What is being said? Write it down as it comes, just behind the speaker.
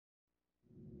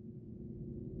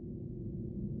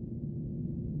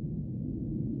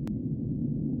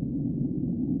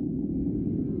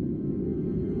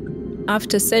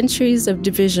After centuries of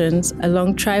divisions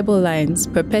along tribal lines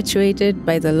perpetuated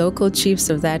by the local chiefs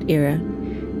of that era,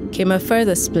 came a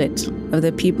further split of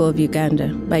the people of Uganda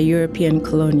by European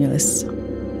colonialists.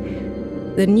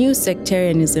 The new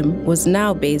sectarianism was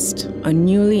now based on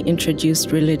newly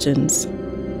introduced religions.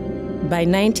 By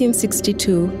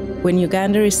 1962, when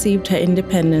Uganda received her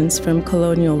independence from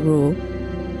colonial rule,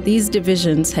 these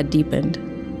divisions had deepened.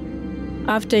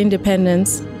 After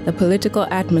independence, the political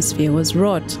atmosphere was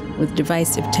wrought with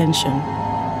divisive tension.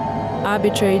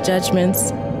 Arbitrary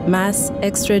judgments, mass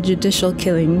extrajudicial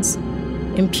killings,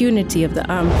 impunity of the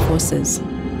armed forces,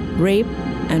 rape,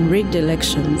 and rigged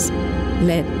elections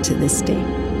led to this day.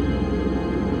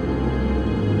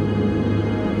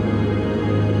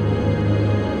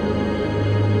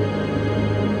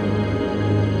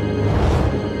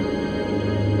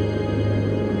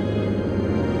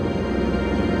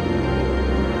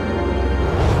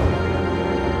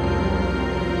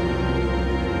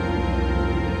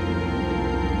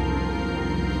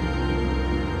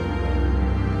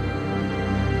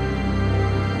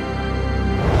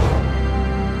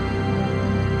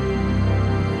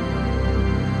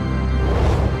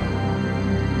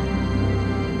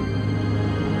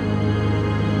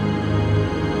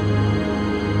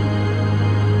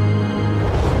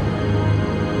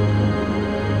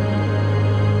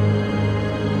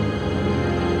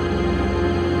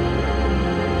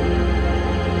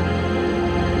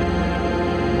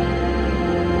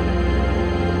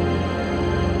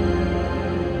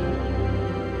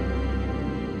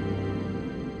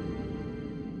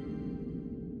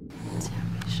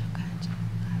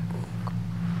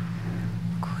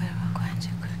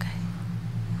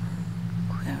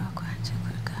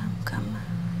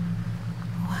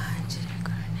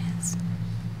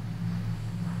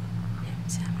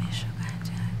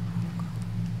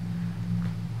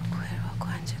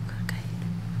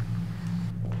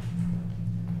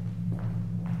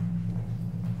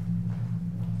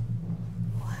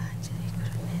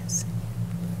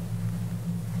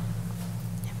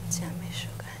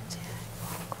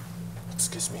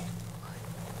 Excuse me.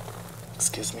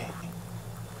 Excuse me.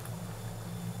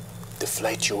 The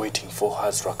flight you're waiting for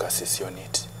has Rakasisi on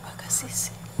it.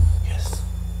 Rakasisi? Yes.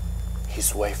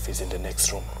 His wife is in the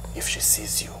next room if she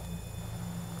sees you.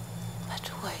 But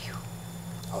who are you?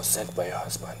 I was sent by your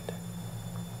husband.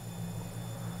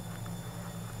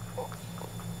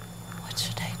 What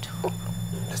should I do?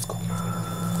 Let's go.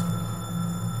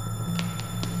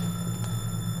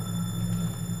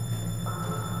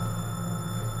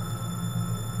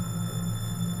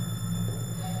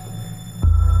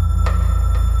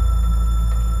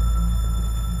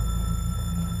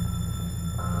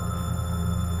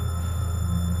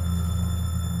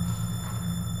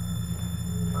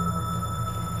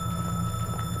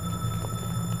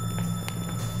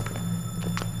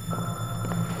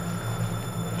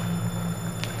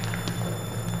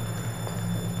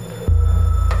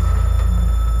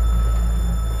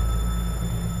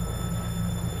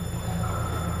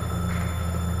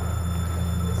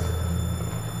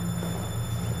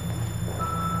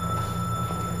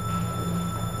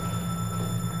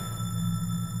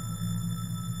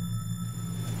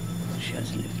 She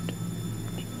has left.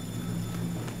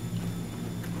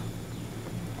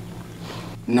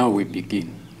 Now we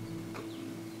begin.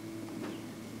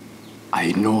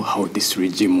 I know how this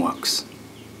regime works.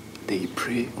 They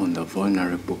prey on the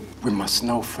vulnerable. We must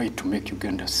now fight to make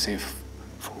Uganda safe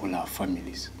for all our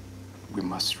families. We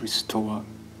must restore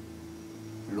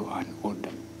law and order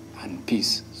and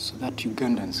peace so that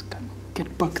Ugandans can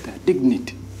get back their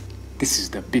dignity. This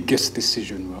is the biggest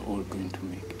decision we're all going to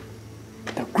make.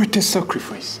 The greatest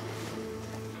sacrifice.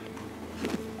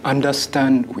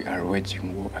 Understand we are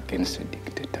waging war against a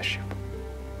dictatorship.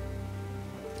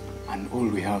 And all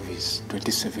we have is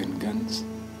 27 guns,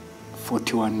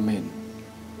 41 men.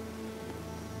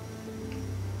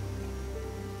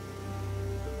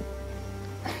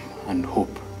 And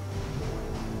hope.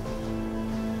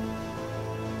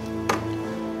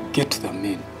 Get the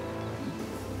men.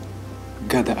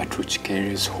 Gather at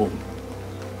Ruchikere's home.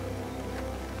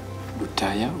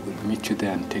 Butaya will meet you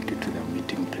there and take you to the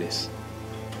meeting place.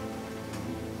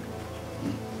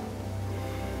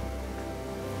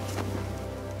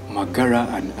 Magara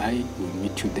and I will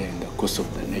meet you there in the course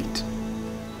of the night.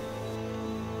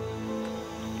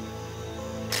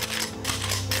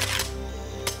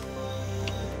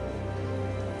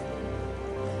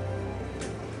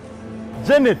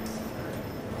 Janet!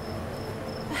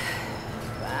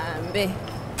 Bambe,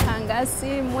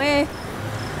 Tangasimwe,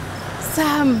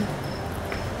 Sam.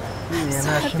 I'm so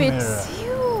happy to see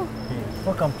you.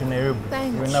 Welcome to Nairobi.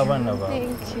 Thank you. Never.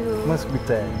 Thank you. Must be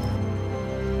tired.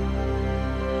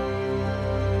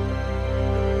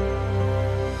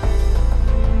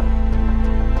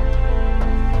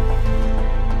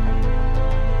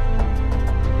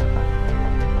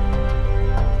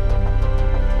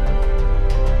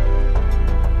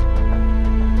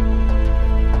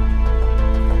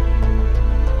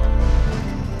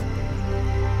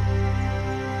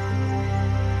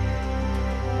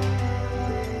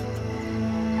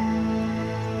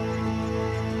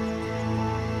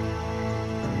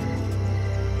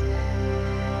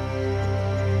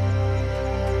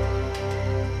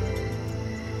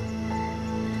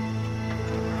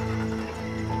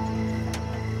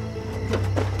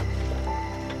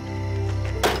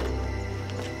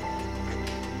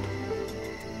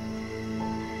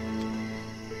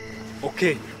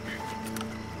 Okay.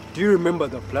 Do you remember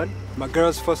the plan?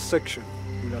 Magara's first section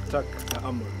will attack the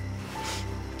armory.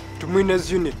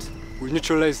 Tumuine's unit will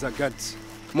neutralize the guards.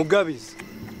 Mugabe's.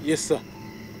 Yes, sir.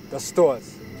 The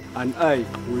stores. And I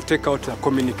will take out the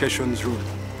communications room.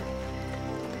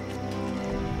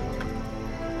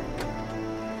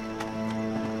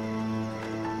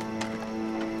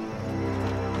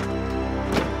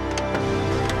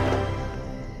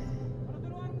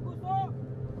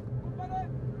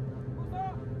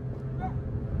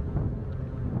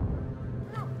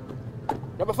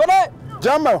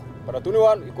 Jambo. Paratuni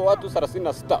wan iko watu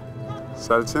 36.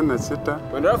 36.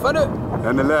 Endelea fane.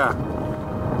 Endelea.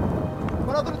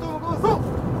 Paratuni tu mguso.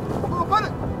 Mguso fane.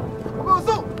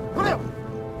 Mguso. Tulia.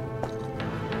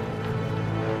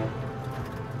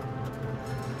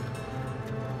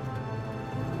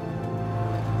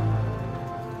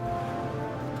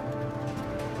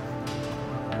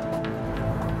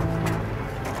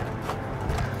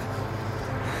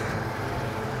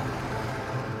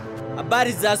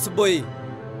 Habari za asubuhi.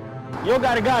 Yo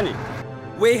gari gani?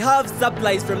 We have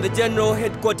supplies from the general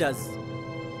headquarters.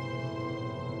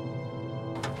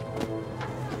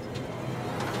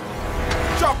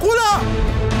 Chakula!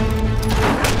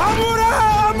 Amura!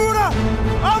 Amura!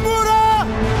 Amura!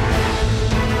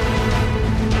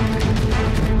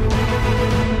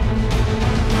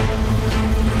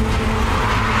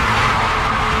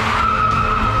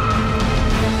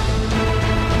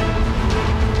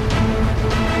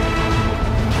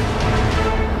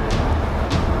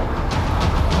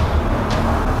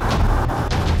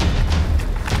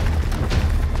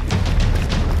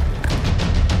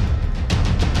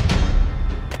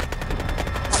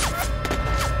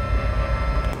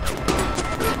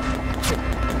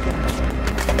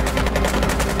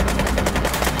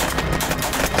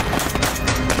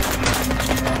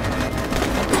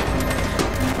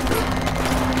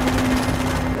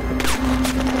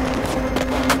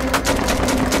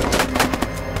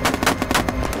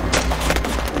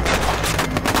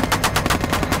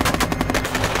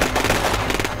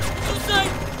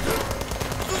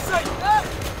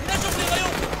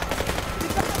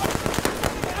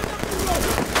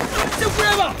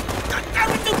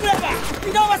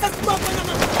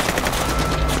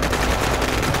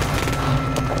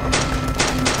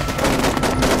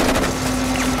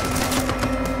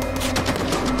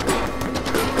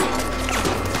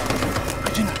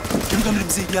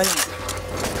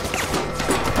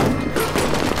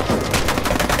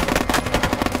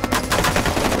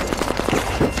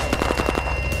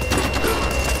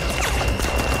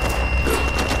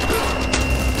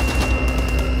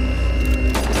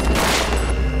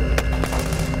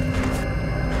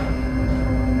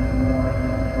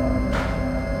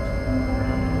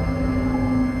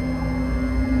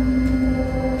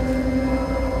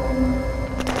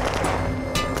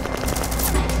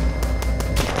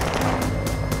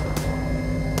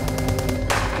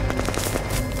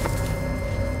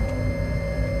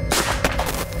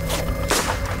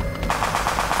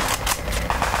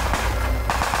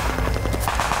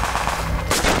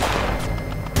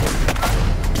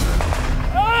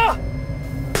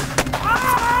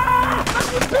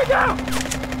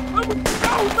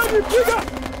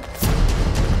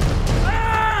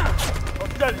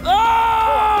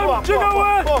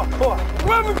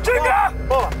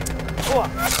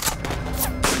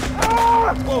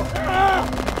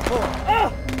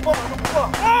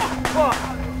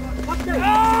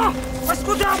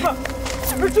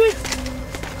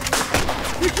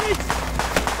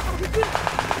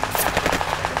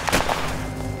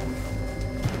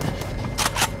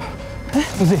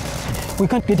 We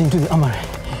can't get into the armory.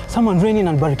 Someone ran in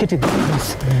and barricaded the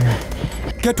entrance.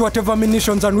 Get whatever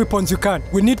munitions and weapons you can.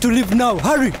 We need to leave now.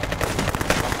 Hurry!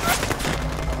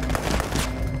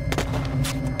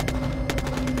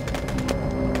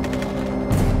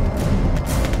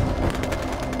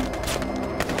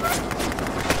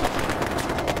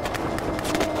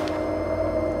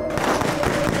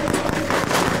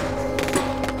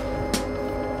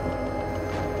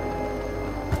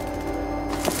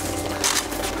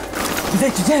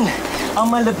 I'll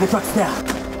mind the trucks there.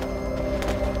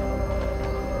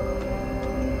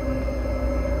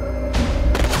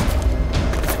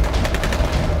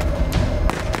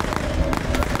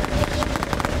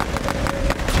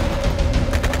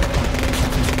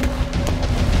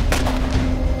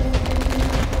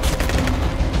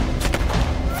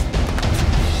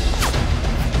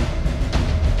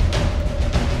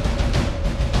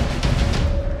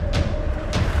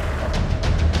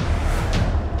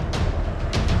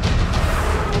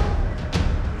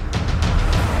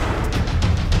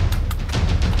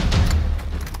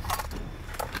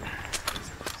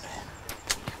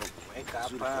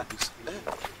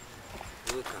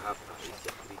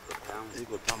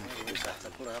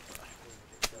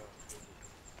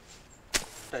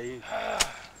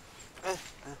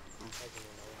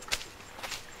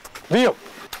 Ndio.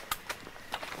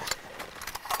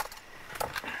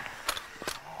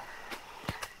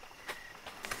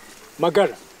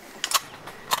 Magara.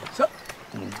 Sir.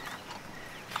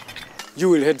 You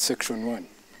will head section 1.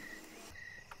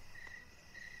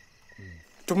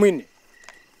 Tumwini.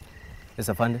 Yes,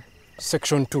 Afande.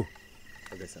 Section 2.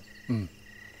 Okay, sir.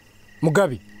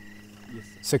 Mugabi. Yes,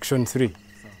 sir. Section 3.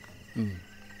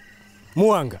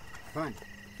 Muanga. Fine.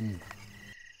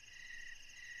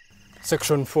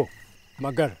 Section 4.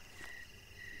 Magara.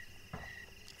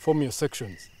 Form your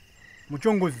sections.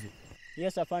 Muchunguzi.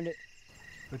 Yes, Afande.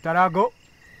 Lutarago.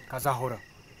 Kazahora.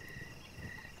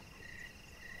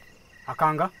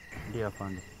 Akanga. Ndio,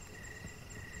 Afande.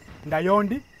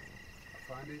 Ndayondi.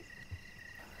 Afande.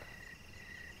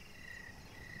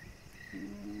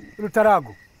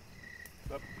 Lutarago.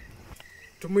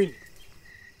 Tumwini.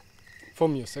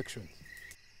 Form your sections.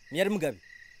 Nyari Mugabi.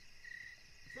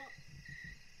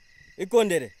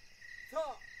 Ikondere.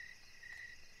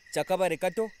 Chakabare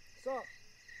Kato.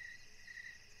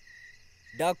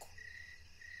 Daku.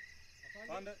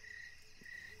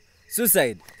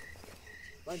 Suicide.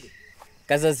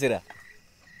 Kazasira.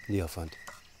 Ndio, Afande.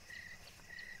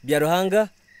 Biaruhanga.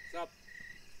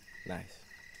 Nice.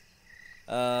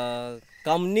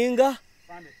 Kamninga.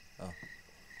 Oh.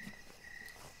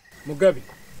 Mugabi.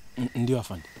 Ndio,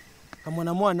 Afande.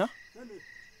 Kamwana mwana.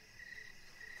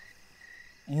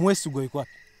 Mwesugo yuko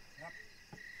wapi?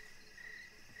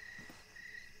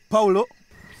 Paulo.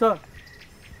 Sir.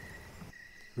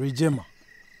 Rijema.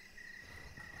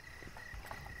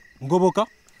 Ngoboka.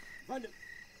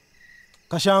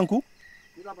 Kashanku.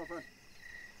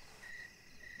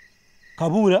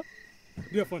 Kabura.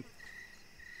 Ndio, Afande.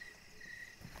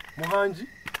 Muhanji.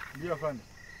 Ndio, Afande.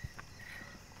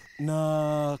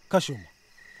 Na Kashoma.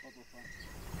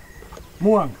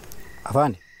 Muanga.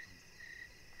 Afande.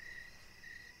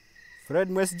 Fred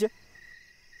Mwesje.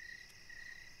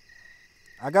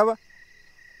 Agaba.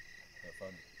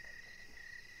 Afande.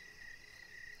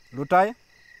 Lutaya.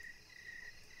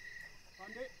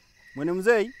 Afande. Mwene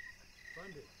mzei.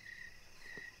 Afande.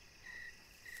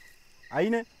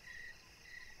 Aine.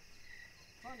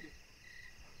 Afande.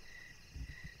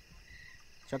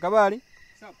 Shakabali.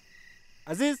 Sawa.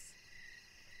 Aziz.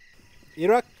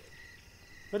 Iraq.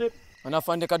 Fede.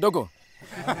 Anafande kadogo.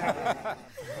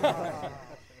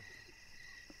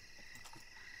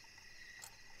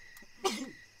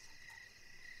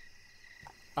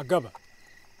 Agaba.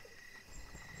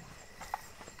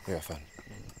 Yeah, Afande.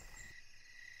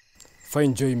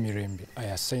 Find Joy Mirembe. I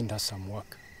assigned her some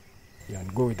work.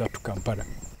 And go with her to Kampala.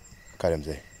 Kale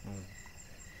mzee.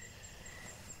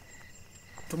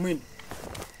 Tumwini.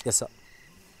 Yes, sir.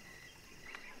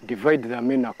 Divide the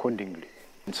men accordingly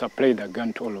and supply the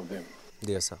gun to all of them.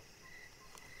 Yes, sir.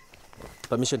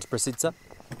 Permission to proceed, sir?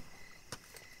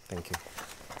 Thank you.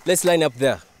 Let's line up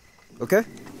there, okay?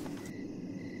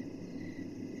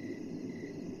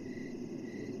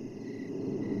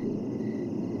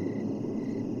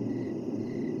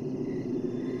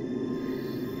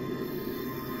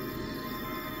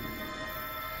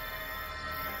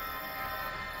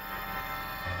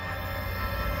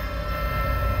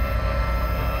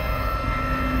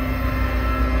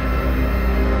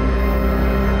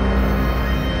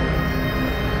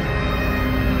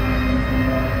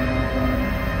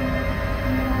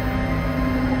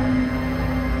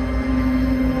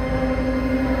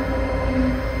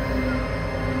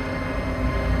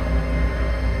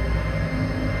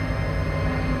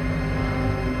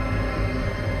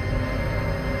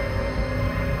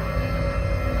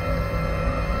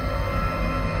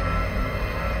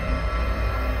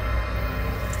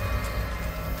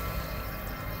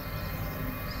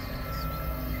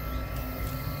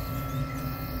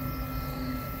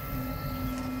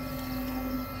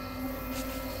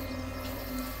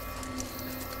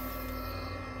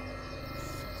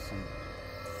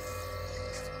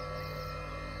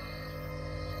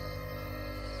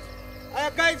 Aya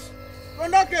guys,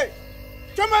 tuondoke.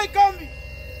 Choma ikambi.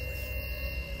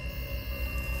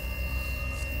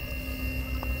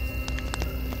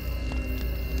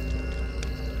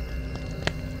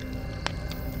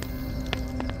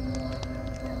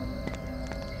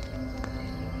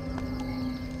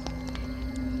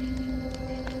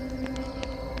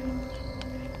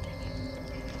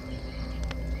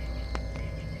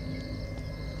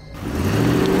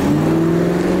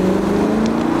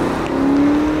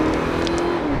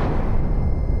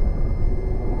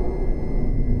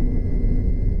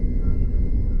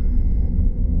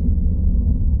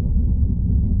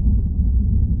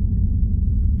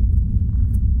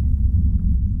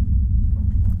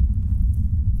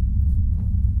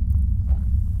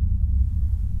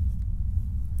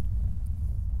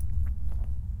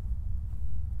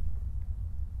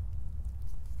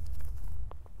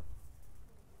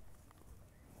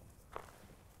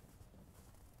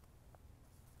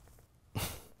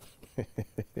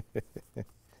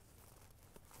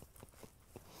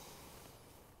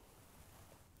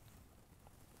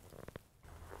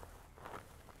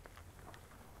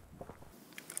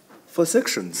 4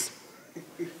 sections.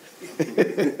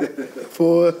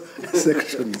 4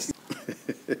 sections.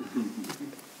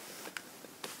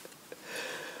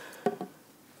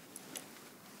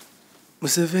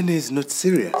 Museveni is not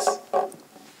serious.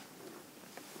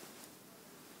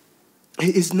 He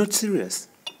is not serious.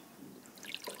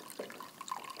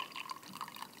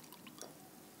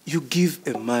 You give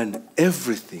a man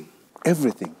everything,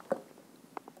 everything.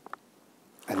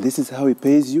 And this is how he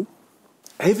pays you?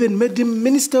 I even made him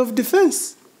Minister of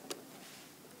Defense.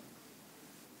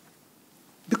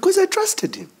 Because I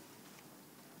trusted him.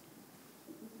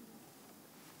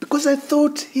 Because I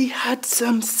thought he had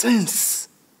some sense.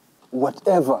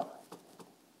 Whatever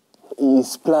he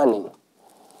is planning,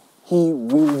 he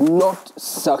will not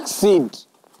succeed.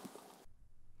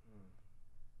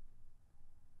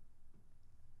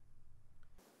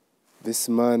 This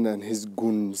man and his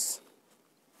goons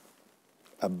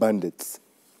are bandits.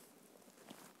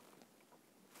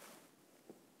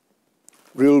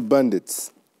 Real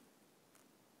bandits.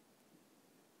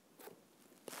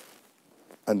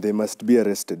 And they must be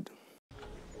arrested.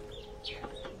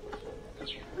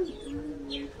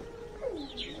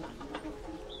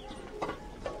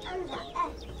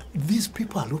 These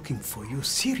people are looking for you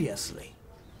seriously.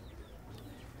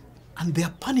 And they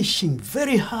are punishing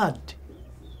very hard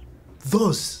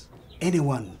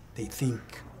anyone they think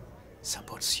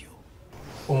supports you.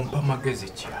 Ompa magezi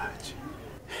kyaki.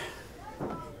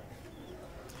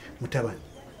 Mutabani,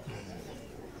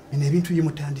 bino ebintu bye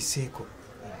mutandiseeko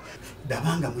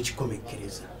dabanga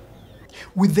mukikomekereza.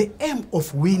 With the aim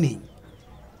of winning,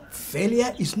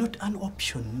 failure is not an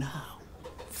option now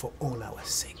for all our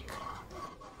sake.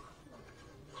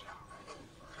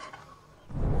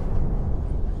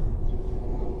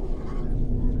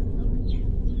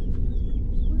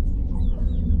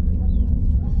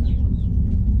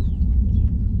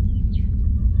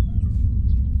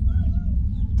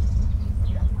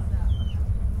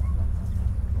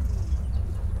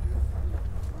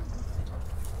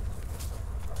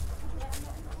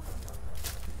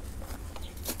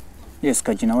 Yes,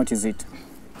 Kajina, what is it?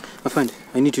 Afande,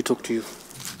 I need to talk to you.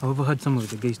 I overheard some of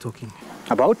the guys talking.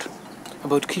 About?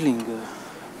 About killing.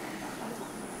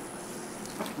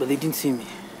 But they didn't see me.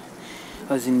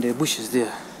 I was in the bushes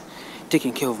there,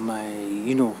 taking care of my,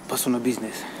 personal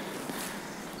business.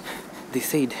 They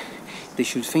said they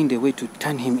should find a way to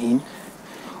turn him in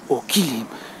or kill him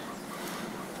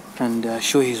and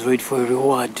show he's ready for a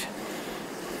reward.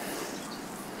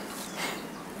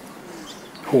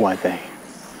 Who are they?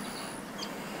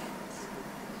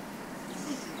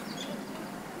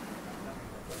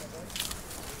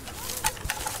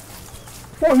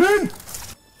 Fall in!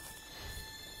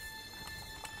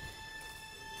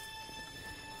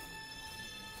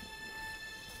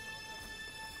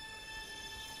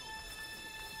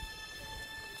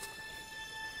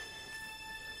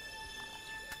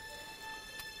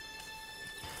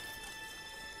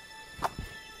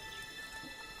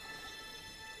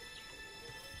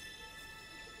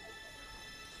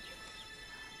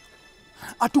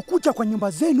 Atukuja kwa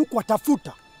nyumba zenu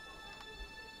kuwatafuta.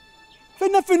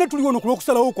 Fena tuliona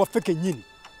kulokusala huko kwa feke nyini.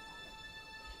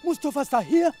 Most of us are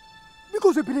here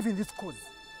because we believe in this cause.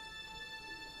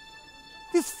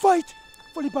 This fight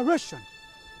for liberation.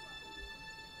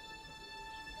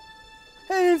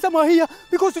 And some are here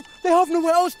because they have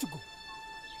nowhere else to go.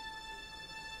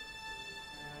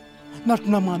 Na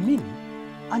tunamwamini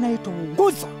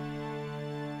anayetuongoza.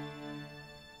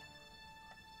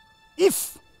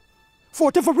 If, for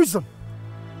whatever reason,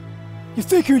 you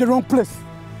think you're in the wrong place,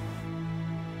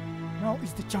 now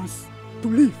is the chance to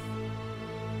leave.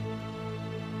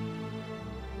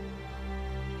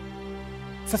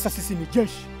 Sasa sisi ni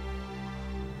jeshi,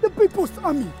 the people's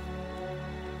army.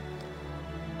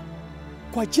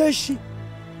 Kwa jeshi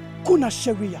kuna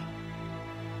sheria.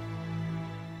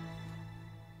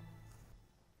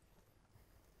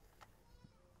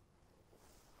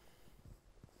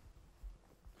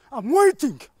 I'm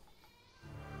waiting.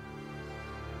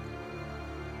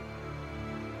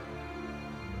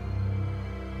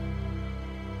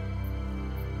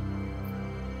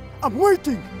 I'm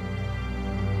waiting.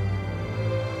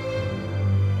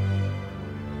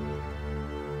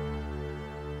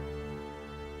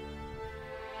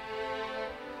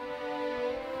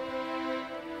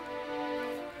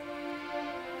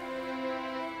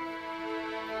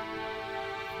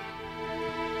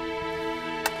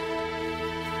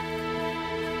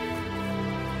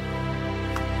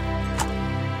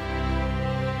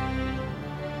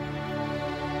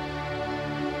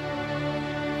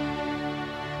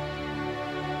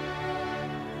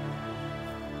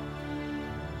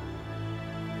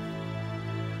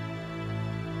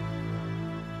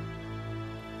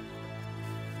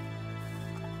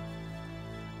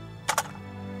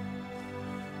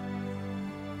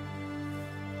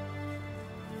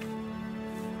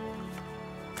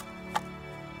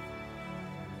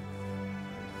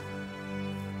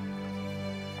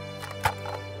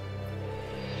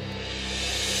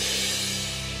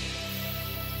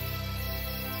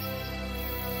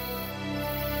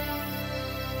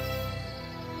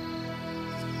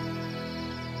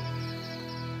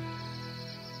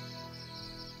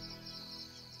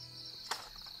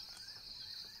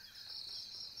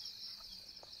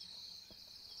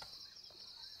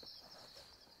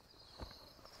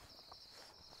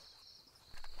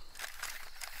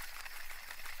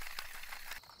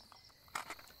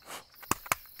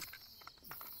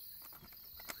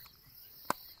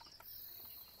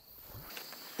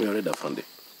 We are ready, Afande.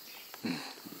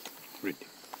 Ready.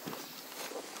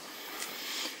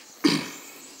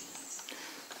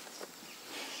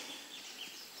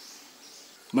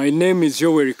 My name is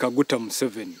Yoweri Kaguta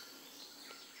Museveni.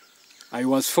 I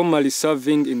was formerly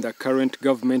serving in the current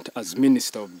government as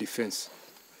Minister of Defense.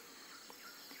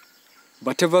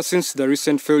 But ever since the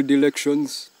recent failed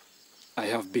elections, I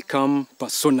have become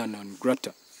persona non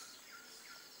grata.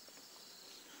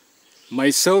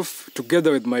 Myself,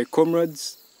 together with my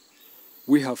comrades,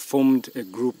 we have formed a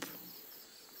group.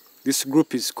 This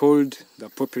group is called the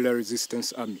Popular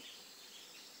Resistance Army.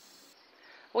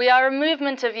 We are a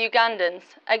movement of Ugandans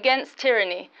against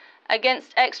tyranny,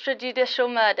 against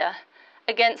extrajudicial murder,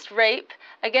 against rape,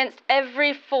 against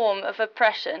every form of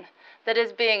oppression that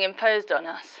is being imposed on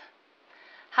us.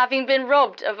 Having been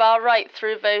robbed of our right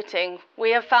through voting,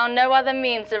 we have found no other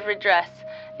means of redress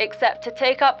except to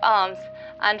take up arms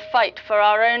and fight for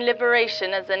our own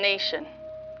liberation as a nation.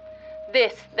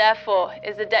 This, therefore,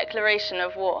 is a declaration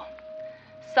of war.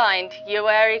 Signed,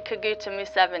 Yoweri Kaguta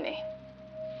Museveni.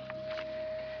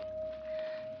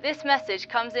 This message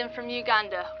comes in from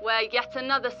Uganda, where yet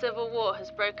another civil war has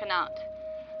broken out.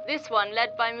 This one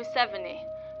led by Museveni,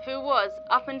 who was,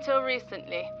 up until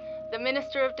recently, the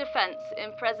Minister of Defense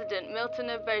in President Milton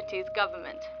Obote's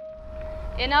government.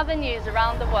 In other news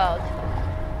around the world,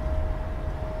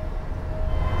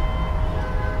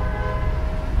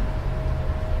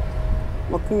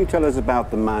 what can you tell us about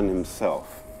the man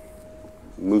himself?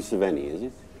 Museveni, is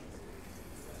it?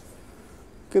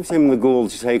 Gives him the gall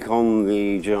to take on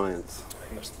the giants.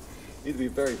 He must either be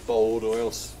very bold or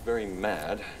else very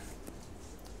mad.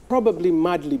 Probably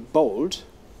madly bold,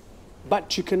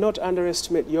 but you cannot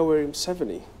underestimate Yoweri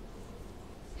Museveni.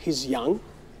 He's young,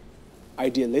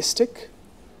 idealistic,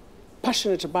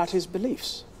 passionate about his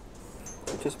beliefs.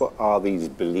 Just what are these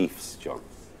beliefs, John?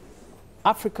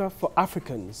 Africa for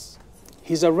Africans.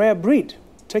 He's a rare breed.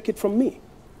 Take it from me.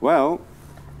 Well,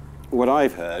 what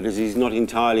I've heard is he's not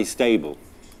entirely stable.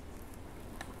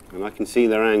 And I can see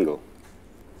their angle.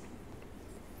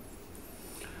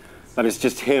 That it's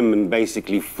just him and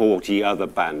basically 40 other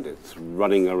bandits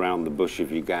running around the bush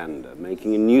of Uganda,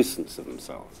 making a nuisance of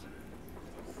themselves.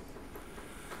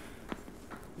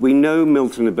 We know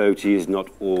Milton Obote is not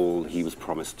all he was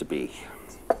promised to be.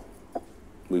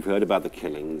 We've heard about the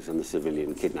killings and the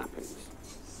civilian kidnappings.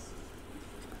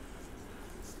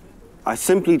 I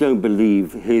simply don't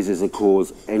believe his is a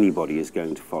cause anybody is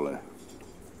going to follow.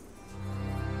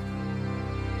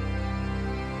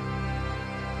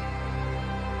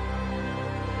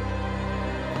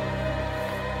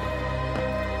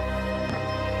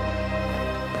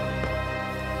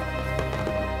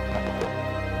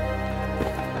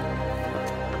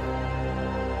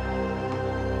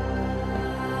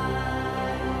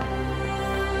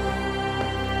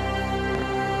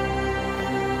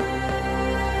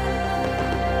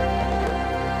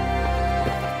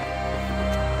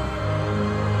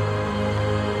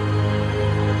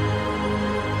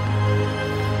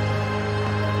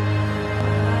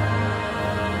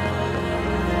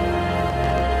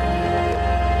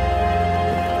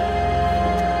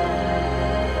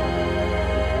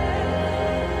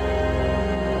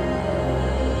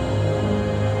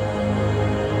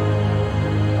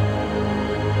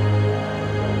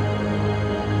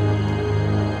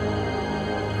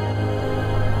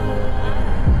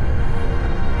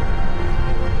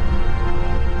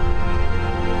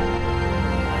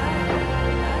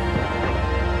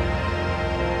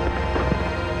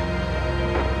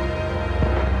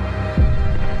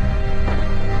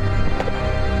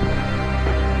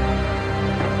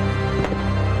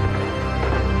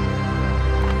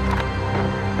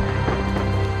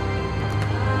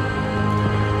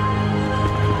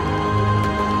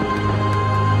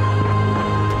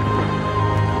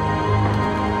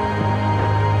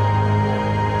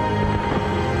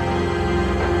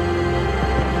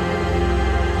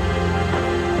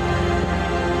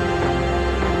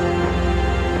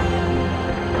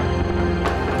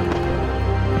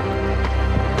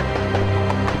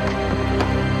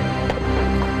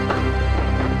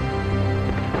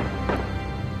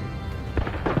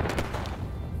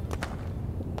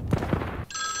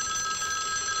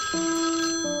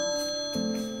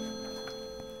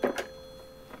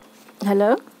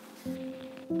 Hello?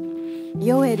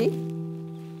 Yoweri?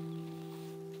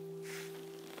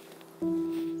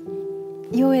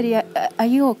 Yoweri, are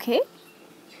you okay?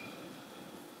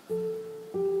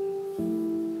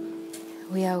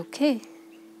 We are okay.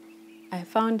 I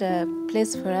found a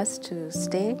place for us to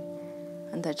stay,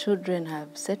 and the children have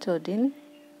settled in.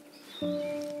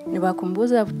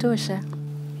 Niwakumbuza kutosha.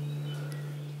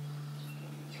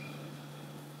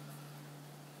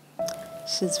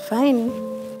 She's fine.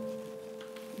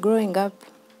 Growing up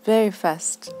very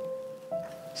fast.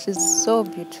 She's so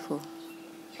beautiful.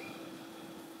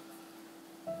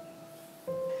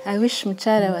 I wish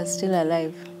Mchara was still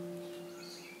alive.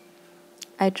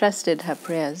 I trusted her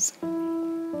prayers.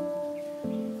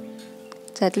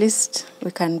 So at least we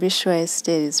can be sure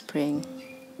Esther is praying.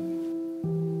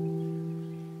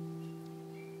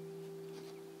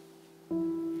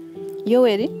 You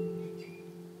ready?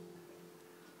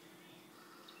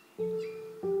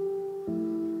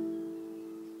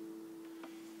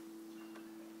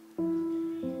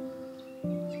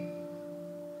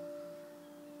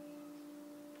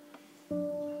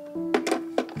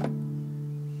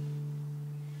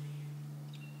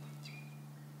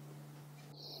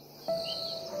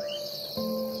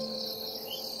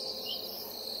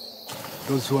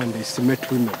 Those who underestimate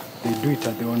women, they do it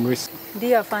at their own risk.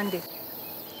 Dear Fandi.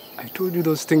 I told you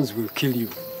those things will kill you.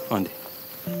 Fandi.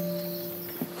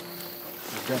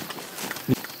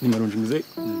 Ni marunji mzee.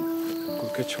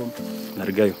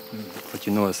 Narigayo. But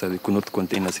you know, sir, they could not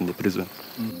contain us in the prison.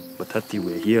 But Hati,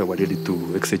 we're here, we're ready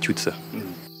to execute, sir.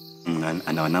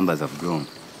 And our numbers have grown.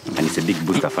 And it's a big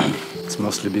booster, Fandi. It's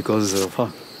mostly because of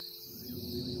her.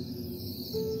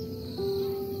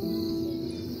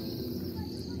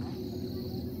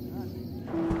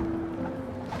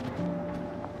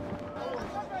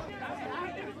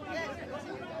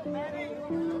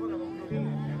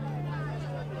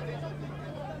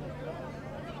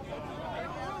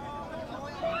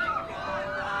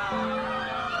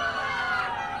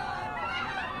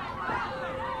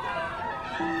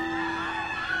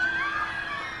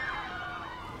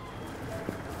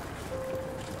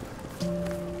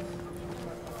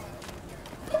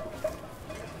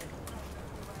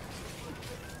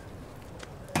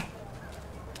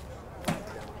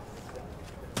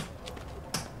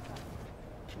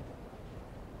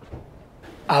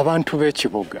 Abantu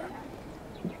b'ekibuga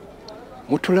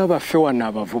mutulaba ffe wano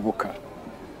abavubuka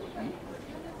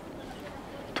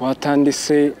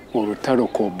twatandise olutalo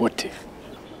ku Obote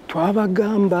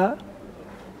twabagamba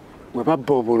bwe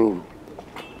babba obululu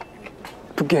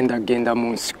tugendagenda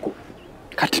mu nsiko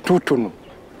kati tuutuno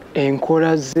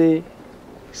enkola ze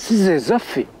si ze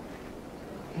zaffe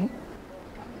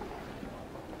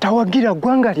tawagira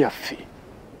ggwanga lyaffe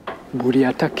buli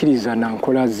atakkiriza na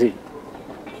nkola ze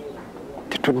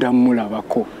tetuddamu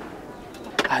mulabako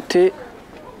ate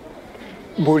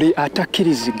buli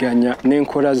atakkiriziganya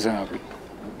n'enkola zaabwe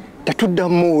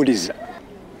tetuddamu muwuliza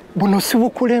buno si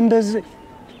bukulembeze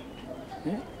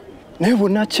naye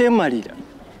bunakyemalira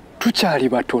tukyali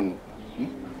batono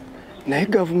naye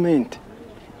gavumenti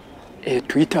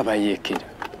etuyita bayeekera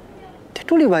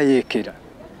tetuli bayeekera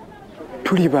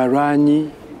tuli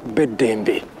balwanyi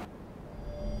b'eddembe.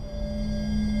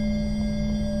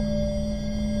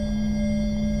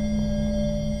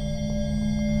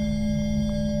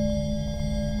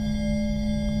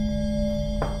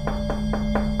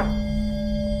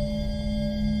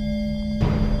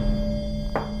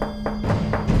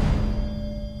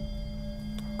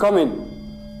 Come in.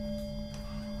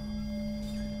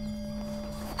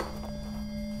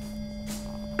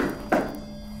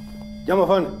 Jambo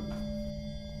Fandi.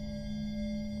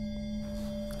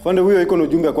 Fandi, huyo iko na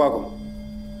ujumbe kwako.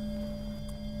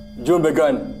 Jumbe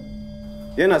gani?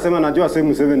 Yeye anasema najua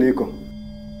sehemu 7 iko.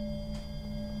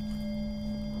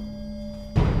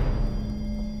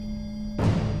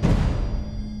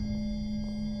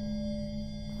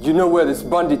 Do you know where this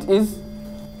bandit is?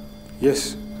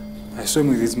 Yes. I saw him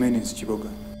with his men in Chiboga.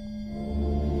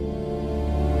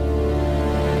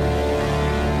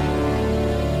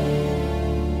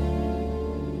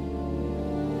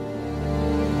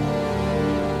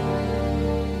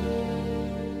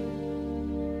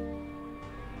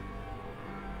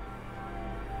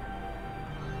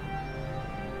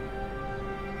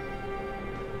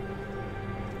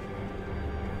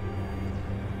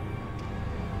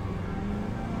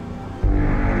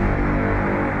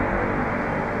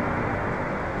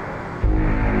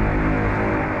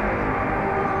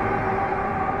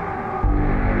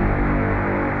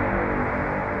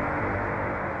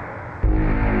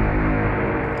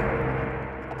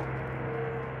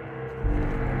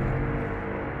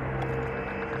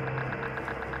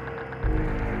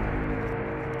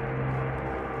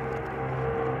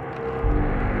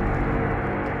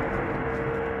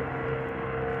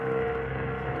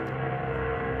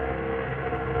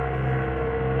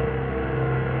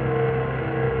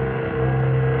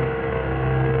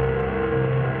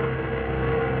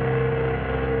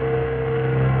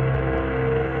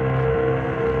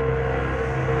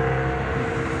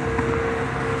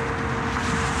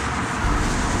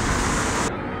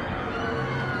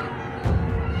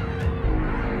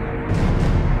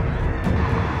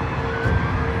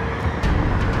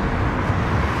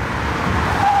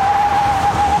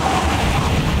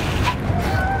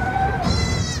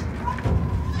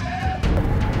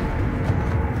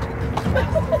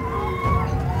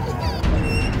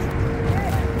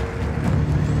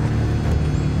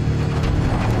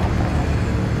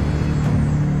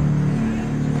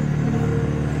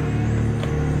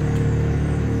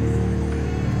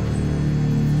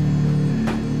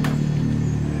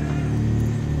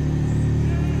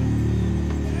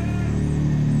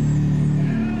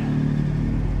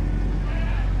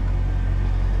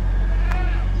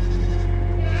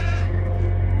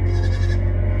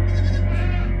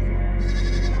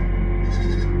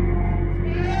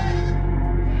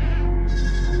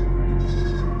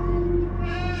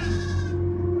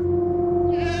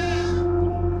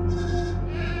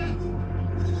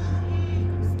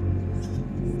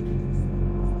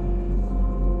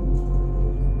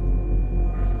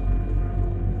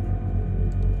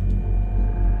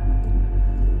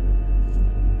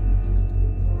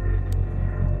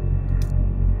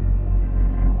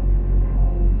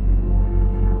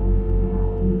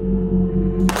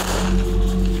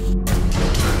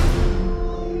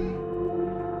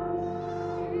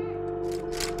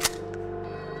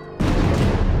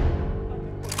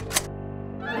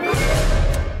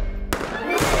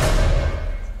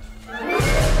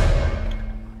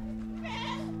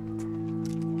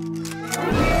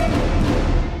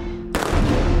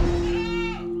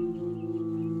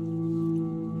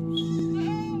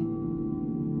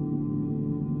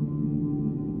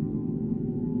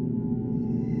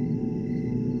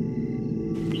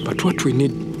 But what we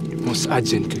need most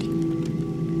urgently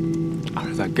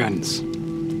are the guns.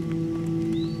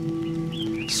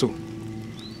 So,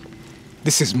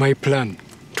 this is my plan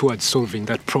towards solving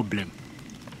that problem.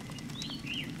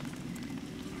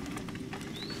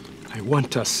 I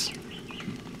want us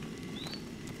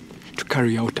to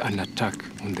carry out an attack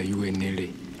on the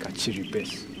UNLA Kachiri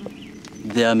base.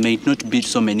 There may not be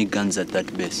so many guns at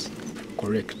that base.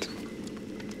 Correct.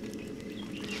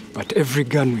 But every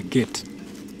gun we get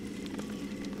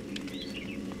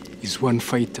is one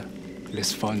fighter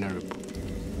less vulnerable.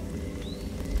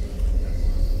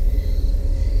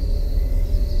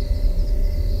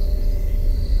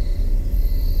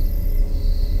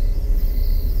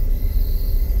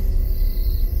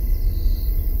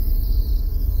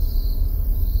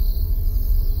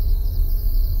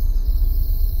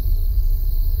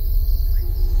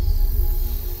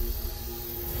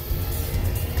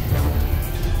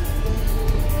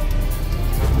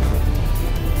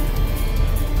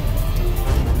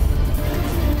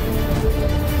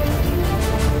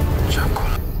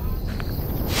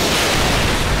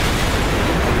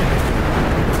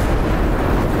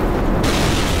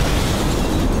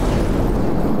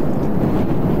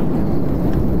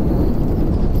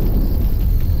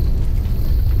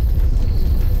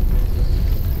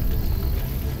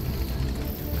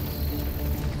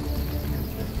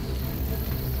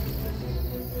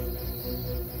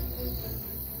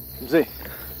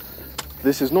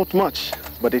 This is not much,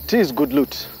 but it is good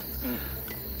loot.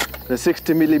 The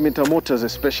 60mm mortars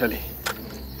especially.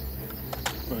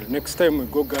 Well, next time we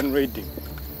go gun raiding,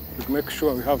 we'll make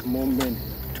sure we have more men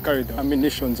to carry the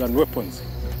ammunition and weapons.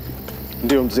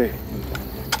 Ndio mzee.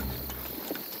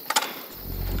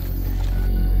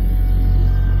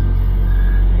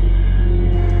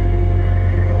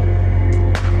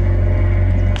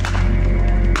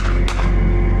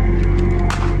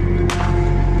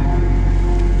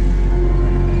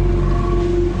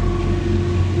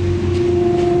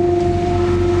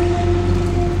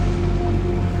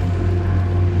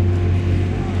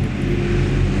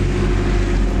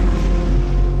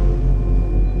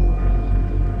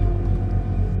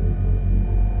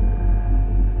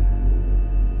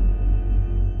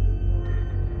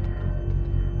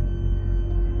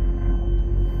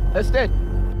 Estate.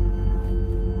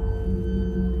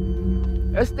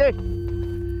 Estate.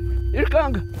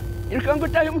 Irkanga. Irkanga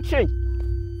tayo mchenji.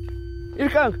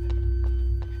 Irkanga.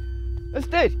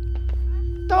 Estate.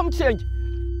 Tayo mchenji.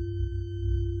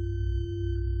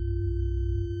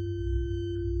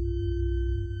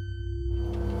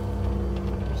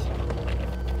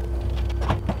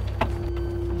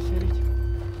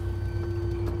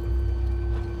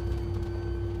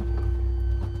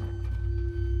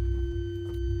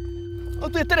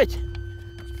 Onde trete?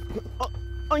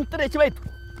 Onde trete, vai?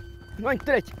 Onde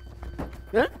trete?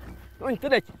 Hã? Onde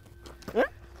trete? Hã?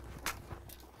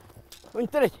 Onde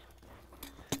trete?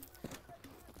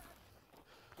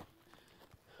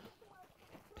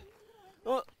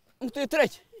 Onde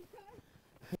trete?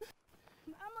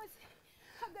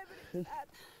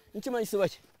 Não tinha mais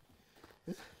subate.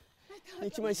 Não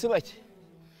tinha mais subate.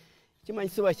 Não tinha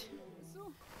mais subate.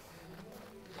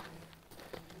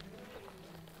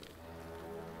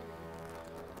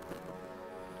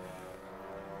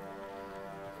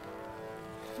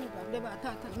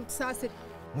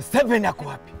 Museveni ako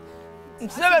wapi?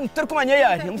 Museveni turi kumanya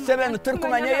yari. Museveni turi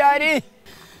kumanya yari.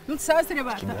 Musasire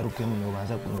bata. Kigaruke mu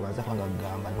baza kwanga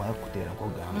kugamba rwakutera ko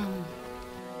gamba.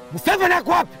 Museveni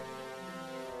ako wapi?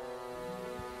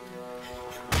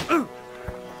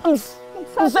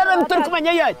 Museveni turi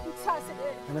kumanya yari.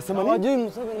 Anasema hawajui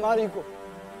Museveni mahali yuko.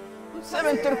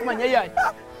 Museveni turi kumanya yari.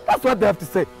 That's what they have to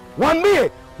say.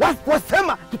 Waambie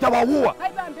wasema tutawaua.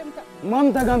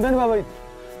 Mwamtagambiani baba yetu.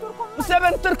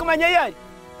 Museveni turi kumanya yari.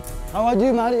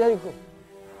 Hawajui mahali yuko.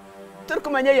 Turi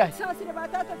kumanya yari. Musasire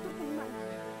bata turi kumanya.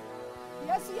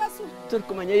 Yesu. Turi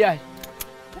kumanya yari.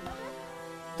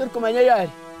 Turi kumanya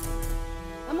yari.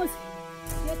 Amosi.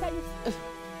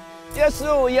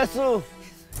 Yesu. Yesu.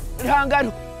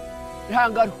 Rihangaro.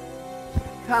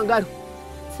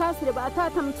 Musasire bata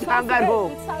musasire.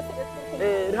 Rihangaro.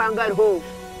 Rihangaro.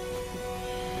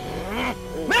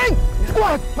 Bang!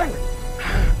 Squad! Bang!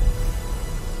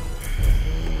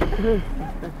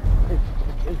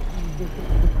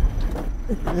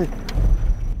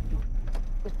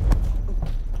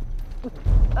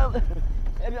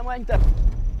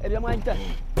 Aguanta.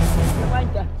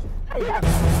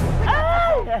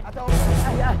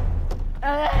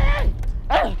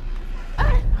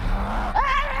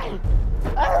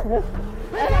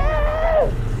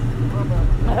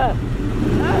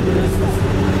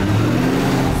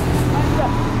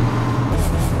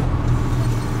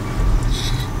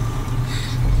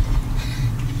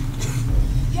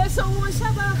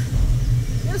 unsaba.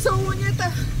 Yeso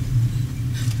unyeta.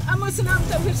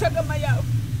 Amasinamta vishaga mayao.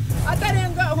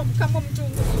 Atarenga hom kama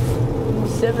mtungu.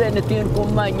 Museveni tin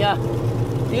kumanya.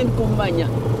 Tin kumanya.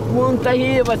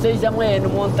 Muntahi basaysa mwenu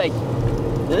muntahi.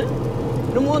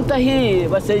 Numuntahi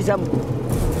basaysa.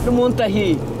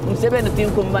 Numuntahi. Museveni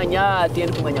tin kumanya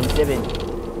Museveni.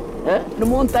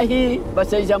 Numuntahi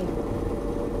basaysa.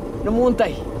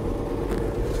 Numuntahi.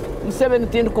 Museveni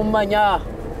tin kumanya.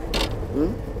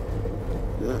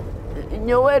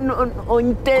 Nyowe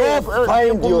onte go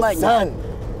find your son.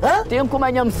 Tin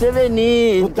kumanya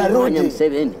Museveni. Utarudi.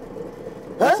 Museveni.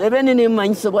 Museveni ni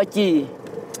manyisa wachi.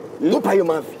 Tupa hiyo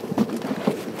mavi.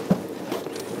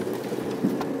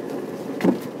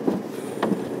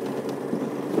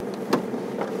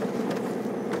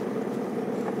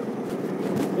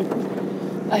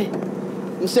 Ay,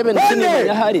 Museveni ni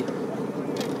manya hari.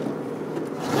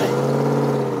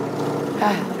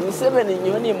 Museveni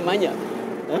nyoni manya.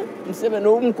 Museveni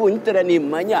umkuntera ni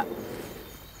manya.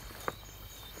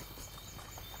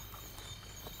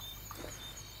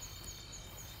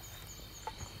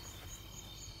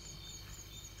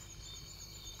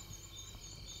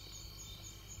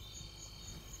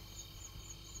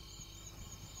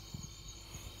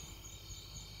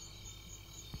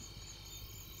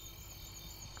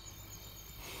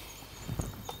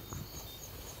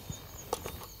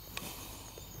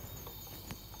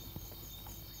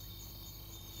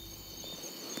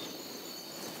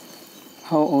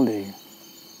 How old are you?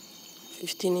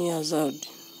 15 years old.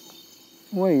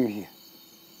 Why are you here?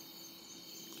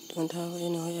 Don't have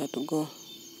anywhere to go.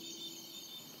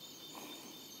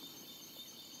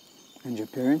 And your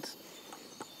parents?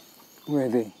 Where are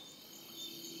they?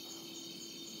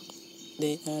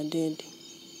 They are dead.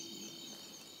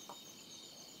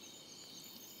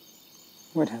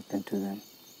 What happened to them?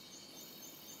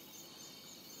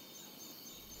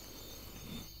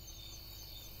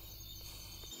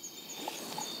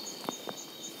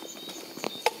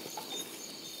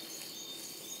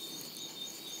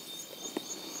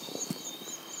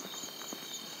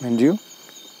 And you?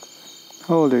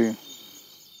 How old are you?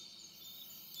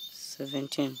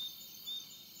 17.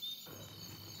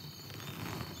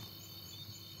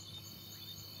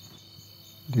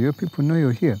 Do your people know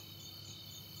you're here?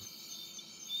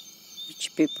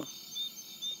 Which people?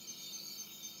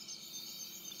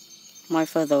 My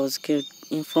father was killed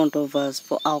in front of us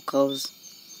for our cause.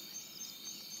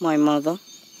 My mother?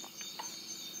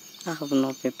 I have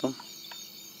no people.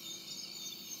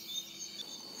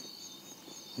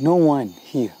 No one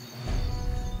here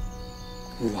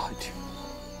will hurt you.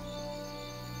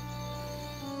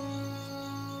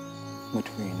 But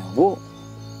we're in a war.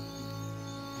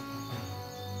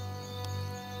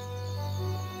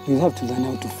 You'll have to learn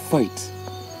how to fight.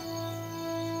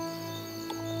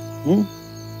 And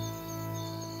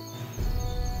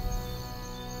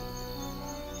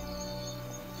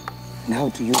how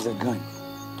to use a gun.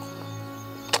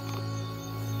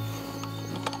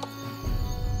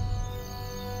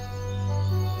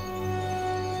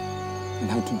 And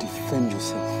how to defend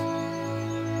yourself.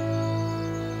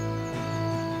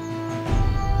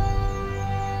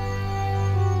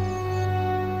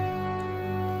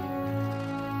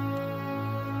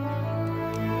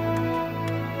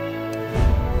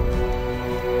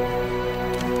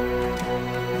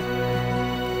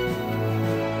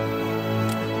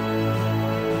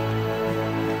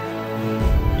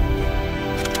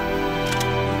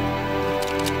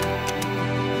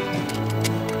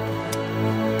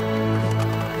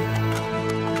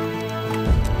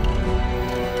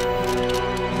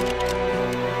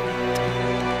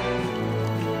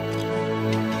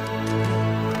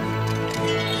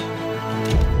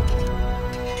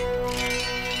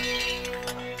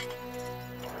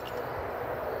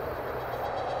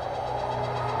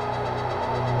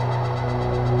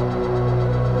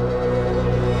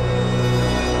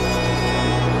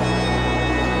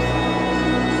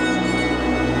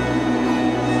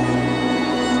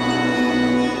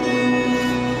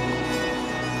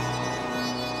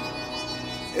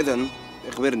 إذن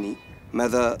اخبرني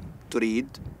ماذا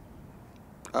تريد؟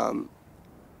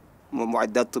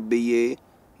 معدات طبية،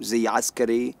 زي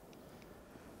عسكري.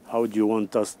 How do you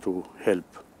want us to help?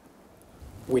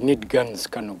 We need guns,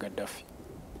 Colonel Gaddafi.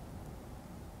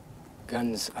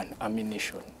 Guns and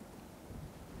ammunition.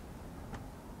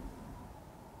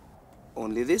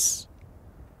 Only this?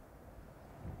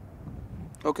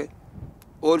 Okay.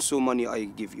 Also money I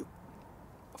give you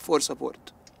for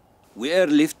support. We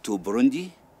airlift to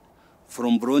Burundi.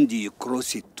 From Burundi, you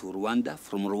cross it to Rwanda.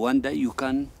 From Rwanda, you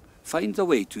can find the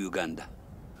way to Uganda.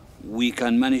 We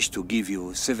can manage to give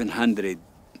you 700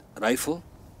 rifle,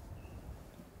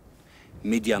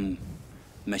 medium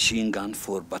machine gun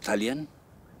for battalion.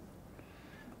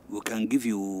 We can give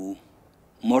you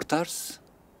mortars.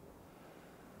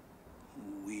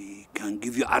 We can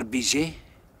give you RPG.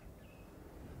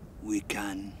 We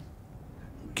can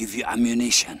give you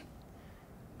ammunition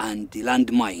and the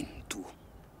landmine too.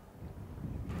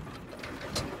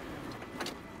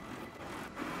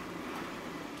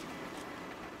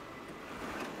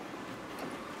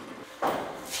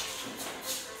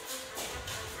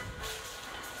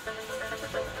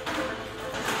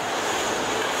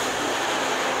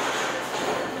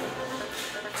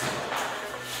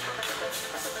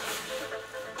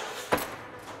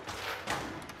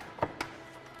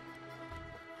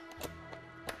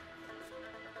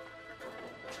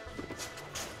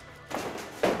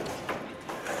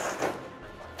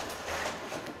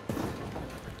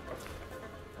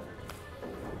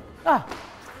 Ah,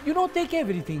 you don't take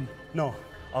everything. No,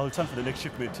 I'll return for the next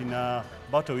shipment in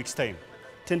about a week's time.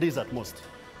 10 days at most.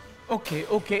 Okay,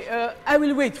 okay. I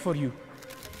will wait for you.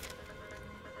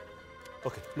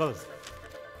 Okay, brothers.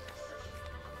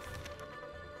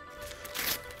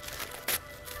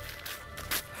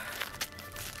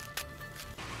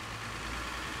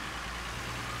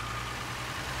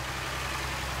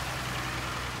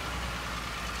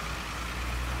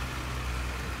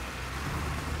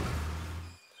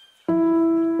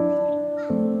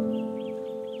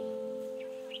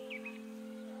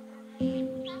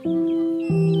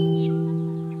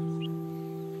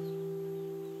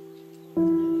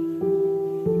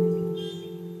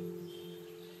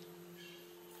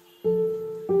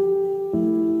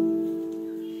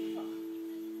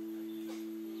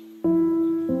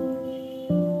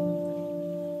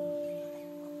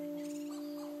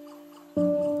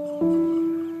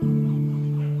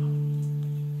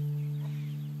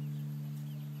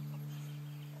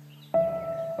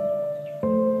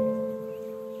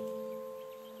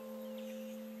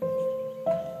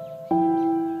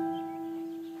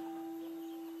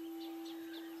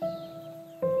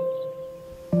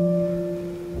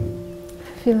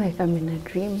 I feel like I'm in a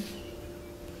dream.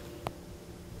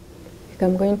 Like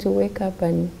I'm going to wake up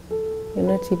and you're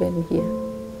not even here.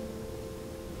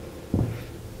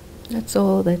 That's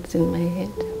all that's in my head.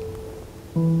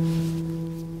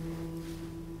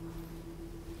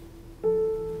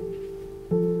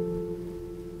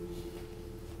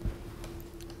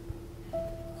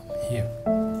 Here.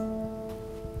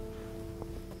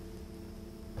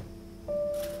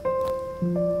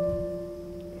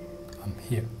 I'm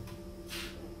here.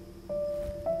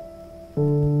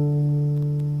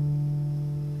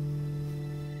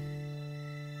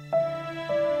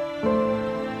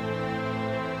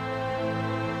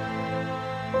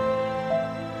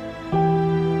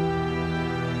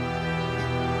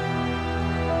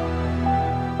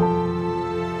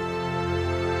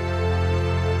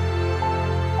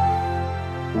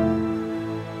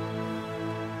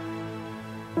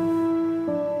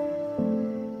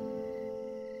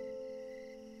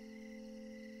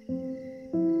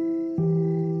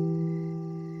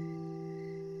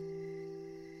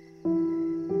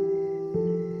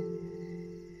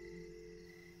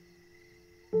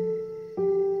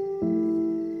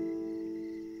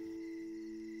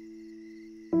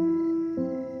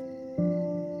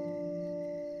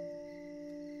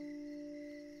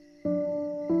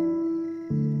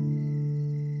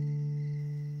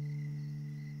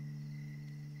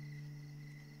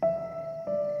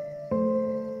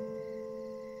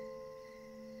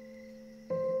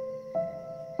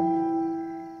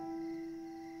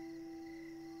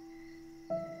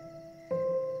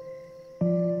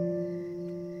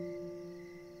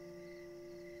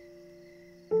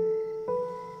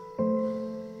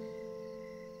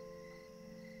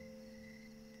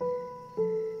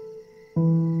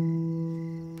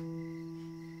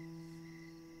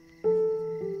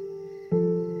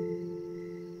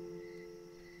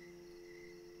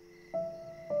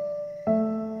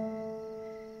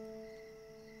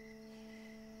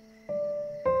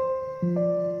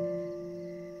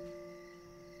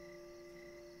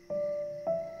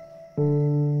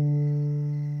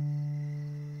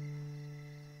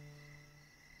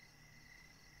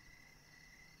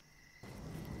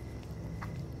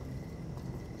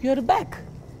 You're back.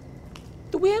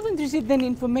 We haven't received any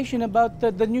information about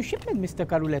the new shipment, Mr.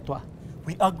 Karuletwa.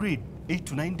 We agreed 8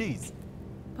 to 9 days.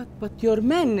 But your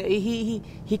man, he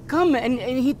come and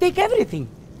he take everything.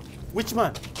 Which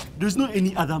man? There's no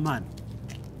any other man.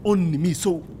 Only me,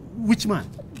 so which man?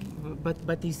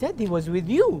 But he said he was with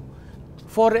you.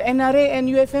 For NRA and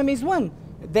UFM is one.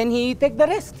 Then he take the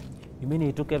rest. You mean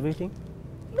he took everything?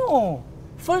 No.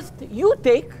 First you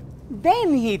take,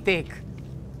 then he take.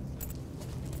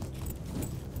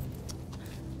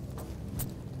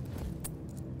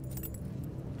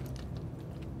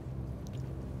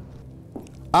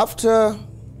 After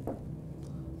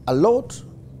a lot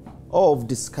of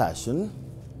discussion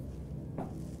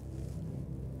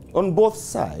on both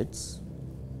sides,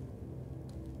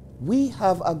 we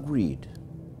have agreed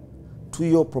to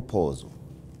your proposal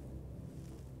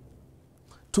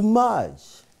to merge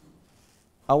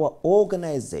our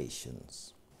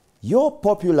organizations, your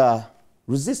Popular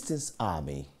Resistance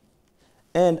Army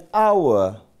and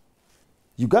our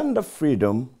Uganda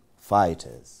Freedom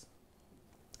Fighters,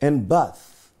 and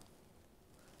birth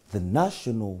the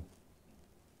National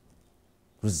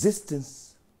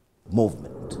Resistance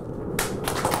Movement.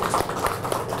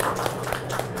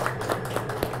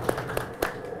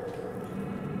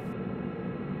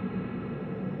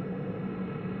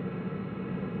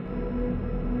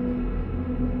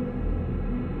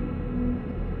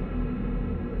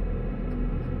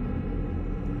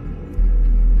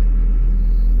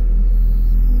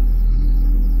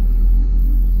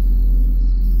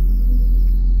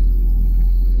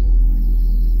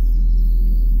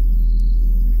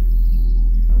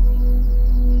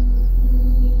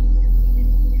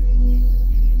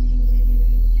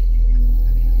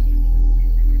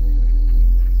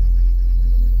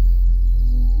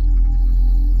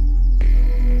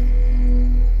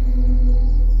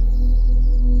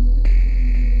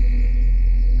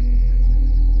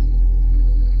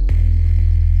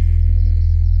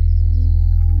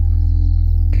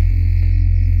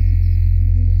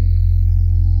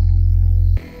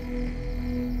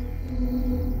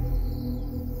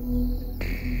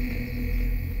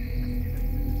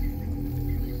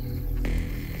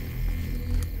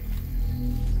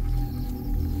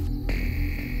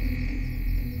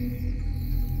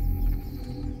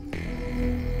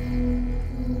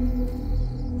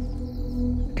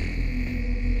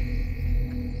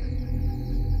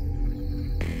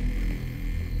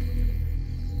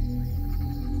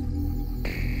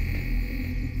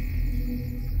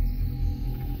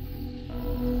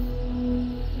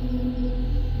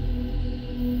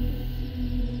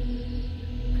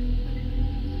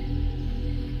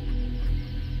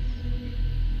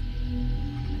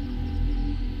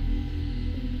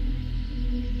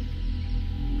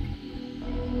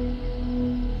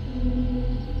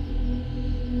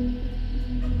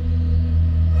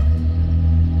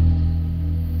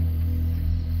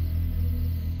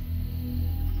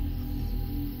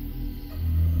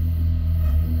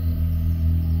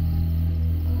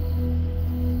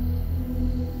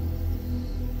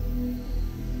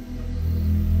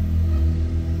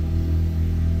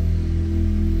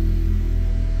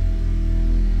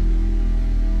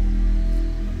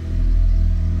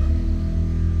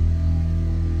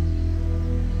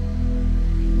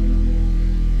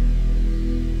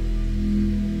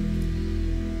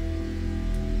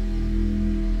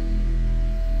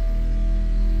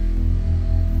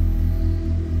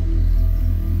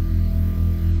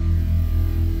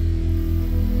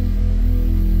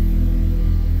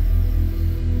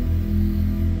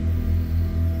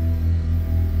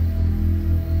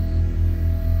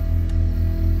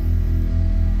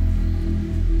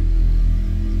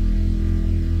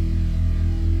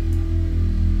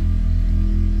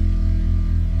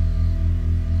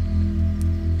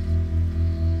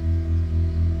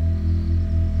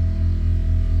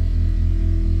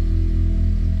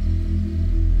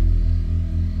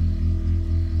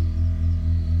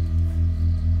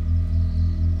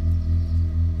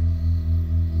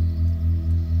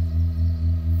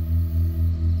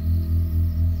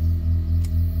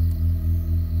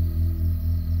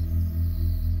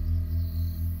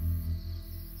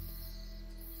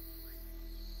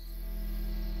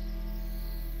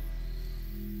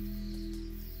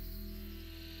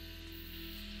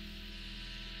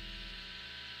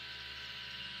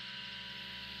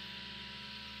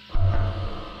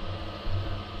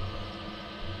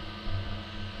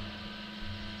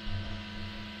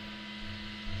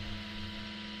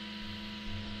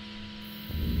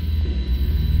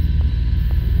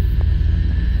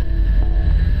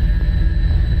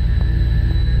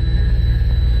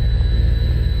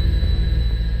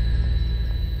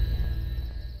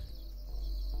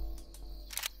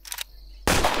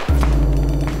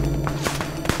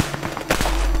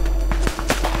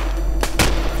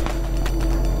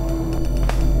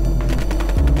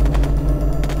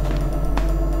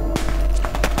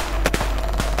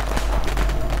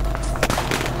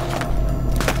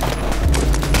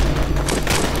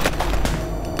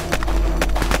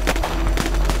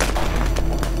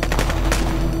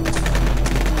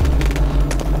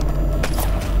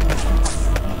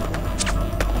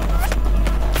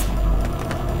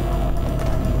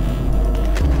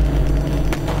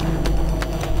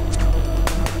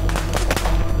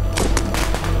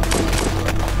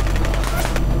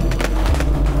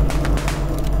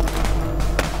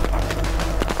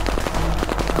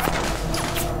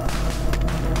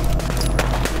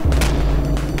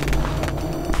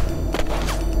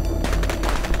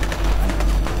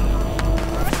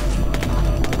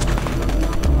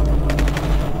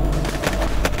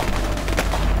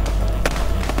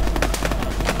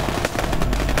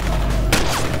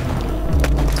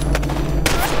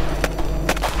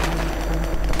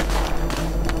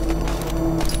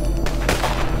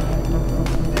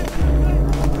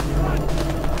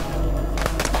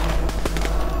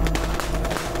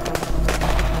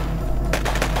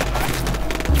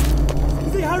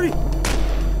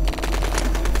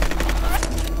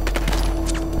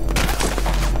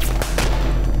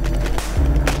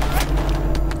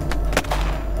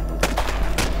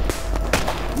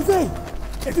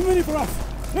 It's money for us.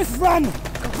 Let's run.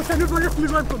 But I never let me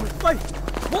run from it. Fight.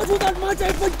 What would that matter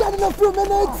if we're done in a few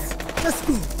minutes? Let's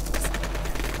go.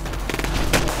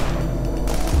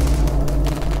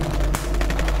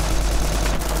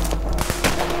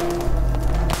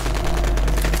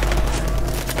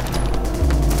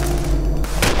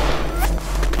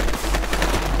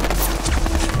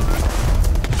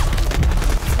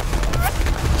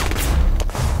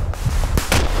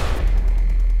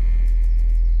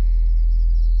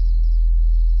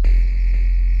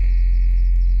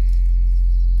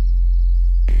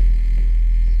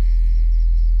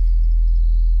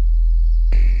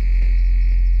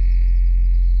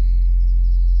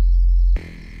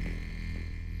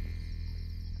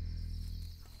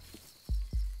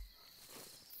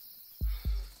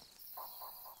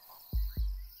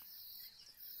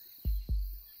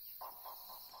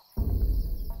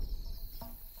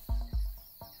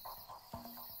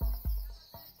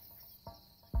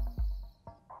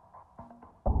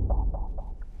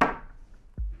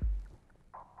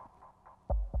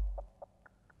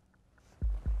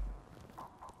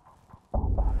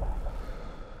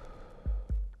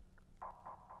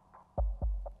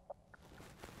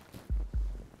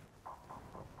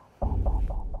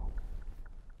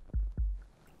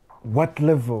 What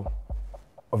level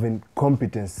of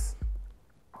incompetence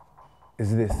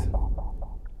is this?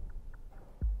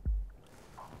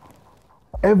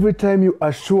 Every time you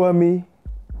assure me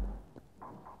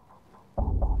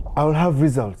I'll have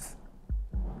results,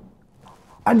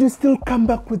 and you still come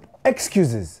back with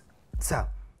excuses. Sir,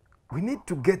 we need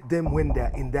to get them when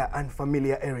they're in their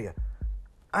unfamiliar area,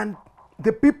 and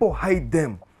the people hide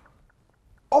them.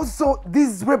 Also,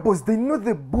 these rebels, they know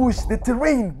the bush, the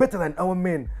terrain better than our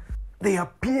men. They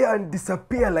appear and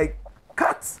disappear like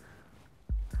cats.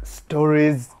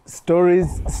 Stories,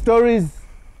 stories, stories.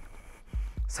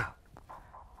 Sir,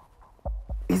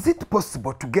 is it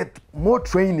possible to get more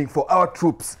training for our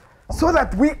troops so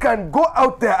that we can go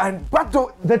out there and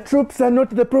battle? The troops are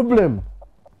not the problem.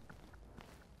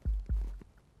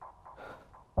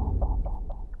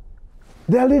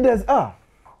 Their leaders are.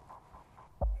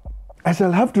 I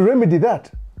shall have to remedy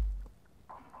that.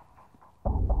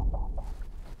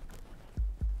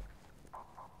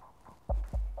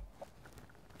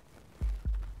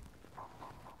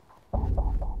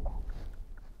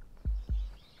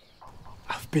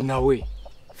 I've been away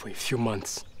for a few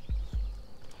months,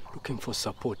 looking for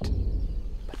support.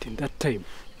 But in that time,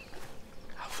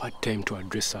 I've had time to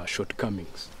address our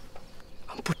shortcomings.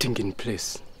 I'm putting in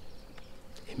place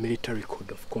a military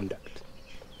code of conduct,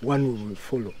 one we will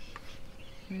follow.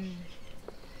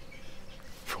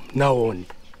 From now on,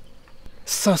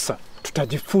 sasa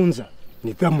tutajifunza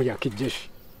nidhamu ya kijeshi.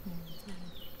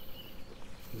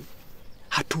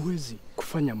 Hatuwezi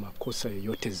kufanya makosa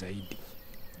yoyote zaidi.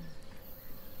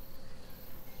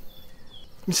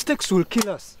 Mistakes will kill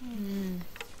us.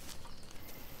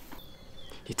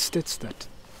 It states that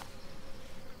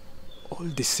all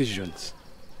decisions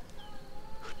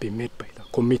will be made by the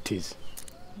committees.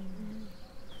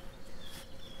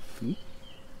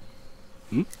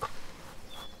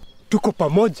 Tuko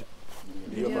pamoja.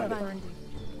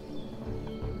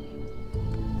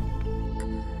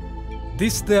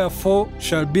 This therefore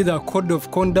shall be the code of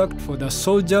conduct for the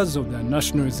soldiers of the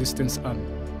National Resistance Army.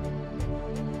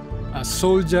 A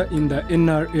soldier in the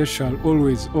NRA shall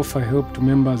always offer help to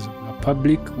members of the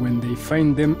public when they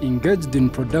find them engaged in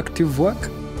productive work,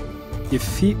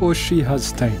 if he or she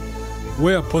has time.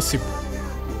 Where possible,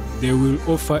 they will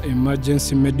offer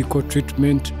emergency medical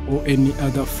treatment or any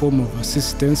other form of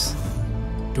assistance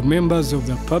to members of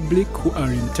the public who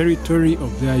are in territory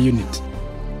of their unit.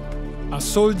 A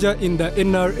soldier in the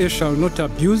NRA shall not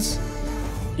abuse,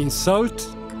 insult,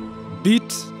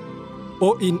 beat,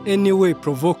 or in any way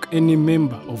provoke any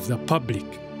member of the public.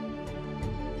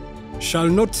 Shall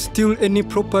not steal any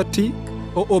property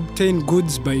or obtain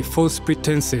goods by false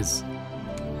pretenses.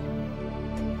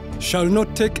 Shall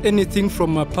not take anything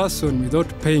from a person without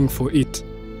paying for it,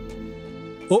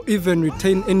 or even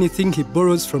retain anything he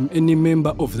borrows from any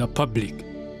member of the public.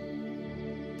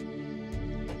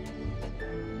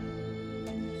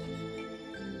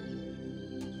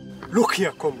 Look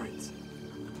here, comrades.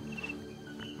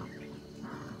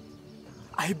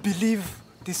 I believe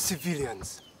these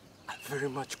civilians are very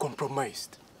much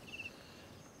compromised.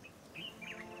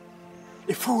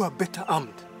 If we were better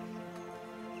armed,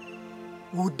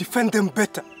 we would defend them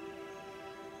better.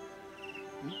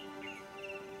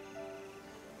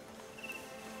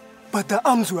 But the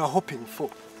arms we are hoping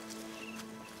for,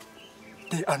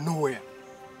 they are nowhere.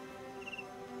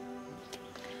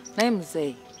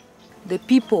 Mzee, the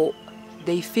people,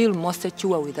 they feel more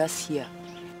secure with us here.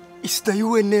 It's the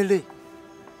UNLA.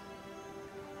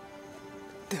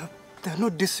 They're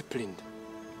not disciplined.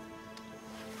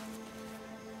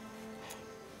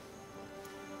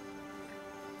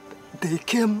 They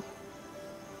came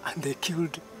and they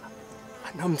killed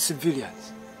unarmed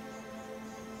civilians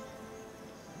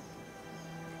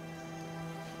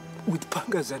with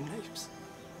pangas and knives.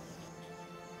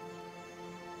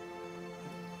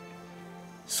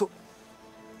 So,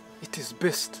 it is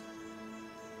best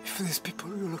if these people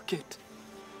relocate.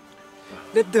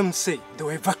 Let them say they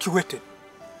were evacuated.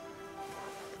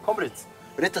 Comrades,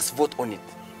 let us vote on it.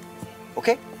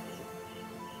 Okay?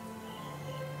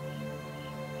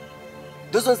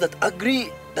 Those ones that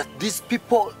agree that these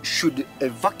people should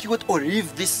evacuate or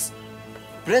leave this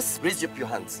place, raise up your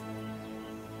hands.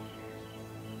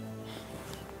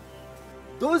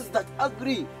 Those that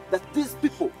agree that these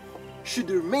people should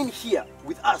remain here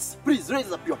with us, please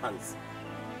raise up your hands.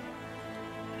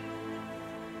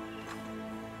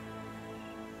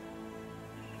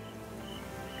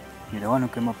 You're the one who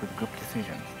came up with group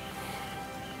decisions.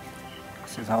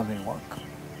 This is how they work.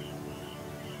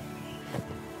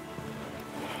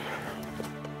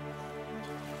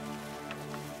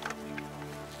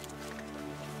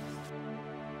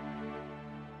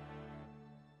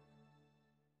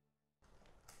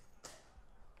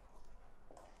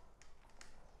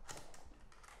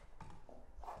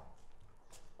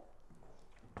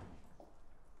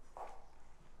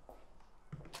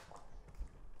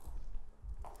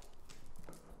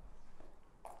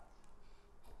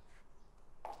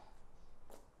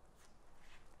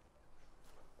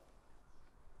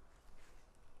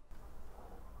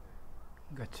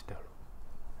 Gachitaro.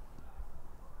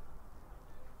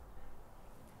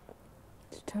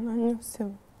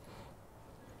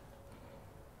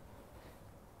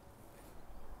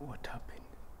 What happened?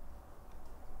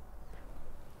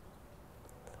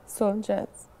 Soldiers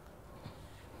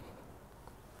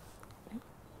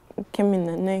came in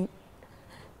the night,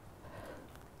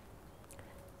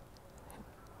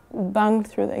 banged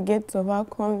through the gates of our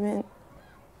convent,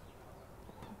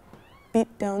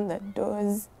 beat down the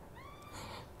doors.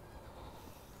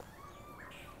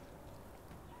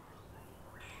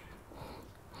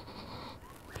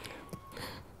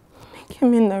 They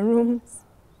came in the rooms.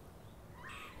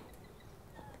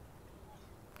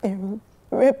 They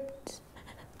raped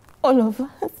all of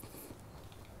us.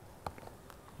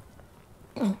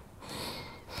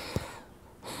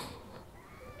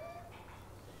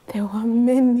 There were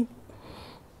many.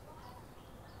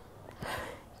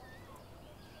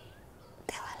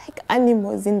 They were like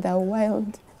animals in the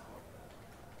wild.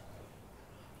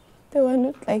 They were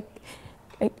not like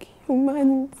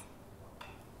humans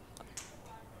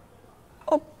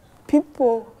or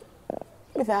people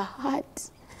with a heart.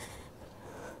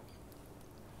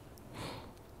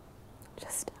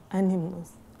 Just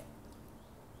animals.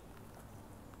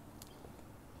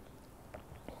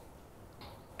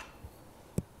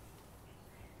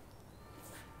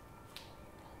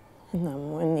 In the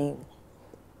morning,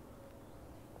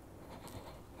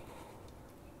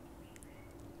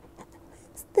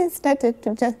 they started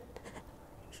to just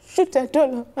shoot at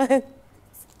all of us.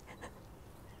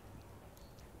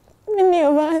 Many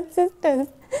of our sisters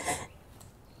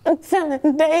and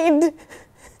sons died.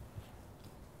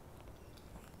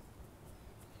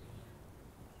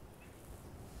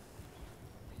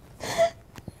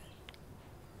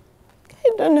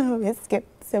 I don't know how we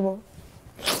escaped Sebo.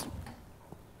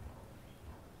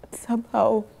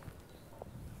 Somehow,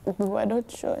 we were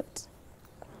not shot.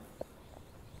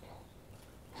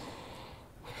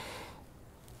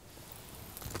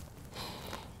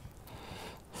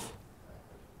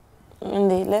 When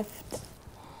they left,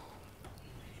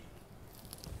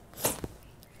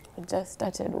 we just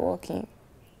started walking.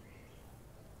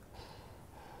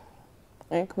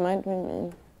 Like mad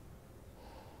women.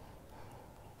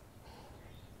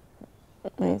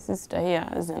 My sister here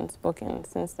hasn't spoken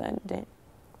since that day.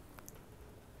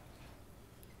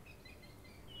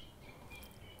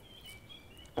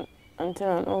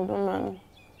 Until an old woman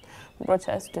brought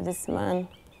us to this man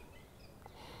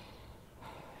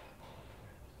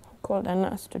who called a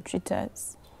nurse to treat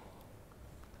us.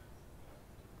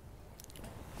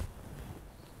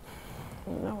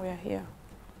 And now we are here.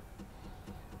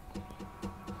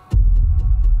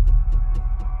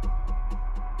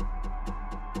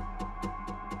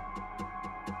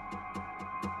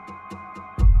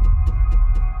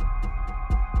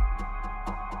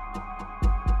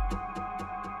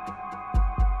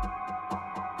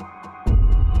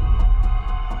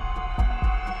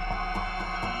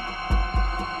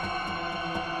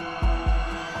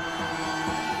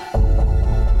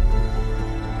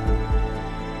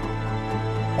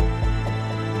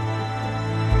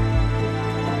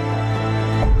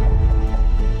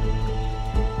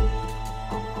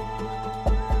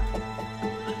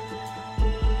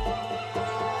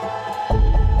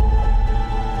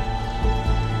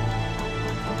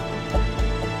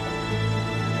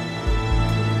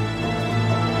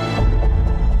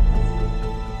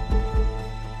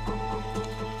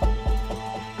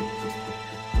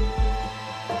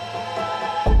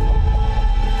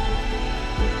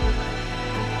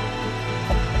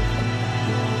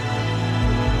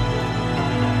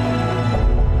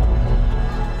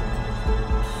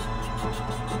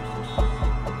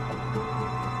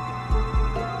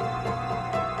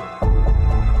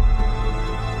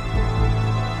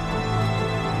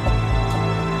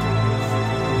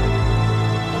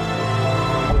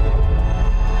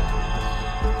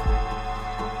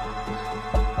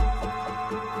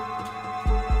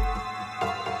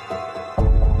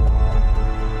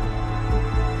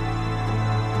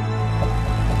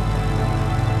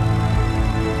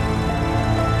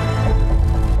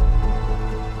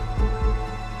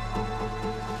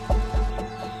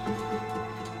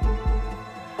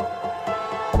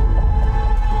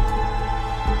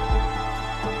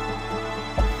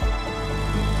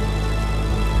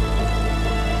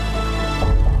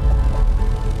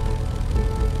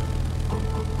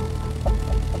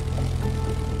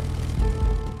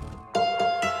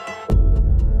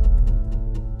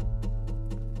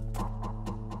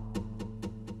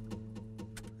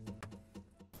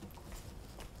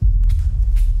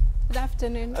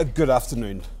 afternoon. Good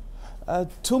afternoon.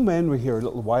 Two men were here a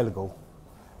little while ago.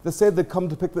 They said they'd come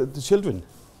to pick the children.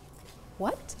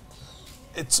 What?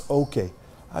 It's okay.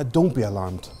 Don't be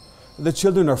alarmed. The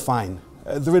children are fine.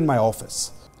 They're in my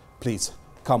office. Please,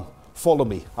 come, follow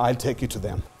me. I'll take you to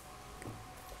them.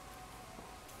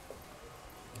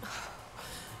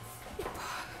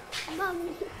 Mommy.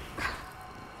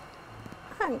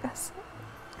 Angus,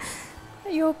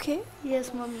 are you okay?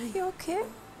 Yes, Mommy. You okay? Yes.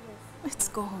 Let's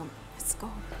go home. Let's go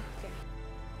home.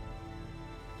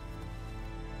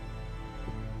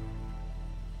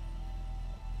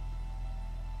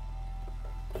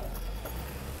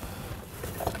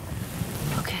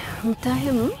 Okay,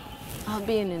 Mtahimu, I'll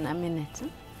be in a minute.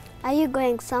 Are you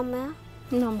going somewhere?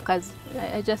 No, Mkazi.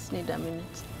 I just need a minute.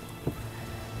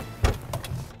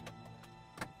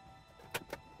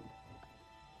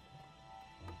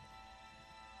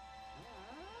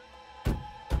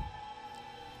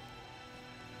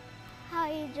 How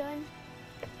are you doing?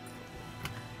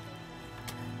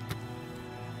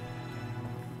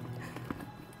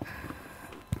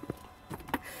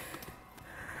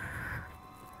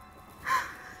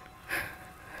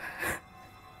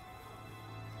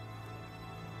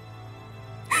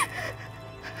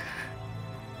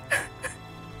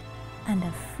 And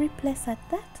a free place at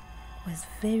that was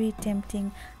very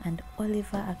tempting, and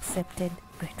Oliver accepted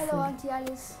gratefully. Hello, Auntie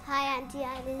Alice. Hi, Auntie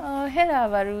Alice. Oh, hello,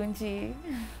 Varunji.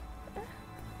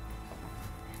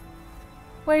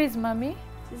 Where is Mommy?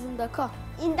 She's in the car.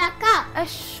 In the car?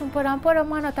 Ash, mpora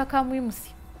mwana taka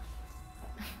mwimusi.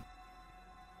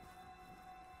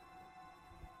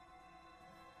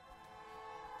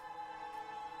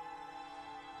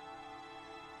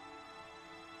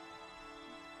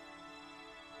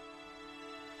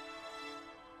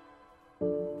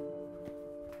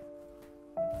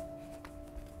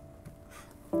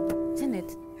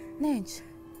 Janet, Nage.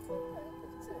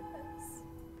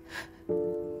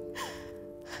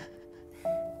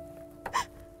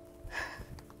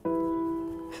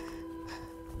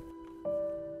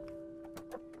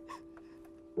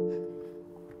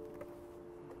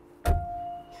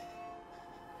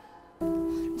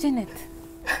 Janet,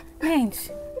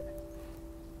 Nage.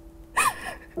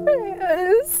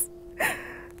 Alice,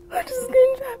 what is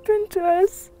going to happen to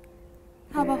us?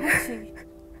 How about Hoshi?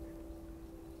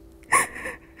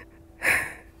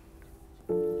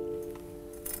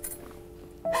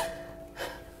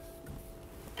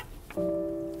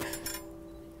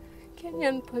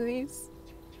 Kenyan police,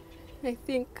 I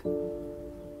think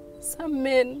some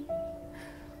men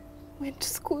went to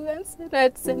school and said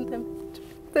I'd send them to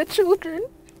the children.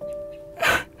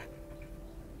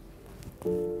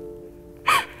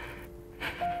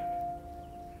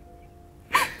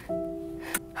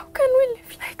 How can we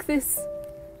live like this?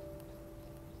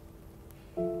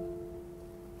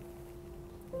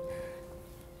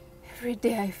 Every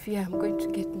day I fear I'm going to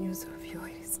get news of your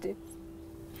estate.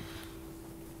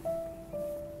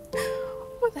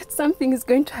 Or that something is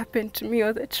going to happen to me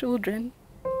or the children.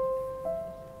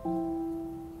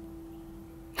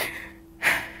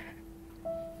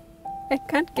 I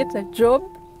can't get a job.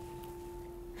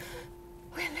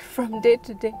 We live from day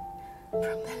to day, from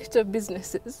the little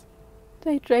businesses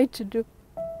that I try to do.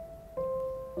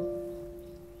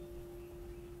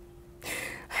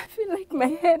 I feel like my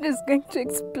head is going to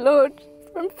explode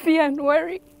from fear and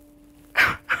worry.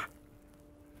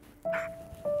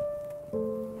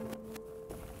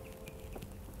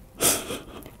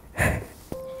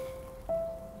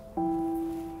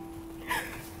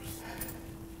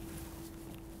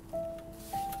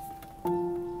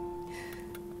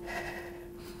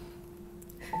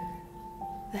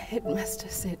 The headmaster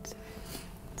said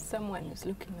someone is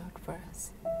looking out for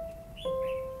us.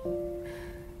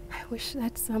 I wish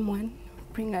that someone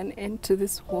would bring an end to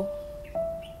this war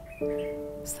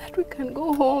so that we can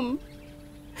go home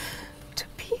to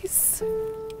peace.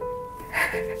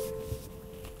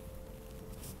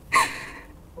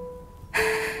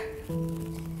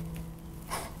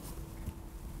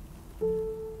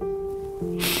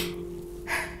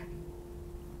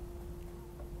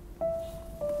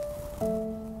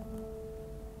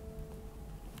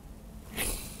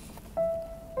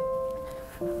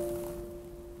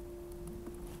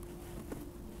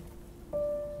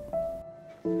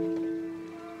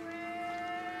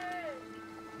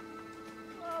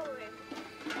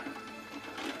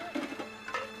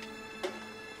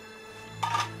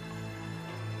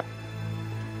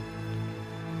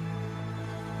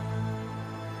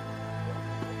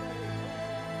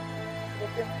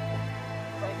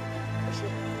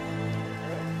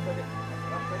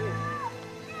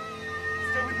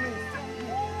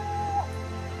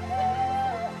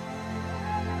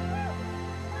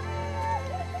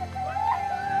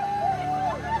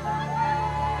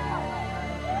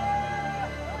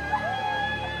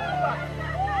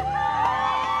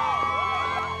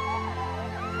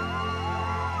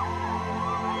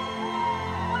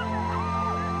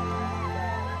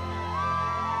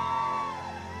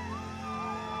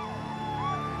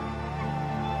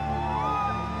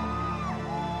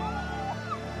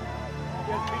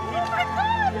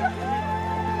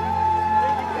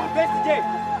 Press J.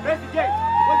 Press J.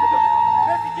 What's the door?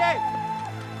 Press J.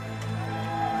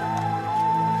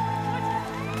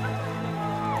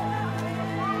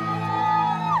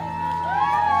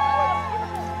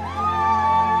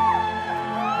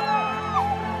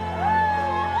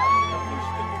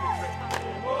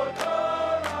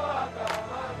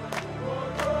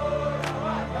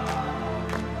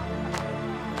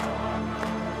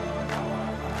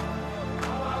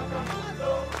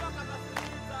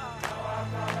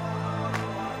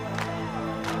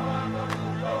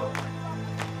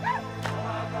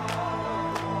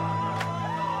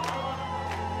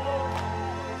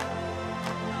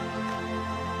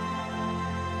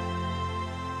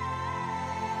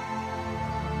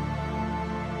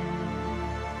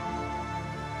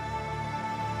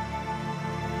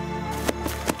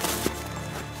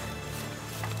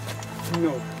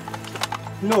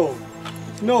 No.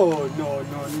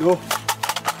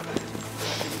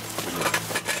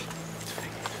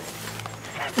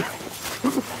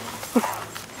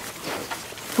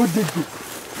 Who did this?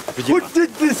 Who did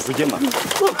this? Who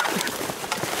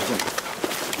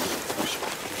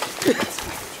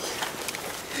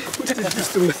did this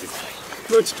to me?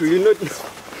 Not to you, not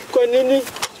Kwa nini?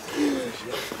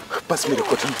 Pass me the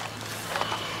cotton.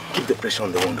 Keep the pressure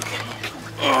on the wound, okay?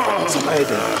 Some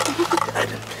iodine,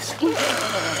 please.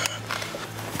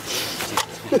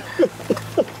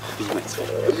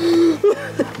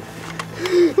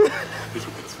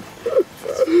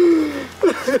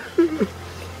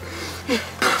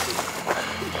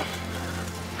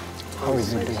 How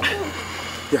is he doing?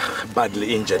 Yeah,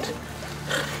 badly injured.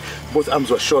 Both arms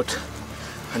were shot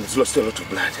and he's lost a lot of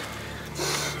blood.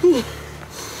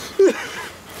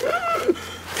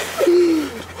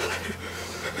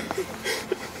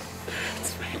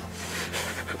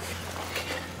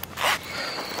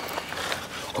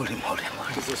 Hold him.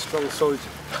 He's a strong soldier.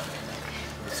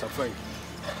 He's suffering.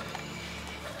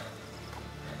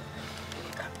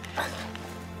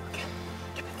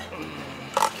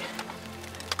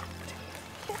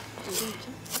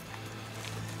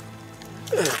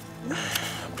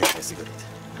 Bring my cigarette.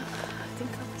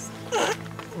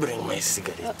 Bring my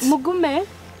cigarette. Mugume.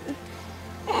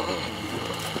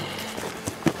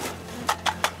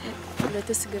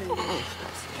 Leta cigarette.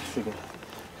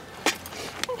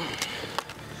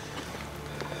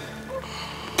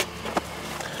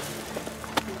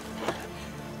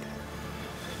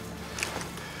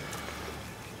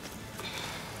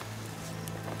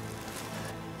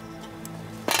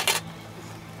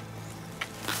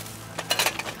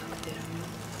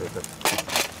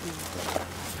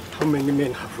 How many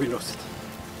men have we lost?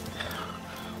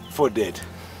 4 dead.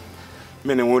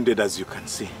 Many wounded, as you can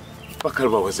see.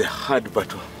 Pakalva was a hard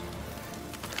battle.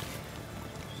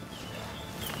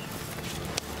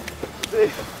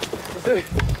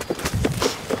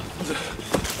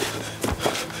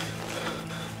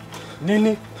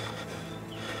 Nini?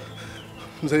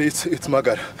 It's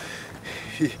Magar.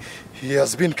 He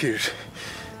has been killed.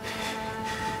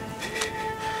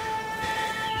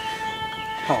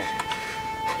 How?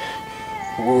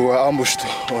 We were ambushed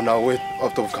on our way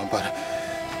out of Kampala.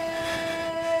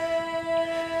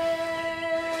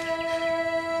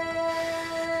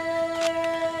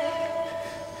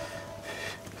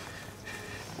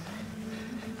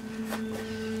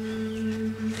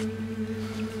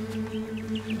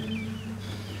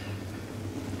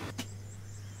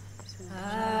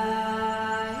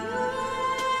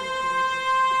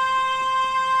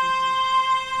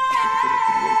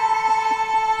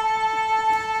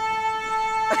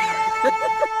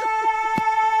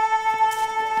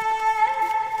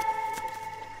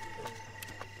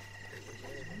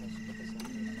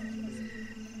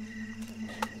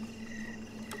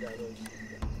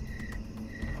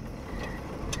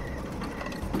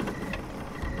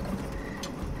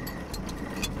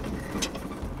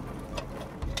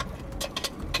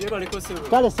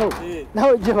 Kale so.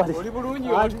 Nawe je bali. Oli bulungi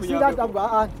wali kunyaba. Sida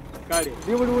tabwa. Kale.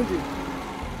 Ndi bulungi.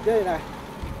 Je na.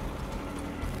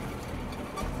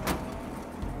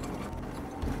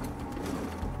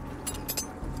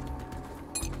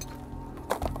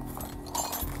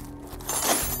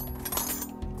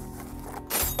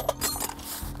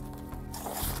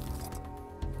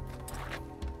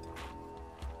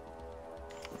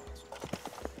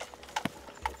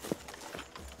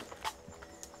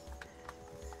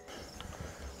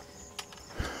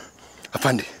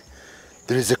 Afandi,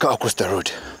 there is a car across the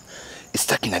road. It's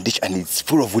stuck in a ditch and it's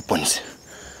full of weapons.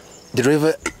 The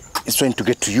driver is trying to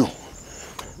get to you.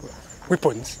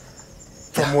 Weapons?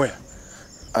 From where?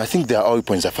 I think they are our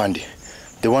weapons, Afandi.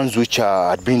 The ones which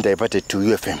had been diverted to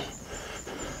UFM.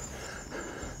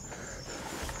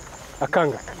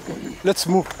 Akanga, let's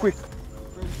move quick.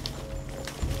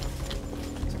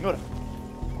 Senora,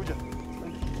 kuja.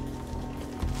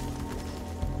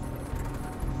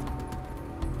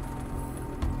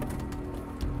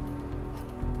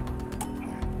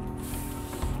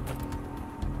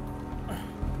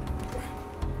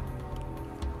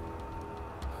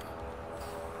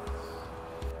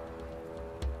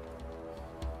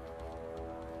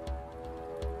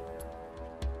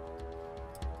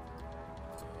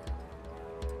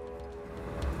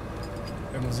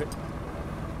 Muze,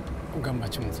 ugamba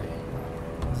ki muze?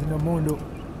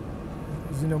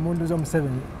 Zino mundu zo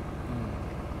Museveni.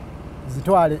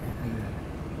 Zitwale.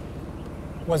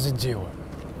 Wazijewa.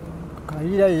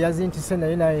 Kayira yazintise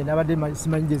naye nabadde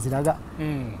simanyi gye ziraga.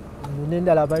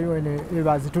 N'endala bayo ene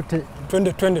bazitutte.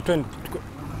 Twende.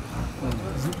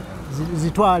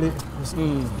 Zitwale.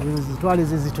 Zitwale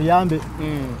zituyambe.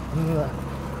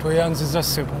 Toyanziza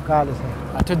ssebo. Kale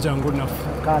se. Ate jangu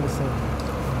naffe. Kale se.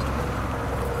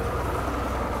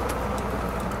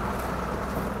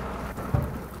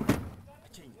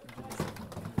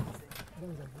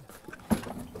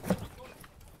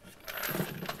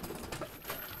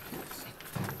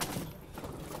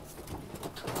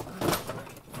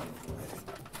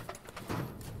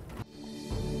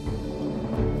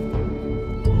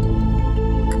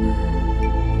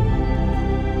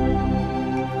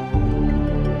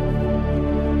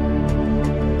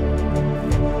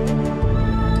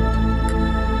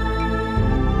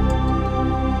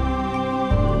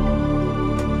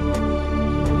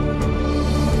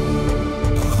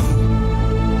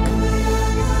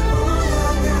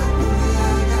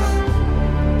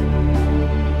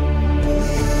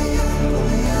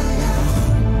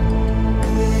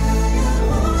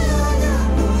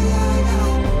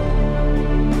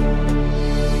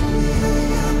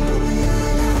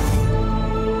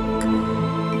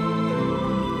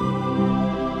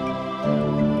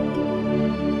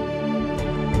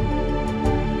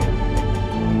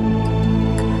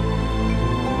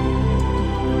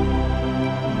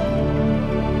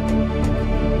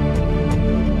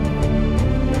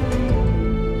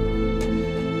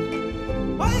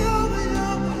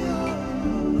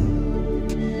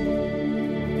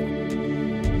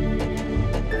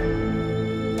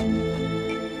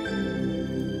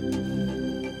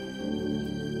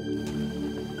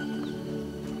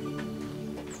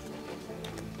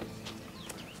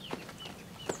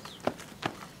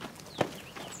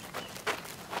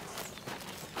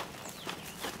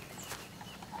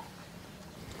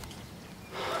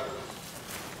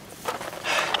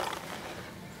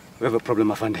 We have a problem,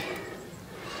 Afandi.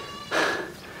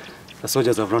 The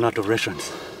soldiers have run out of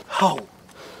rations. How?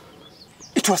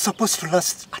 It was supposed to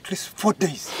last at least 4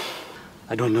 days.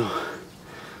 I don't know.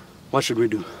 What should we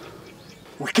do?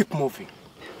 We keep moving.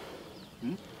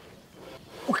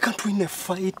 We can't win a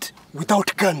fight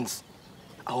without guns.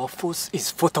 Our force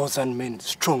is 4,000 men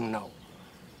strong now,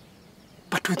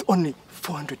 but with only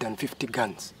 450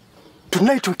 guns.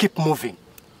 Tonight we keep moving.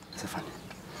 Afandi.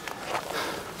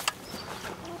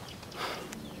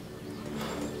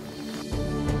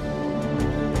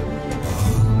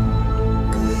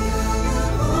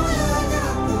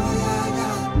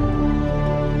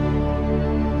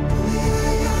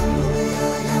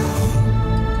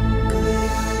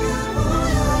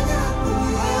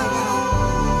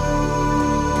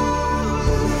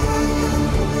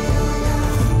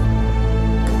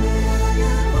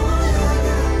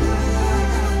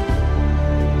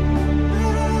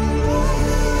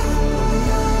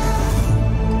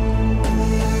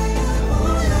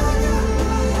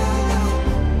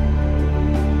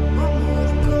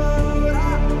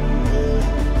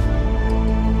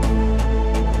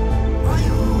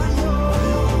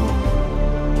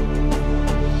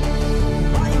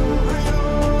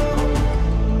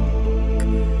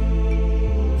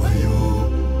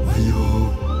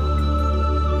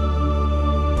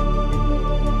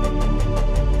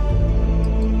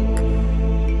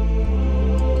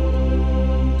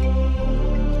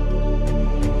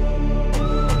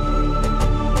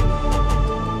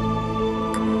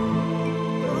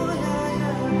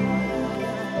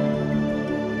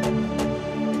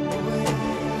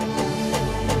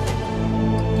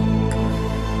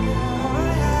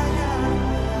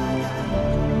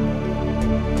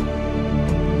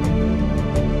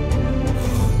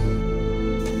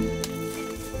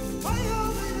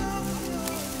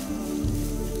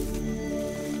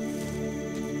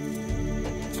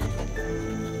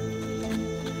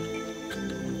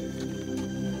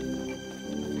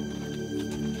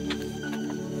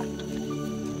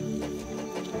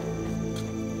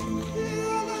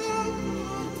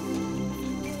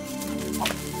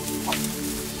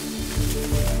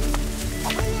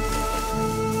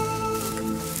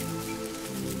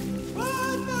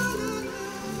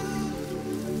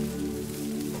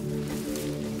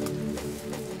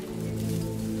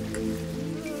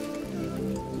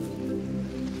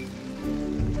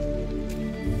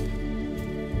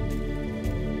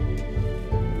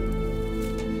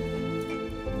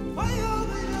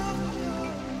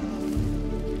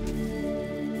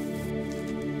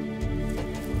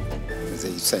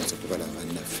 tusaanyiza okubala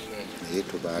bannaffe naye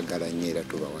tubaagala nnyo era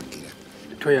tubawagira.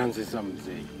 Tweyanziza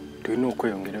muzeeyi, tulina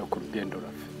okweyongerayo ku lugendo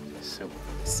lwaffe.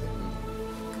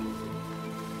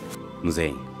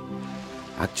 Muzeeyi,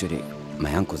 actually,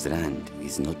 my uncle's land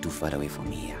is not too far away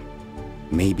from here.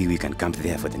 Maybe we can camp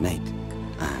there for the night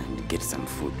and get some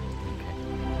food.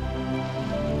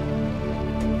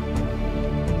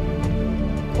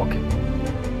 Okay.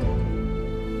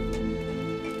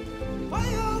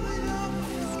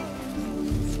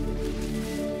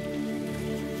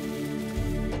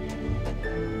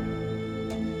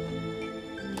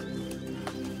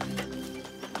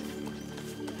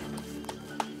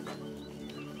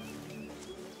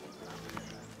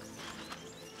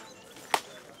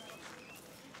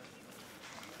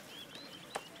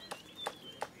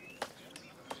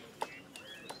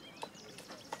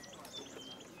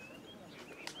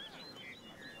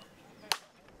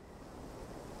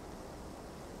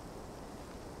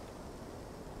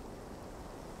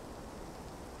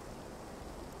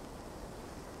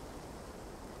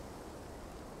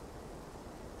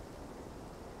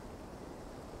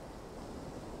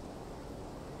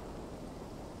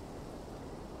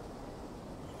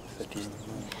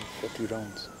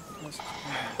 Rounds. We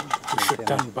should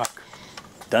turn back.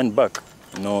 Turn back?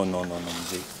 No,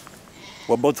 Mzee.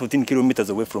 We're about 14 kilometers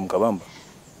away from Kabamba.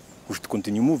 We should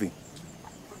continue moving.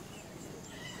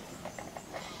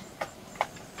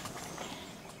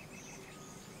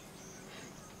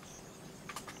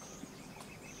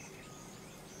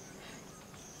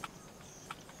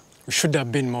 We should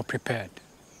have been more prepared.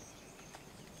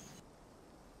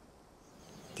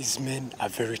 These men are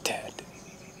very tired.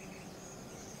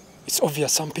 It's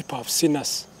obvious some people have seen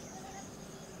us.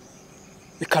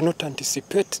 We cannot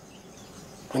anticipate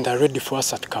when they're ready for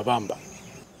us at Kabamba.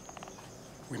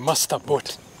 We must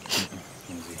abort.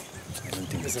 I don't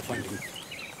think it's good.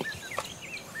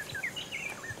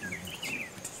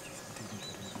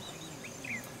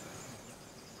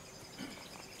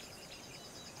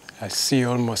 I see you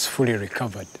almost fully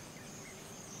recovered.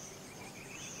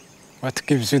 What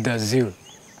gives you the zeal?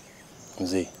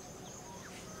 Mzee,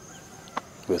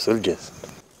 we're soldiers.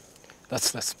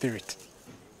 That's the spirit.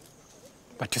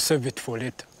 But you save it for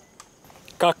later.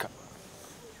 Kaka,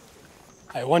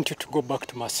 I want you to go back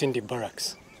to Masindi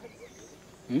barracks.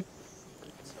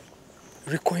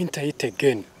 Reconnoiter it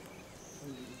again.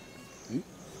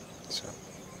 Sir.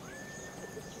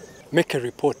 Make a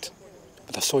report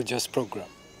of the soldiers' program.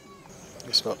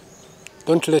 Yes, sir.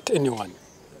 Don't let anyone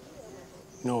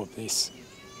know of this.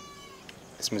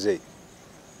 Yes, Mzee.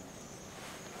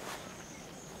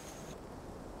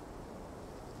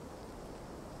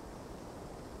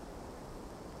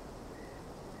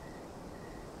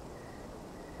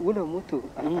 Ule mtu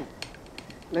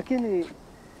lakini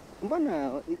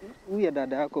mbona huyu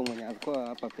dada yako mwenye alikuwa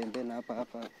hapa pembeni hapa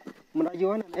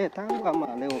mnajiona naye tangu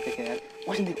ama leo peke yake?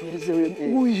 Wacha nikueleze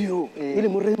huyo ile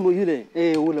mrembo yule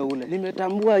ule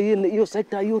nimetambua hiyo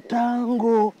sekta hiyo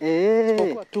tangu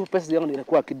kwa tu pesa yangu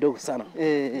inakuwa kidogo sana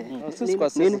sisi kwa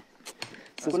sisi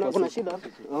kuna shida.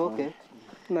 Okay,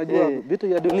 unajua vitu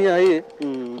ya dunia hii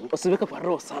usiweka kwa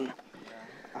roho sana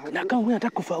na kama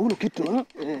unataka kufaulu kitu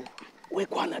wewe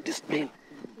kwa na discipline.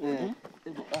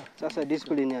 Sasa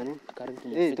discipline yani?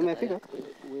 Tumefika.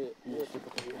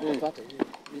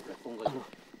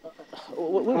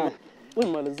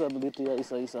 Wewe maliza vitu ya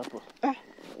Isa hapo.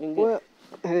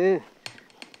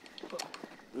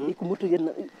 Iko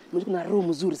mtu na roho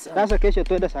mzuri sana. Sasa kesho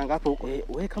tuende saa ngapi huko?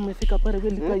 Wewe kama umefika pale wewe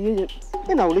lipa yeye.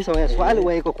 Ninauliza wewe swali,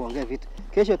 wewe iko kuongea vitu.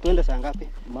 Kesho tuende saa ngapi?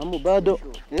 Mamu bado.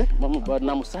 Mamu bado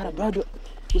na Musara bado.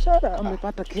 Musara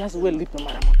amepata kiasi, wewe lipa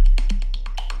mara moja.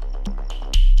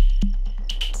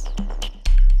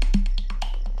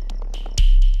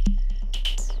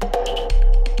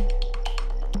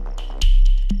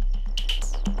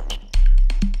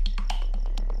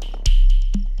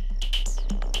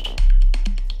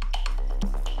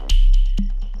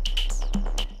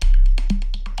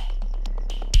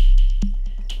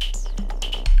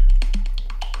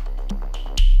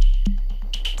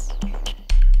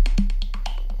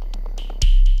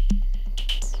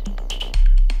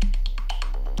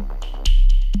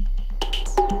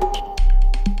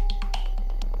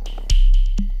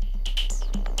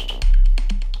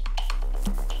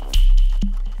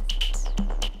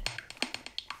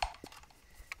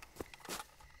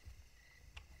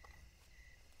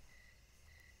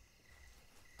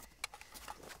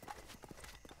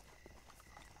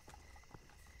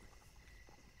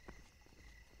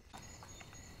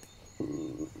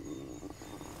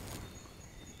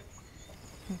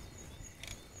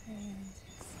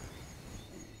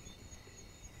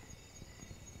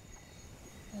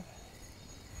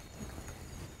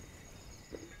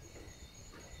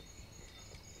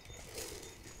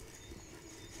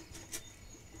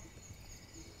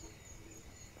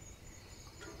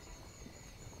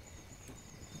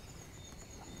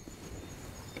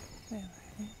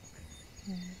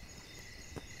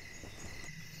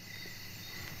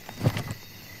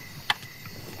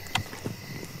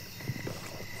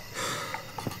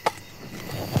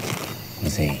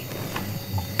 Mzee,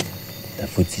 the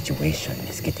food situation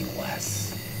is getting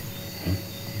worse.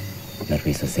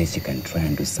 Narwiso says she can try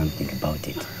and do something about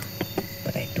it,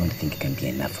 but I don't think it can be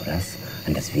enough for us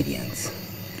and as Vidians.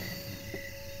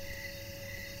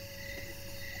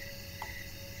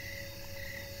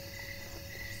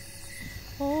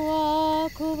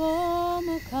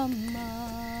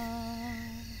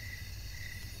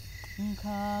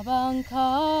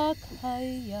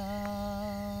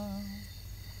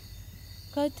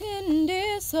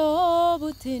 Katinde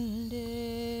sobutinde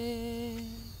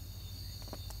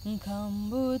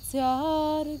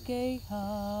Kambutyar geha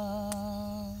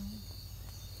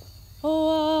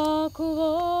Oa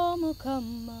kuvo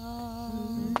mukama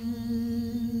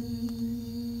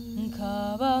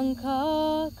Kabanka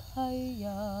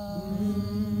kaya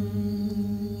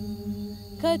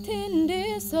Katinde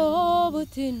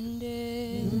sobutinde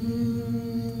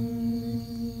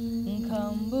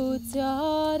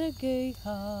Kambutyar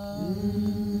geha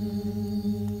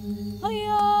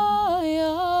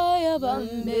Aya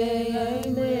bambe ya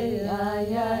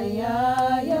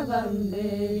bambe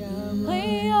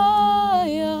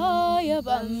Aya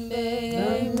bambe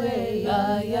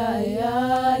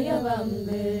ya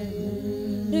bambe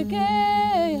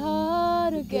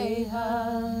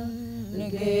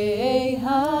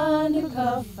Regeha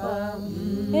nikafa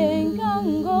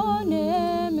Engangone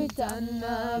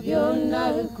mitana Vyona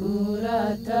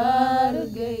kurata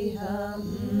Regeha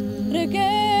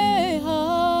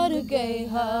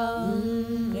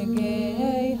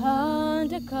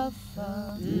ndakafa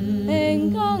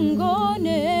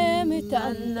Engangone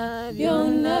mitana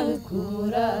Vyona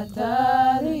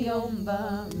kurata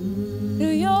Ruyomba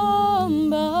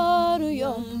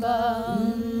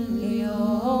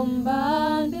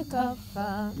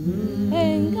ndakafa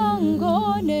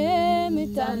Engangone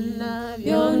mitana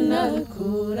Vyona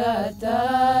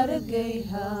kurata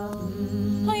Regeha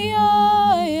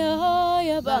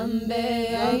ya bambe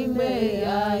ya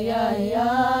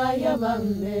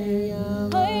bambe ya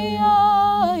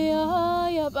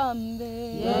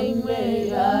bambe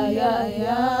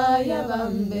ya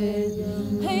bambe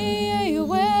hey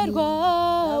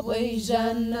werwa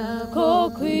wijana ko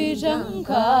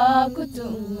kwijanka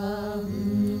kutuma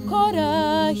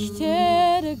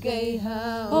korahtere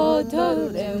geha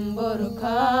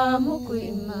otoremboruka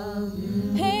mukwima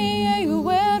hey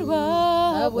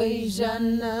werwa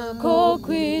wijana ko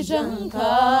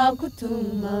kwijanka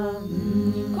kutuma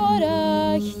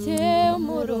korahite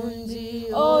umurundi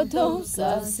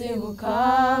otosasibuka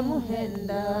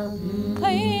muhenda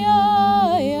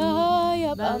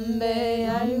ya bambe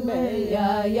ya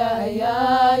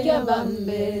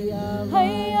bambe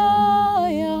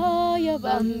ya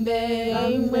bambe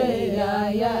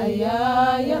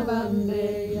ya bambe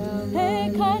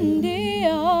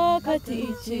kandia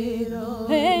katichiro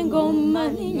engoma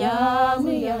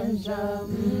nyamuyanja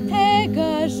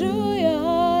hegaju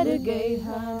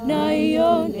yargeha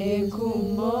nayo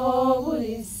nekumbo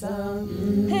burisa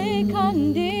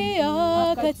kandia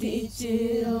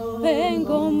katichiro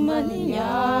engoma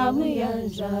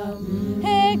nyamuyanja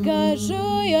hegaju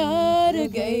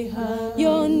yargeha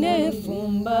yone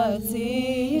fumbati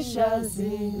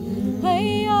shazi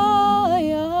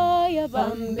ya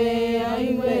bambe ya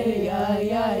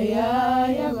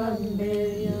bambe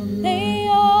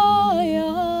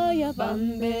ya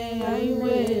bambe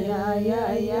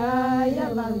ya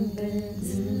bambe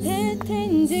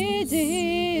tenjiji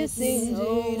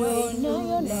sinjiro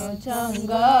nayo na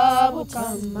changa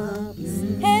bukama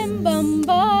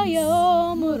hembamba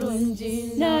yo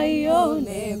murunji nayo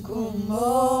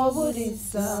nekumbo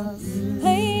burisa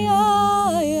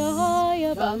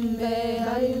ya bambe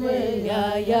ya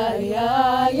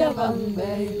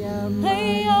bambe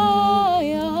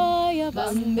ya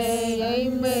bambe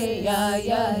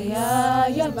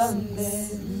ya bambe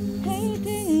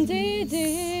tinjiji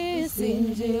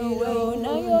sinjiro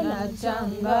nayo na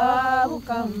changa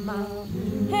bukama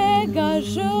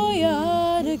hegaju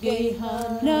yargeha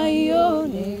nayo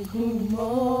nekumbo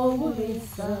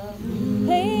burisa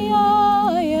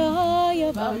ya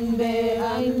bambe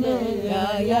ya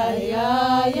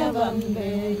bambe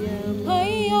ya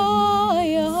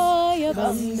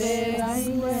bambe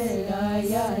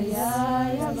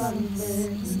ya bambe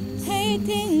hey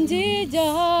tinjija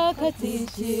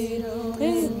katichiro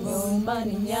engoma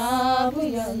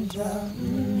nyabuyanja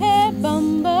he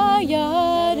bamba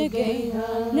yargeha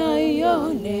nayo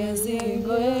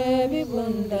nezigwe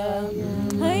bibunda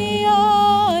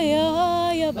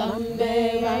ya bambe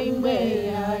ya bambe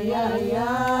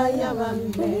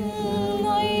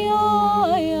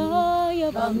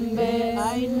ya bambe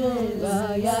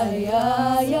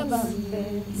ya bambe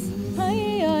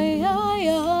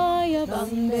ya bambe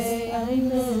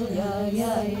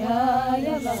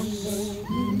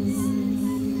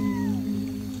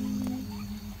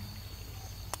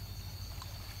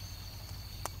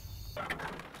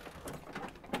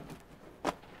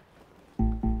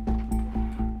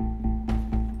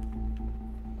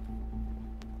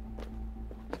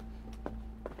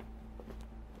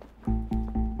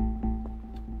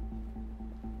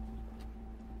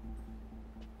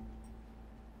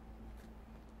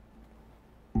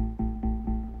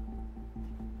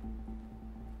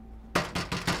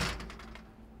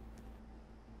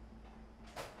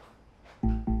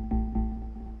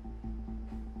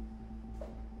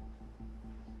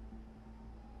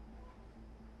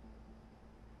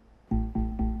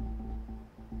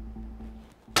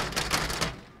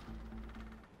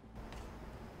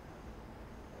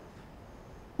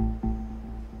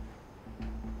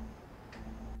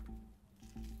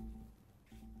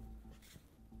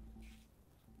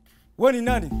Wewe ni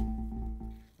nani?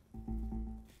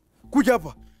 Kuja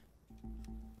hapa.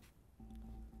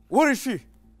 Where is she?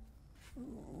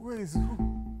 Where is who?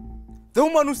 The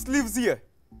woman who lives here.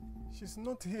 She's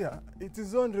not here. It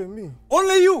is only me.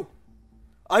 Only you?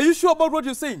 Are you sure about what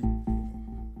you're saying?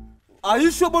 Are you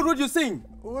sure about what you're saying?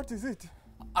 What is it?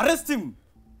 Arrest him.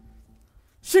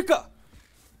 Shika.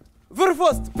 Very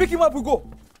fast. Pick him up, we go.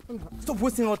 Stop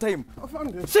wasting our time.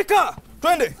 Afande. Shika.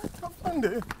 Twende.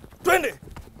 Afande. Twende.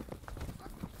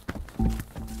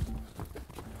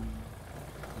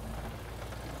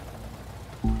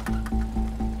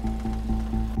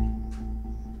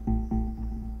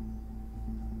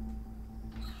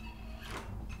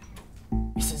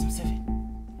 Mrs. Museveni.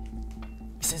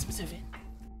 Mrs. Museveni.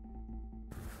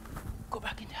 Go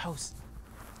back in the house.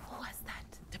 Who was that?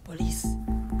 The police.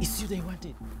 It's you they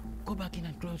wanted. Go back in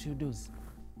and close your doors.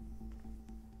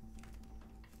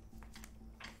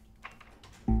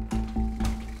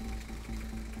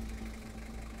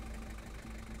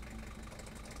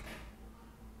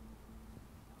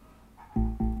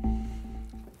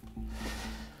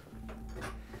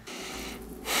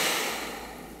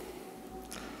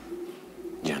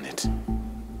 Janet,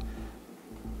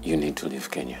 you need to leave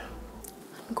Kenya.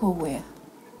 Go where?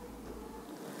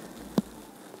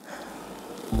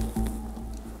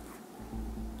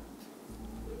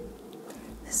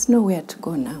 There's nowhere to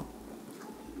go now.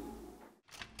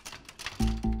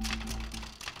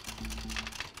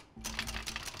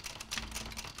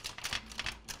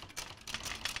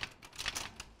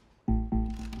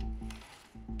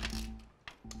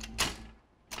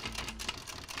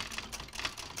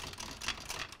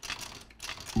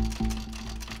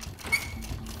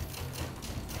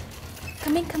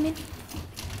 Come in, come in.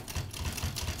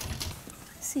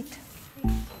 Sit.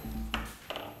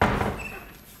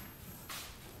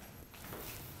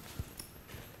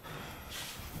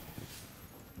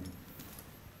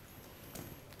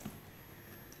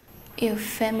 Your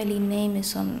family name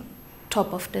is on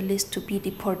top of the list to be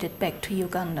deported back to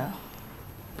Uganda.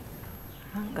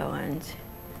 Angawanje.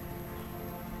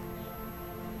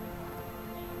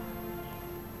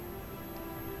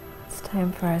 It's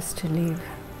time for us to leave.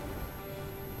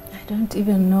 I don't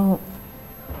even know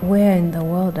where in the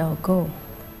world I'll go.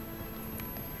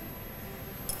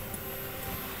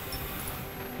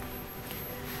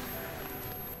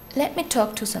 Let me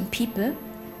talk to some people,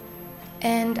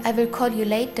 and I will call you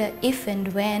later if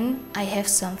and when I have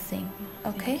something,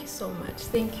 okay? Thank you so much.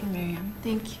 Thank you, Miriam.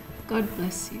 Thank you. God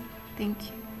bless you. Thank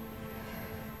you.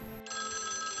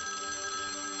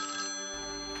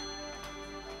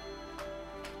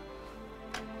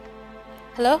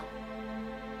 Hello?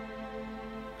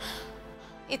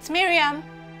 It's Miriam.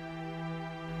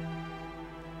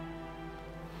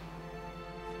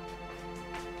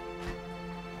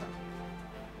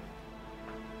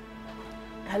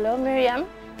 Hello, Miriam.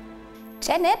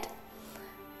 Janet,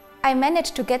 I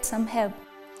managed to get some help.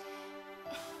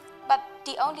 But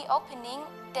the only opening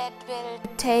that will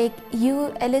take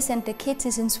you, Alice, and the kids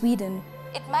is in Sweden.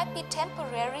 It might be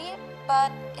temporary,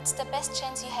 but it's the best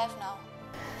chance you have now.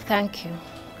 Thank you.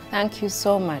 Thank you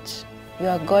so much. You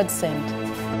are God sent.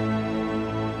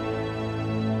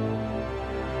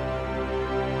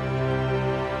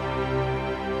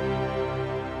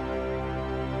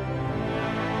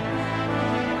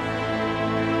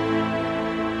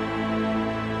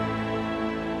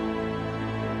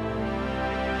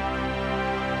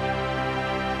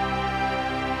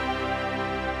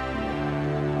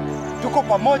 Tuko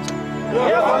pamoja.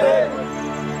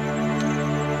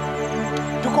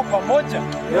 Tuko pamoja.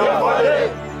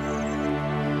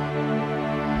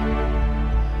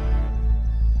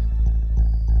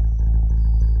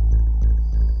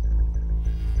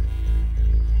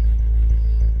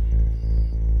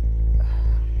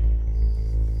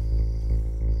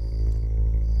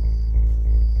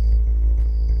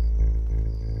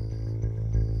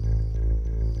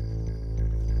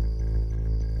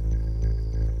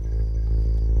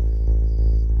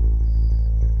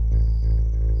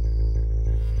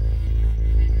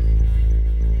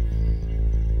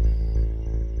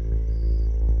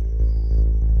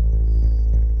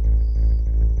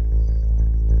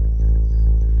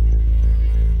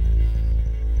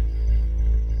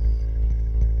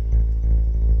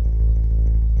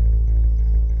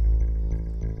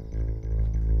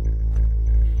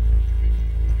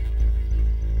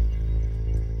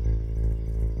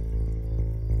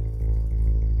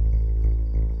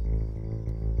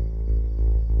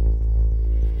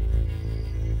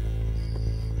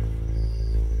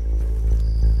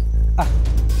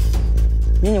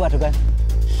 Nyinyi watu gani?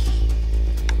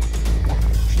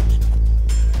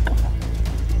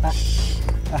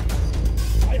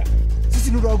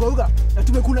 sisi ni uga na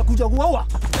tumekuna kuja kuwaua.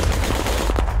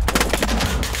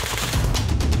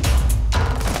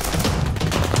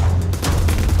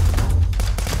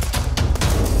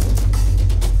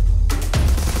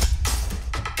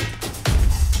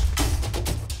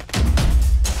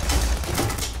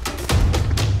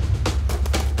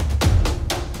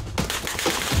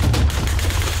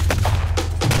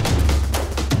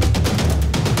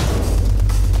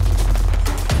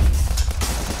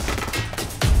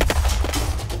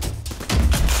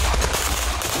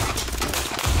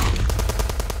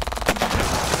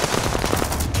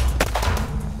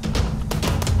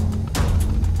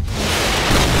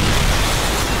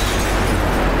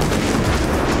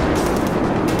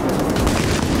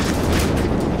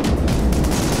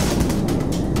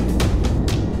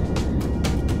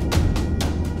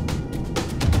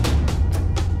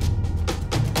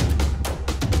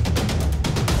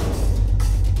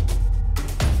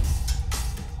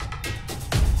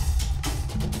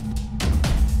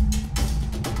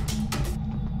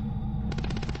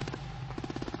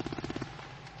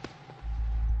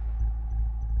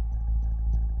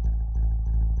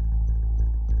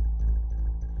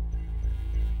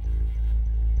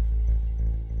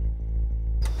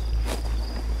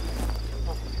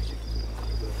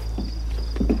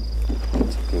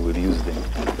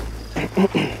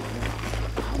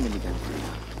 How many guns do you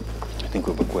have? I think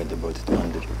we've acquired about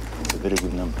 200. It's a very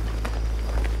good number.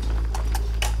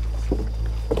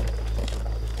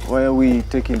 Why are we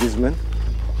taking these men?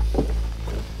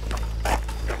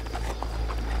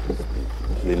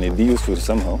 They may be useful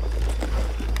somehow.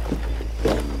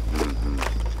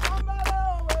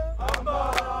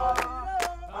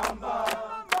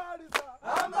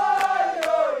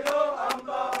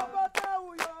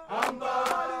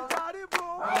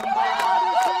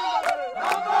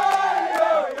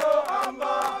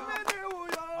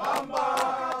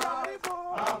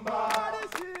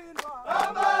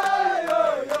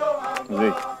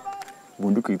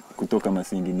 Bunduki kutoka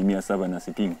Masingi ni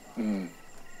 760.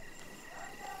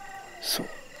 So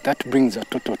that brings a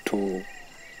total to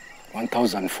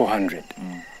 1,400.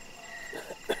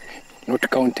 Not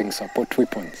counting support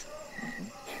weapons.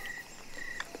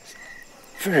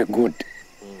 Very good.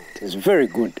 It is very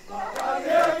good.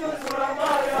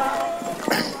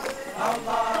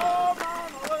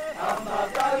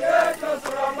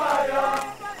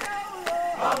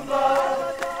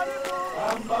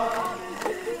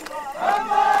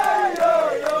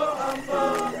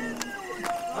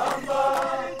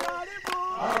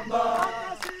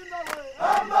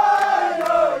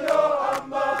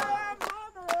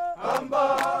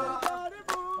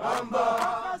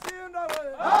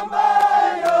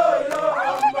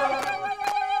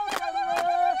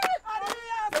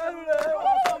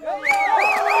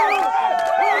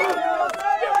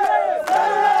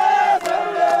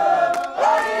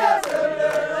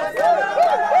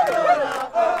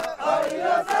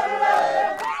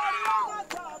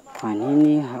 Kwa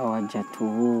nini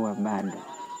hawajatuua bado?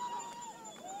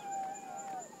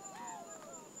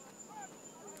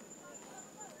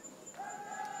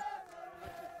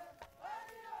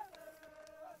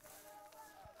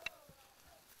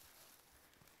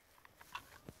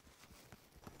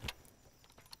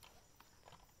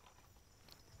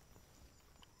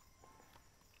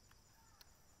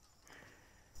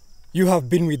 You have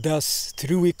been with us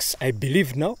 3 weeks, I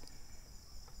believe now.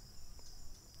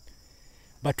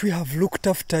 But we have looked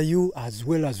after you as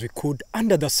well as we could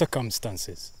under the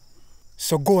circumstances.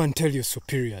 So go and tell your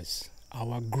superiors,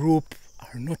 our group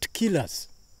are not killers.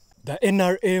 The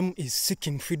NRM is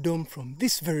seeking freedom from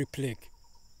this very plague.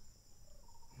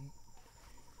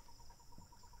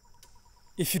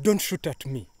 If you don't shoot at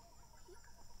me,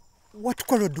 what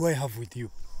quarrel do I have with you?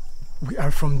 We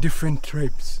are from different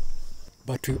tribes,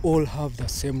 but we all have the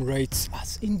same rights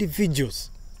as individuals.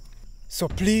 So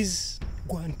please,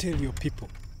 go and tell your people.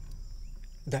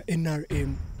 The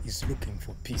NRM is looking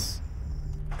for peace.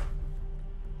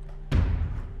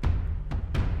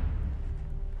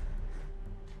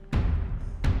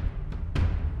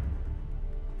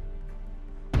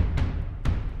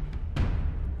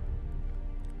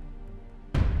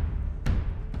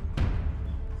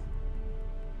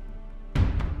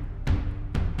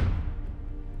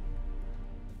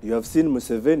 You have seen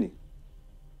Museveni.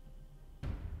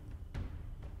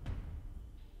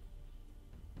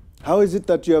 How is it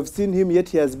that you have seen him yet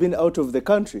he has been out of the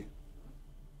country?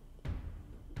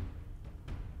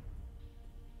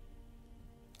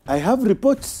 I have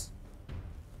reports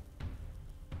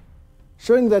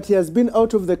showing that he has been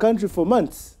out of the country for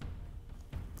months.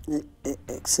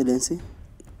 Excellency,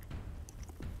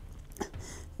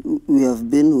 We have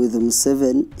been with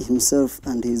Museveni himself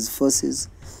and his forces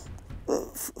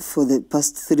for the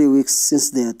past 3 weeks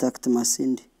since they attacked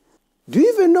Masindi. Do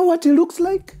you even know what he looks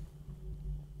like?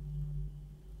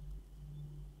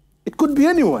 It could be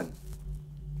anyone.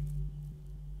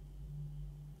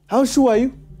 How sure are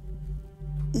you?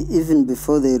 Even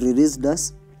before they released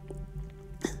us,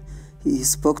 he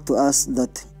spoke to us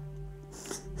that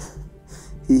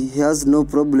he has no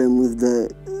problem with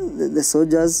the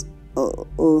soldiers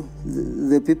or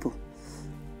the people.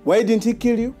 Why didn't he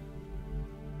kill you?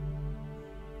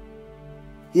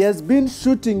 He has been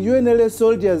shooting UNLA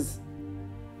soldiers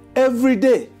every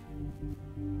day.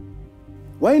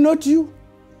 Why not you?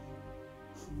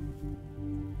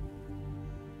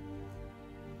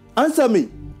 Answer me.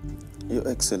 Your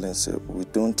Excellency, we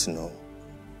don't know.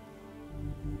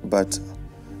 But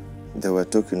they were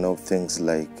talking of things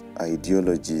like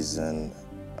ideologies and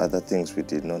other things we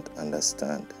did not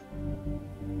understand.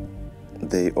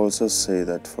 They also say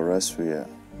that for us we are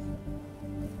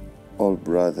all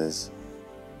brothers.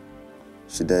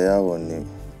 Shida yao ni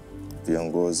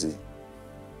viongozi,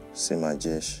 si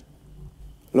majeshi.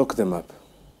 Lock them up.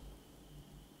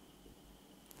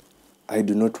 I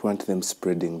do not want them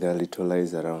spreading their little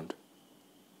lies around.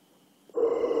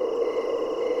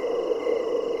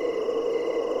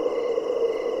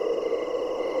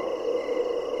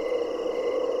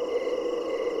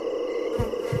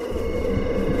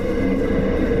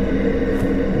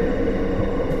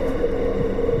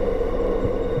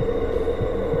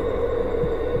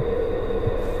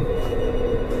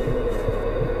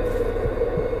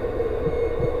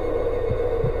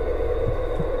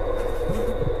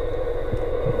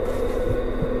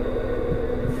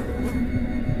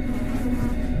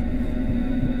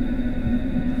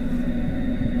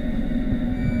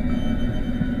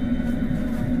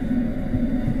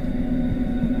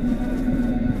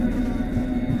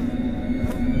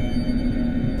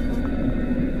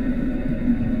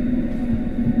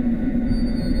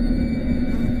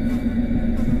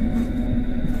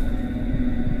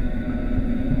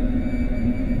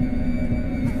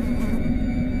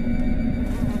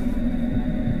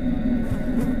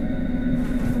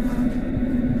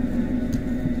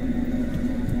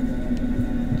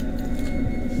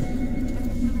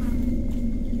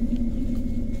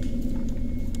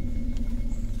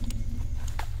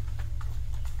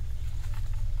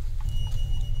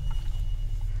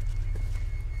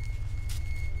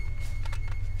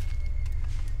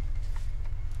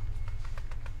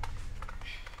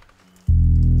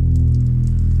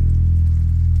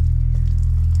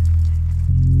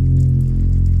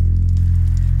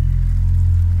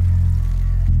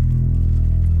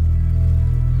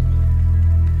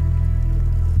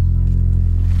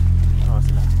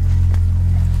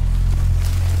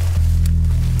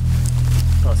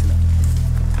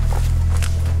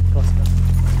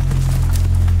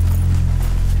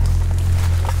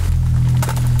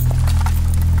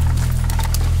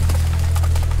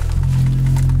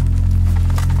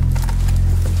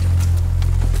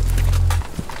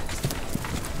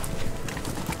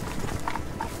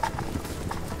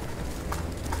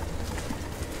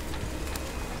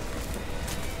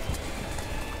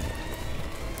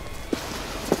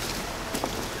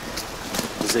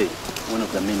 One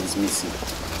of the men is missing.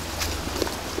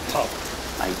 How?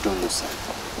 I don't know, sir.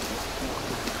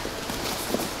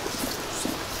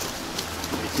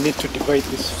 We need to divide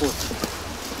this food.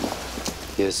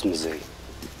 Yes, Mzee.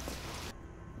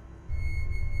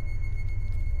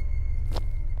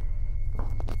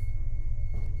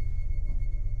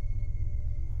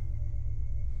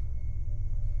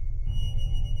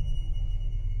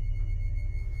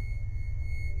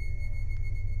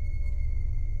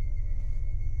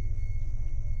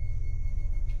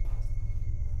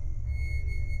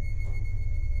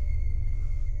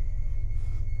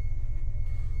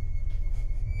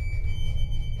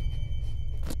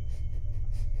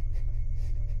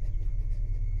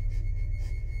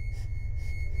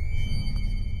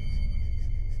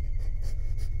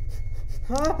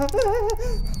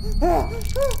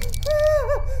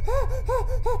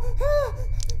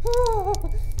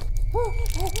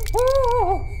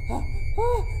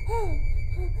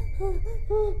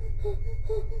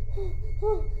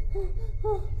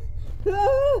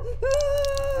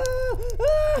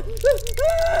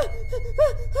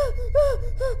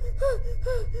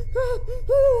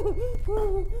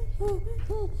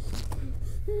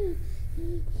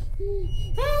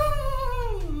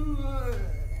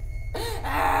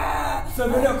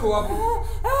 Museveni yako wapi?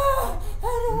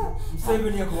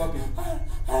 Museveni yako wapi?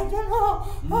 I don't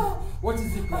know. What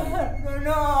is he planning? I don't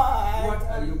know. What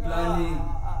are you planning?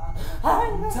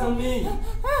 Tell me.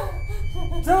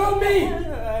 Tell me.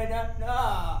 I don't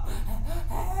know.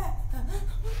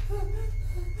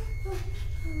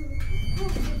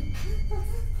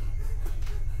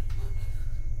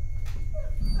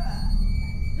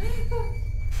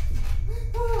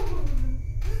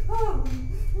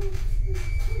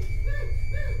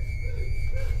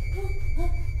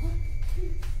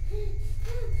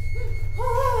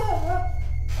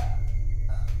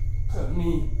 Tell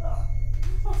me.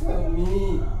 Tell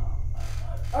me.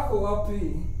 Ako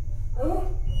wapi?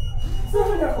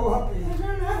 Sema ako wapi?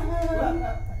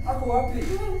 Ako wapi?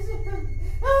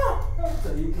 What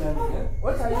are you planning? Eh?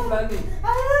 What are you planning?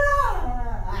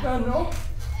 You don't know?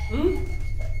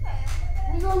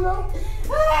 You don't know?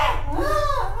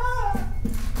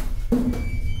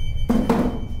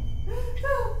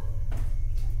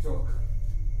 Talk.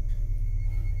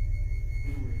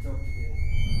 We will talk today.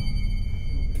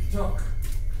 Talk. Talk.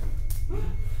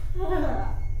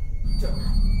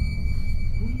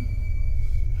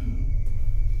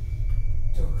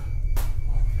 Talk.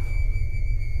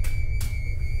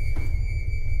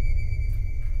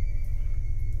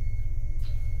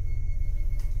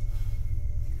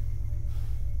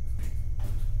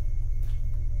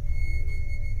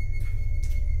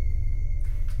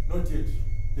 Not yet.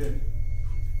 Dead.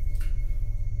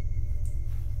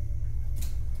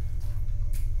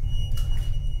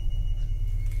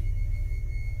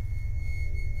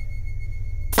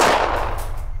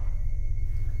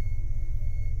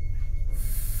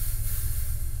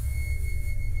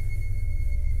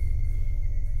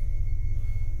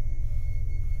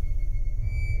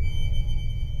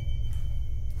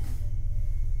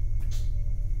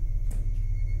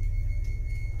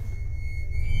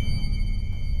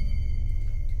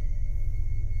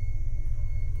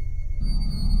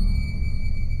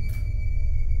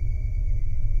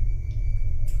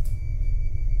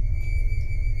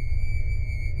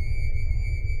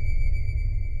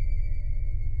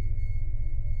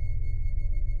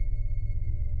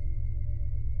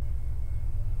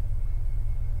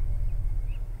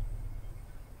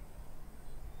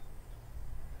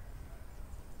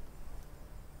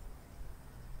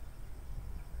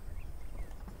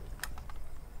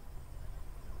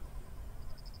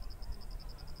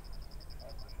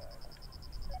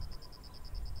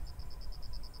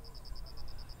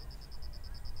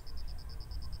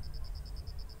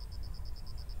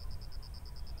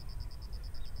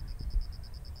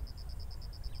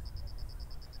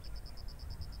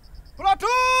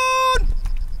 Platoon!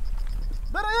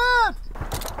 Better yet!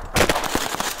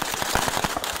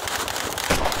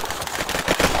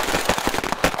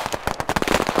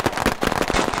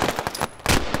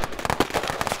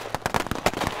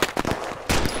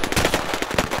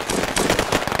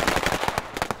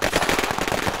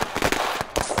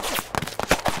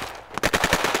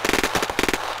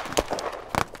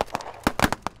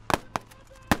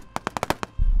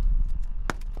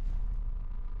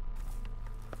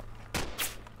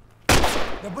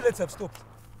 The bullets have stopped.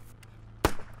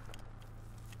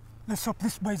 Let's hope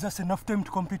this buys us enough time to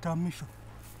complete our mission.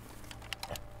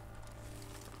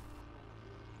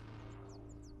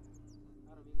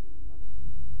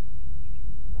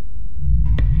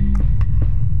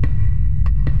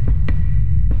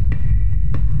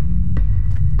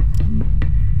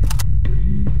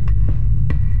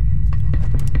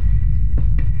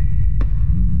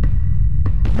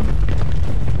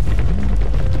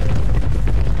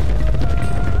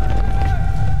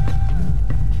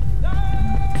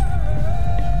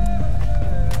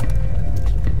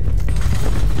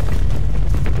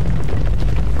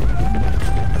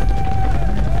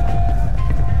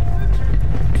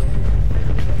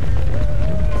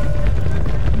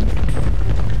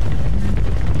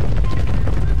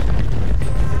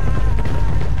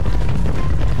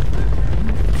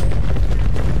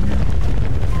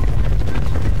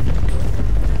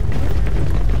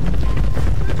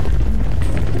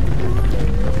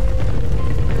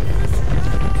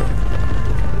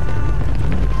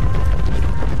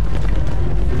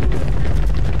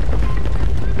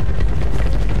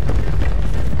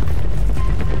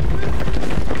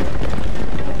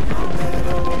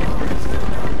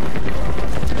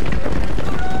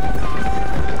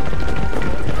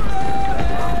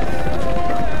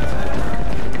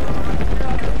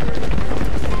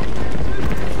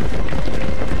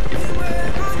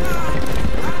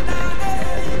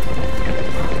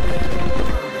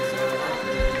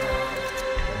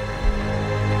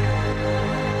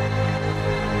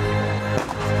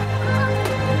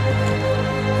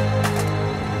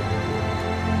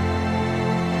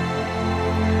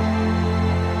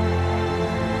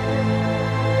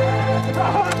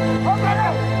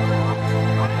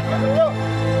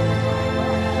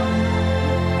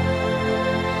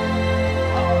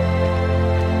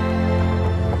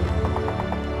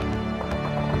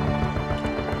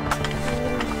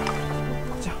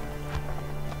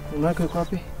 yako yuko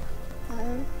wapi?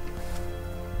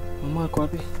 Mama yuko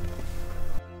wapi?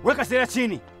 Weka silaha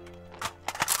chini.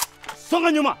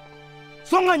 Songa nyuma.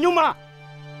 Songa nyuma.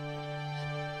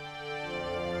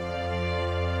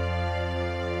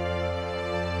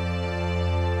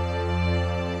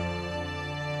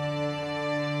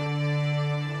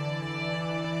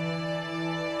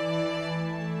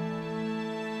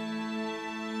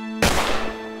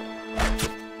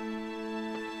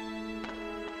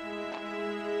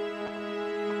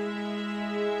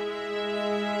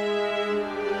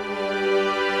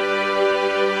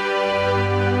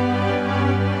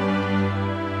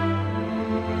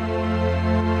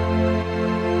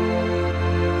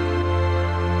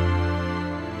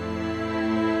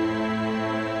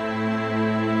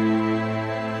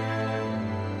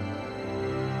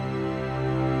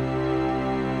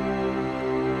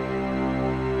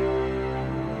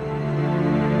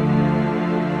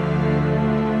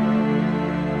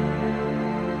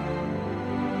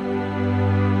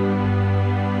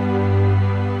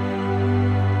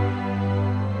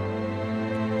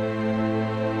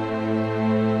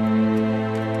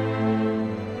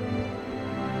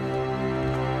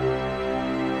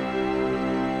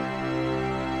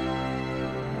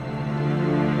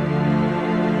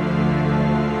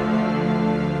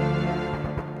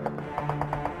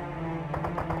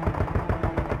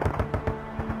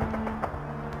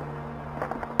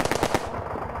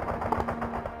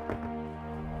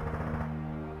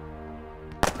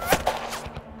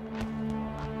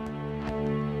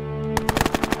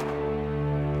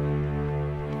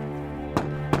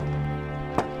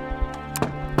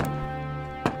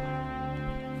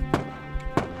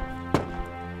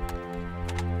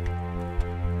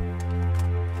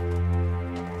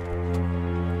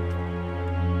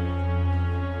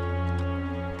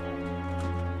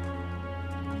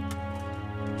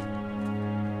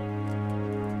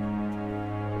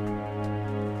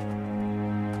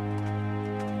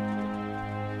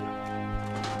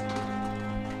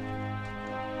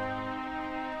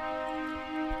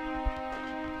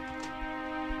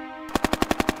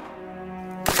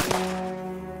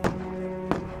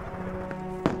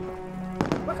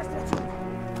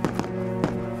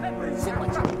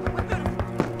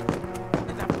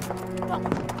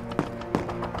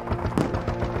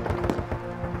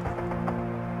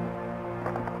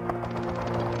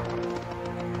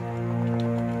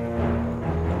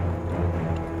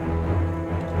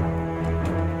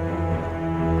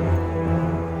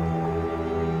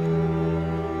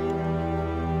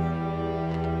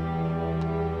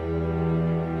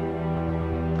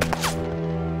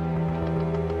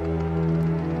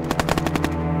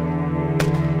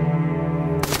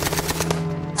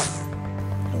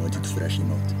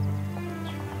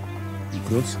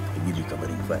 Close, I give you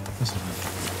covering fire. Yes,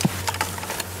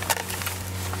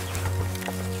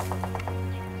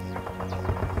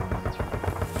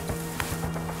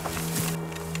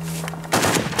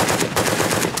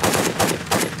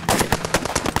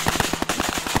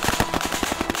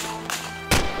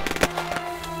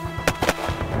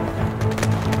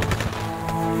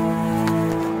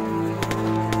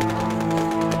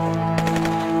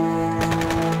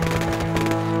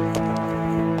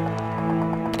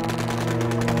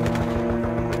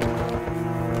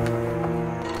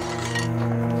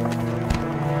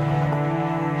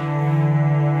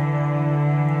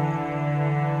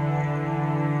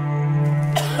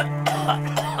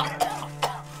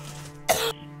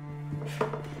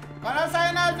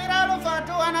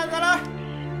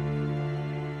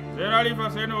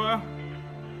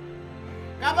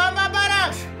 Kabamba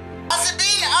Barracks has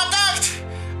been attacked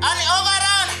and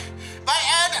overrun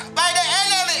by the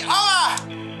enemy. Over.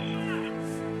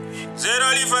 Zero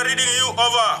Alifa reading you.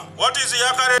 Over. What is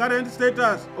your current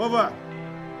status? Over.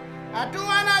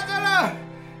 Atuana,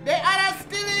 they are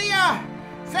still here.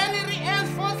 Send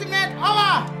reinforcement.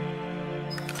 Over.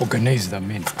 Organize the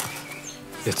men.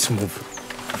 Let's move.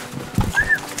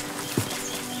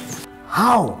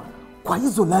 How? Kwa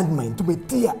hizo landmine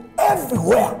tumetia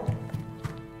everywhere.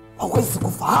 Hawezi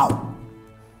kufahamu.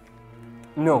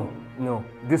 No.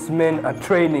 These men are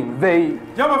training. They...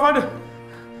 Jama Fande,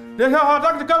 they have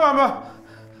attacked Kabamba.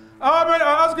 Our men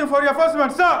are asking for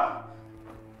reinforcement, sir.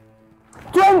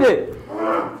 Twende!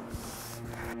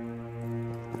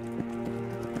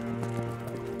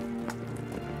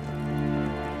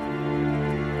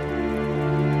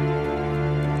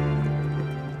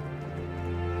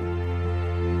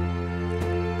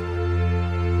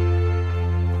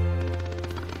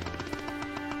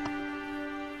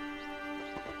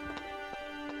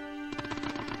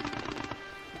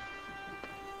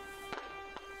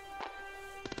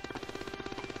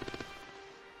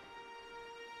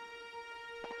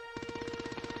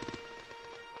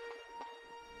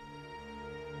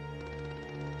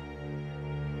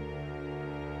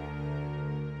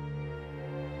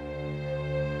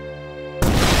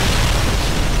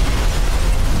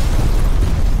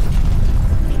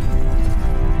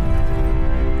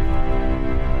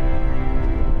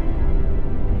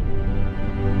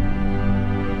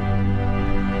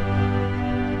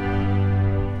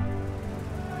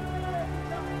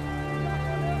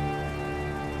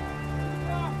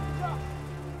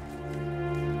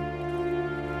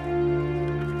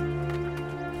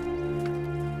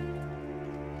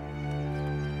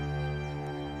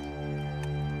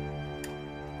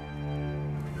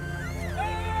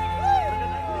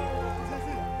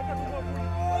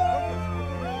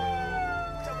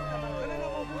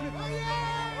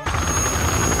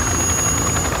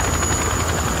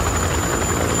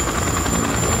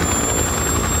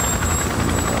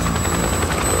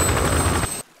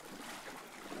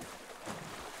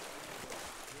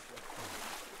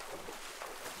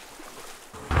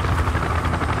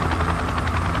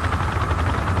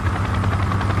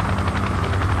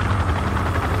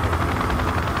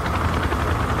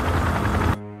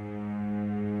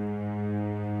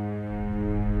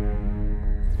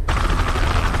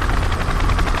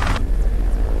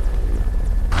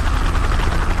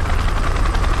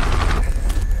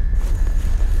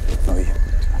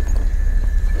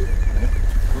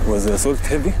 assault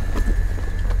heavy.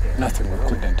 Nothing we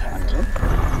couldn't handle.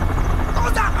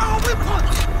 Those are our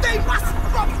weapons! They must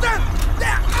drop them!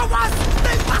 They're ours!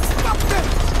 They must drop them!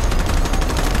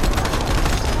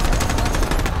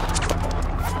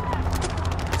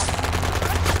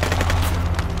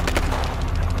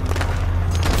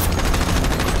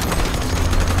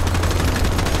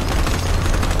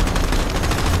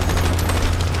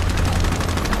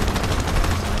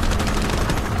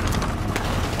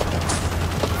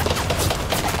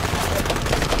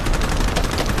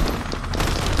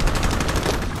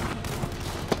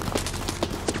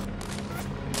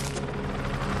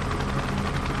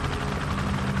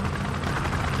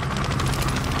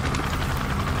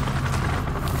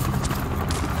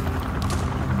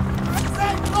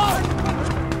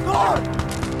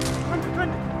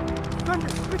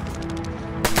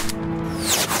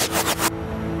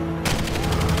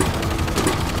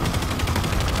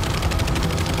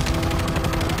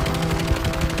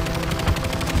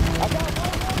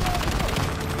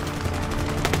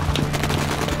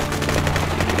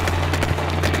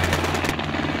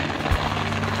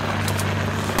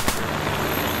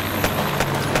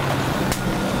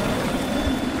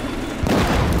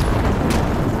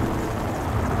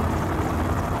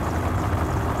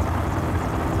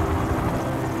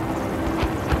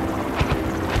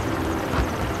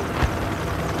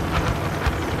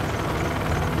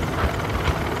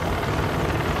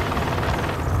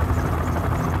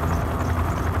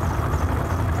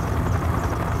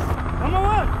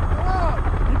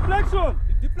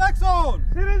 Deflection!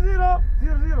 0000.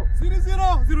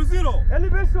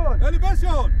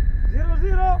 Elevation!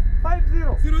 0050.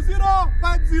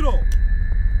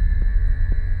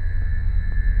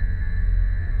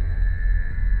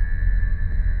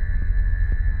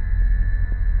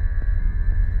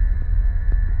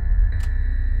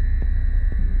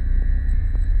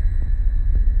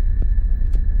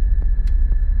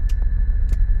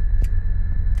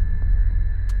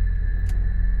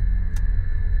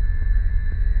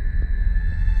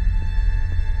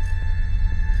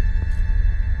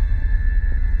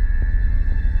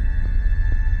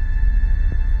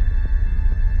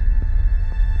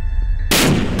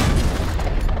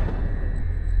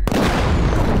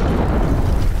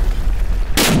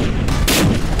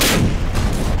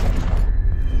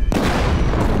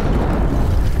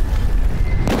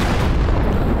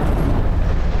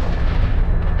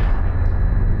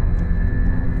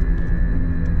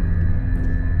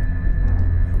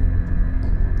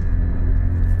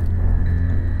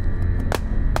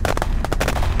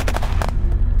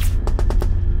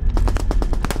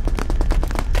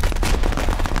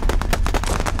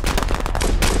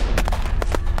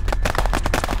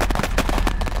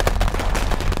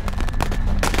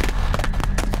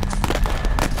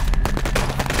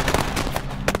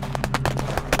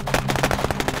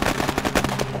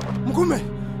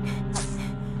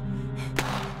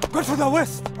 Go to the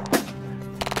west.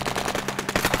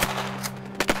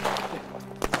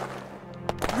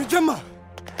 Rijema,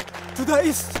 to the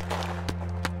east.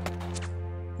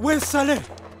 West Saleh.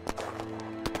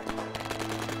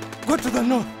 Go to the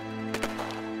north.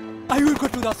 I will go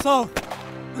to the south.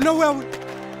 You know where we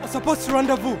are supposed to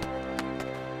rendezvous?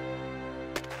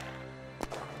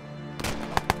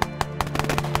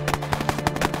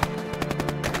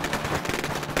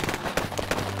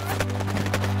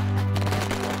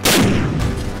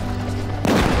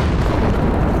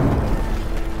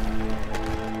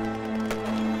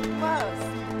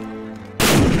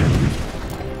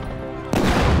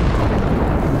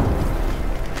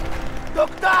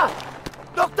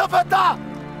 Dr. Feta!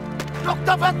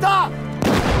 Dr. Feta!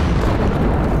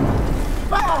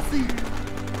 Basi!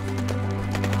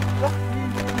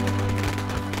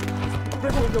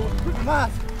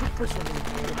 Mas!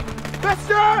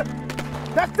 Doctor!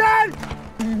 Doctor!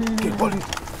 Okay, police!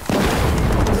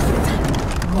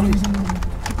 Police!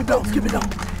 Keep it down, keep it down!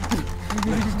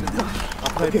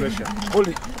 Apply pressure. Hold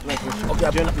it. Apply pressure. Okay,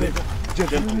 gently.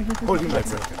 Gently. Hold him like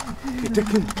that. Okay, take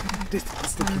him.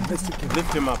 Let's take him. Let's take him.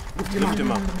 Lift him up. Lift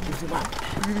him up. Lift him up.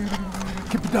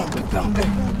 Keep it down. Keep it down.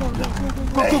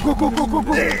 Go, go, go, go, go,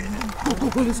 go. Go, go,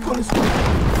 go. Let's go, let's go.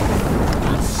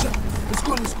 Let's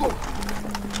go, let's go.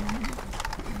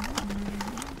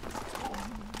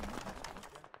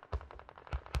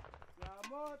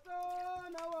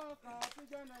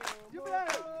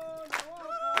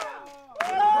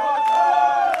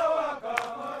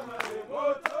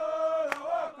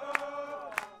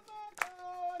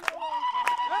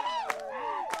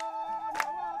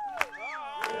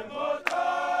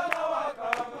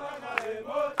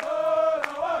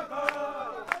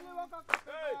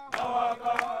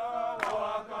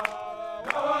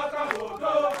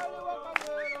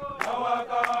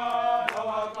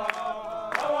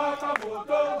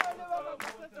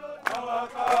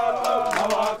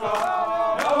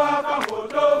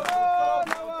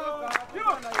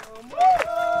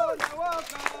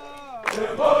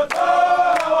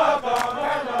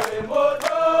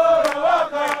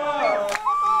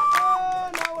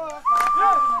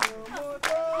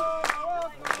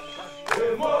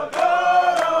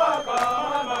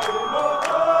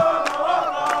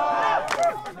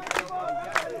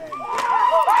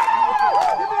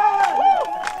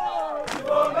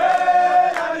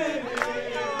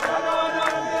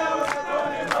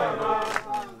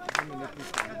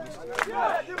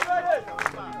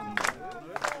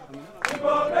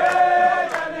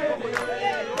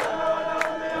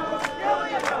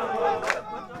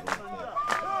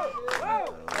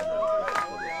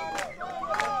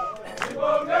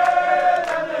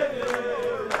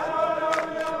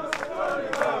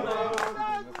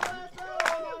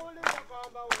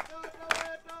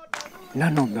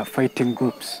 None of the fighting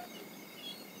groups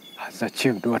has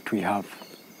achieved what we have.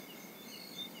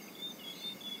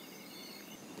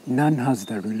 None has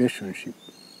the relationship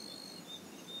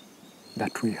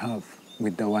that we have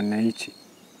with the Wananchi,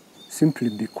 simply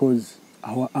because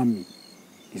our army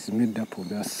is made up of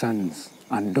their sons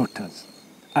and daughters.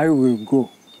 I will go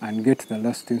and get the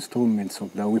last installments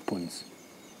of the weapons,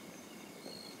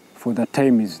 for the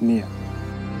time is near.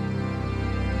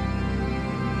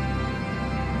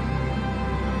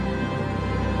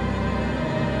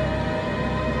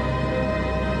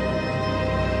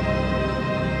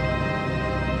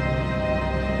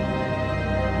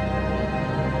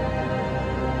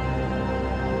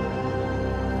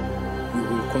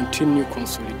 Continue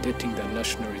consolidating the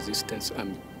National Resistance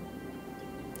Army.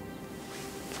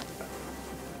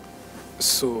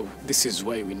 So this is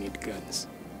why we need guns.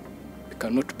 We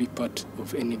cannot be part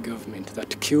of any government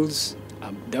that kills,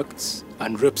 abducts,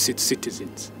 and rapes its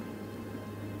citizens.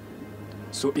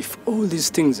 So if all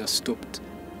these things are stopped,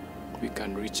 we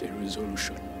can reach a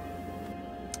resolution.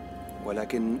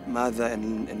 ولكن ماذا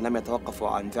إن لم يتوقفوا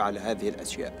عن فعل هذه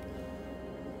الأشياء؟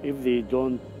 If they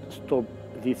don't stop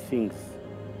these things,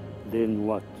 then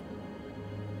what?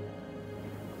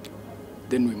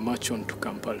 Then we march on to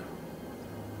Kampala.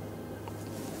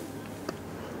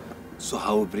 So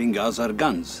how bring us our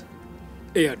guns?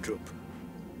 Airdrop.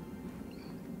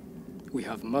 We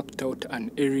have marked out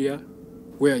an area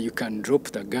where you can drop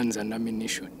the guns and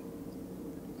ammunition.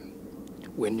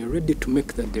 When you're ready to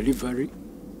make the delivery,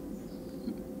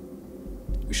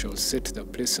 we shall set the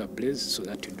place ablaze so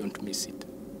that you don't miss it.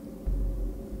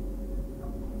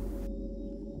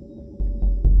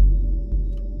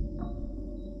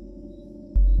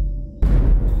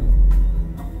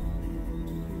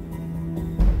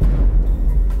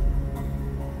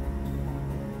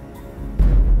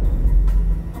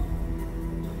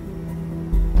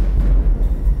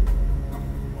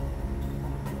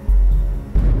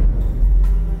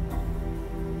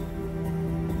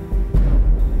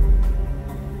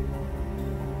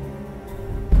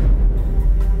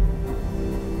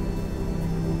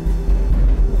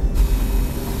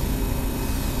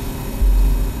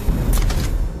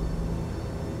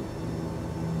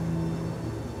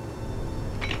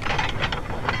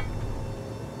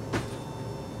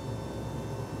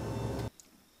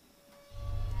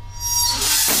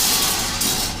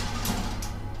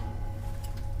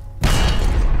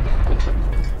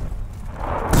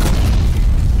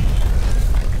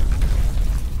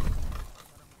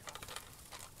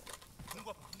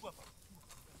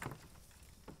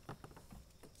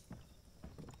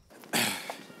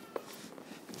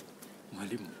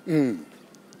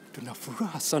 Tuna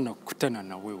furaha sana kukutana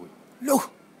na wewe. Lo,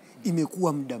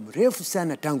 imekuwa muda mrefu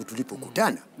sana tangu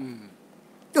tulipokutana.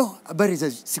 Lo, habari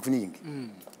za siku nyingi.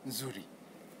 Nzuri.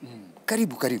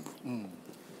 Karibu, karibu.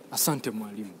 Asante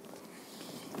mwalimu.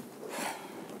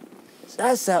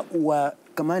 Sasa wa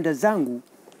kamanda zangu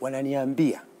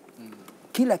wananiambia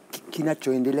kila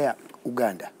kinachoendelea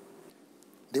Uganda.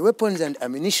 The weapons and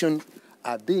ammunition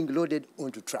are being loaded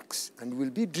onto trucks and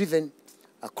will be driven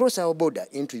across our border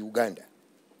into Uganda.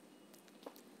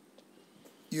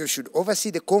 You should oversee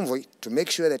the convoy to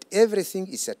make sure that everything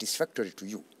is satisfactory to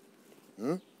you.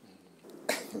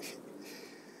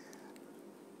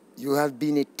 You have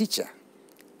been a teacher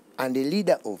and a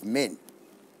leader of men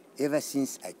ever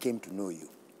since I came to know you.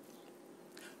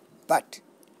 But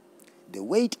the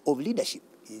weight of leadership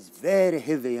is very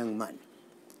heavy, young man.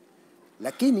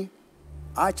 Lakini,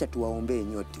 acha tuwaombee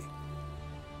nyote.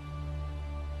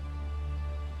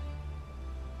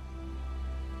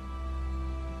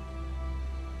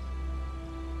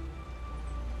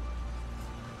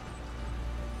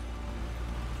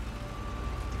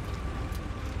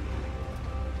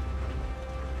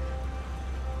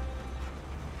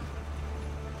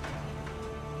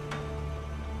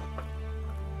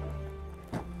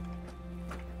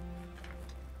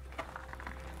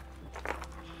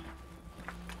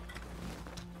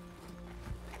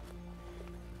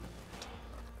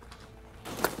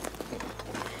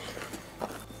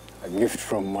 A gift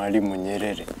from Mwalimu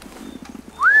Nyerere.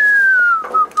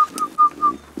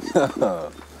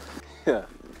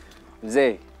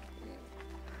 Mzee.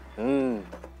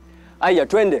 Aya,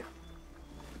 twende.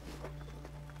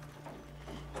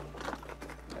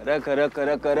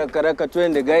 Raka,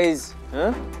 twende, guys.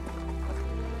 Huh?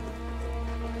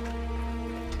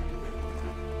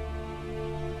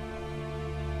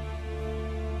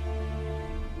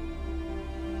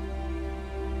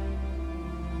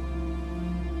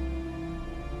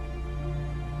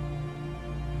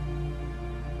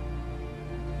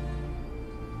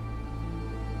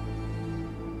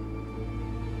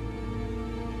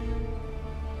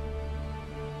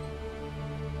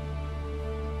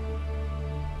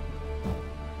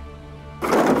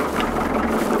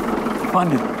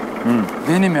 Afande,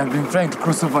 the enemy have been trying to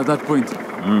cross over that point.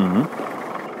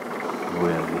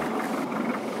 Where are they?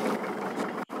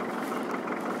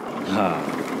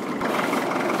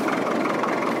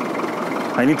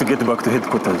 I need to get back to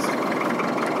headquarters.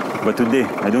 But today,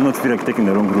 I do not feel like taking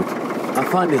the wrong route.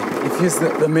 Afande, if it's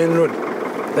the main road,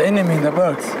 the enemy in the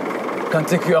barracks can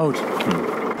take you out.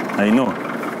 I know,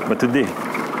 but today,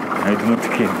 I do not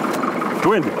care.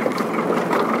 Twende!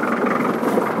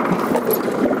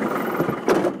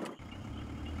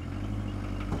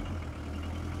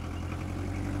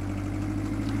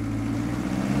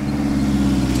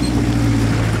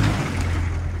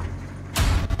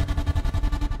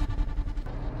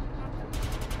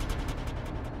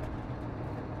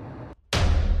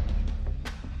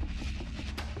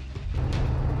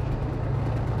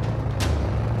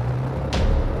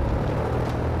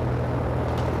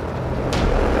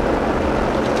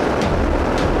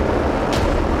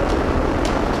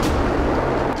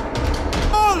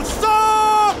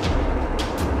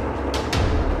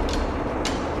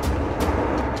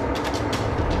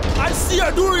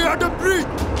 Aduri at the bridge!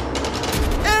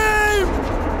 Aim!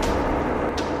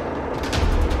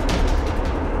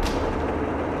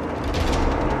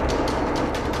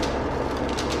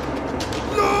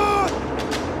 Lord!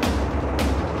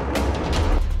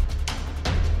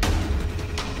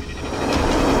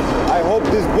 I hope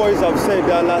these boys have said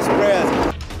their last prayers.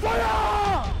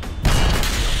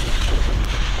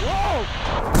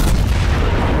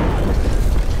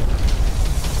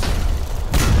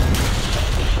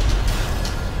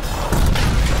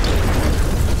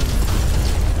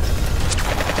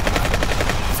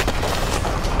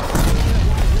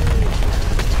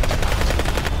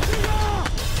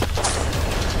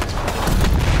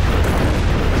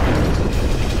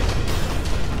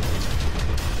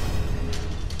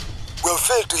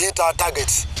 Failed to hit our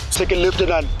targets. Second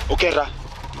Lieutenant Okera.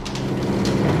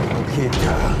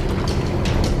 Okera.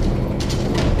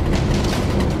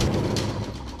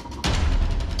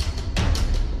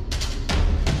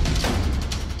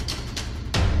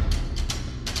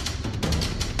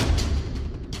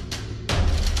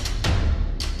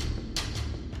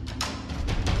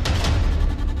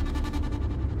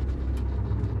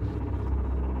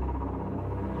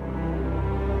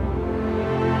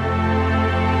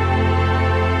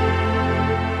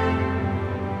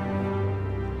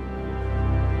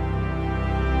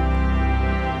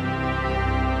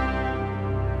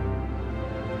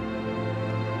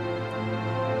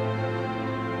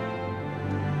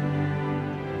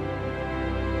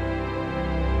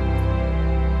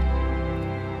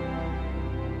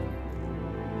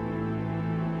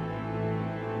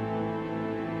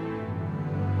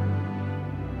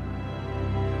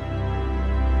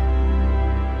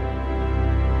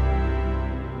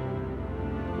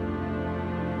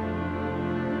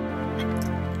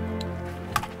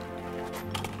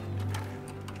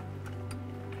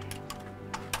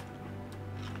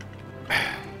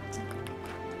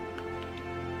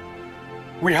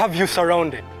 We have you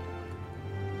surrounded.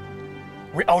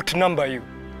 We outnumber you.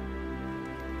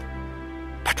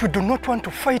 But we do not want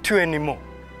to fight you anymore.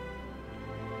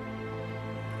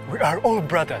 We are all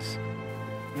brothers.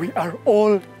 We are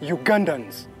all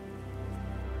Ugandans.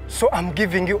 So I'm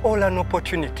giving you all an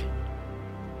opportunity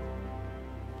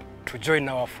to join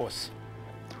our force.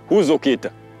 Who's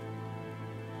Okita?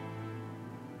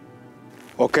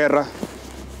 Okera.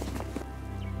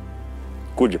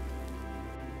 Kuja.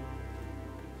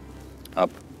 Up.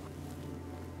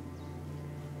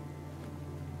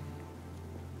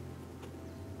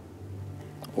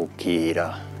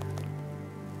 Okira.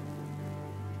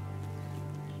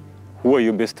 Who are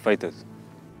your best fighters?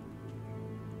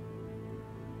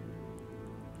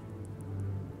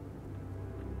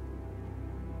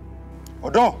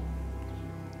 Odo.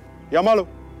 Yamalo.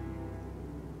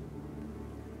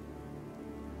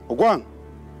 Ogwang.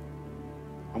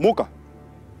 Amuka.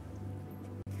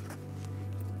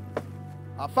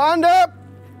 Afande,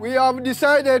 we have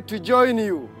decided to join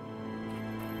you.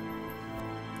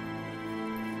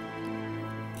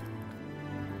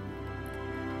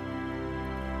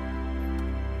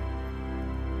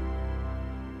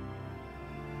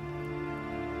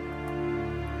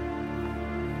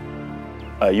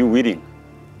 Are you willing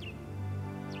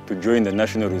to join the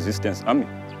National Resistance Army?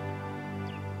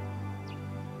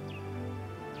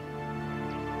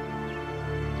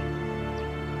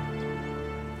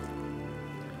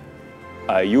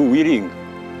 Are you willing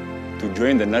to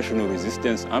join the National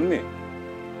Resistance Army?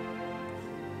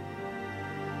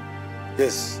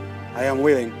 Yes, I am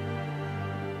willing.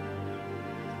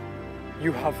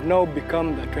 You have now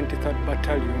become the 23rd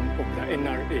Battalion of the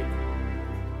NRA.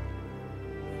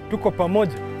 Tuko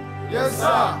pamoja. Yes,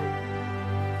 sir.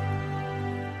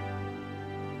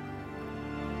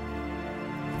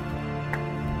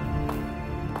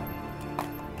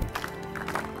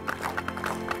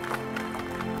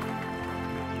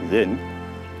 Then,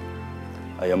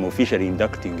 I am officially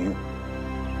inducting you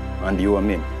and your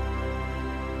men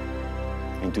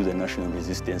into the National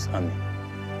Resistance Army.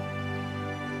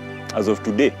 As of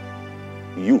today,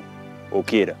 you,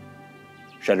 Okera,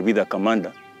 shall be the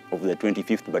commander of the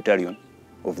 25th Battalion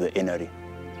of the NRA.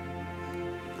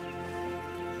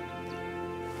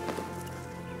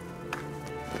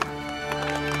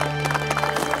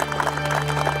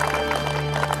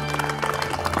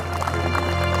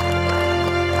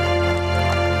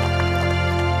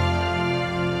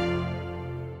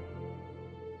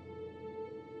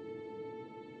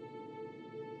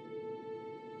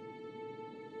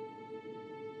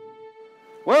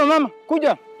 Wewe mama,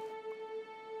 kuja.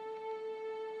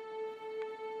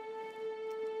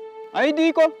 ID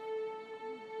iko?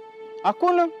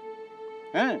 Hakuna?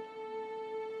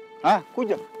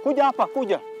 Kuja. Kuja hapa,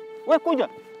 kuja. We kuja.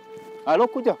 Alo,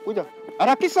 kuja.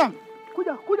 Harakisha.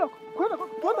 Kuja.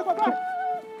 Twende kwa gari.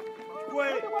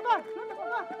 Twende kwa gari.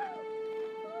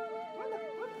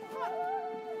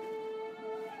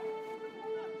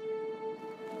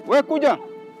 We kuja.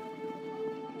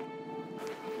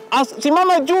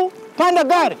 Simama juu, panda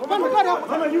gari. Panda gari hapo.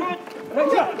 Panda juu.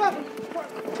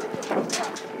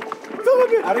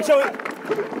 Arisha wewe.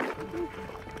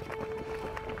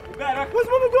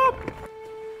 Usimame juu hapo.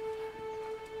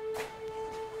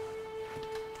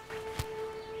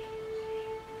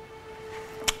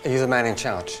 Are you the man in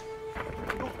charge?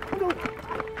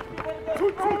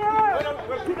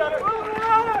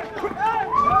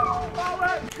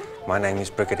 My name is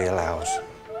Brigadier Lowes.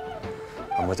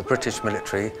 I'm with the British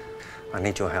military. I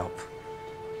need your help.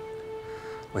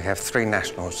 We have 3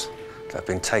 nationals that have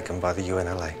been taken by the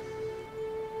UNLA.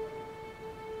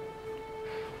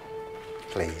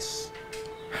 Please.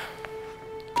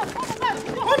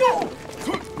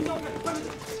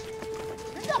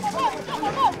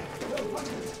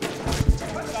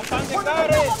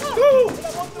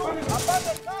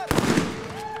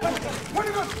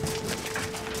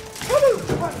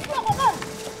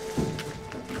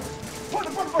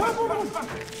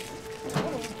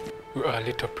 We are a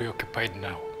little preoccupied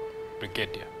now,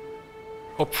 Brigadier.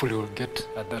 Hopefully we'll get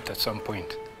at that at some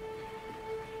point.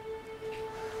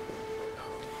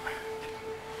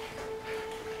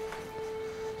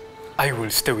 I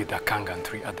will stay with Akanga and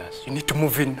 3 others. You need to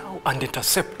move in now and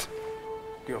intercept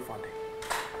your funding.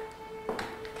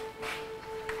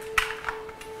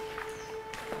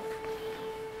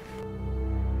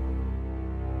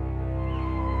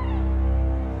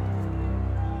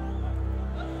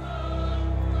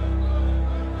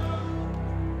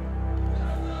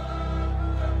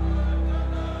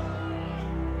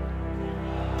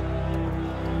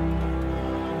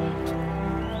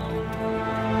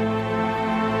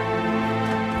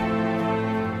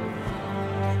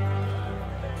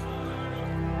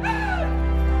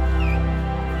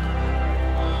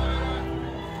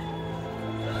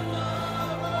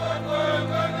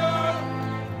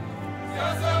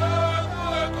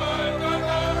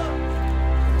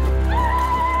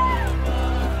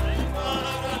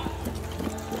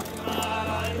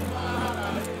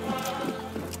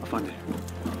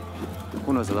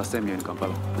 When was the last time you were in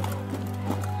Kampala?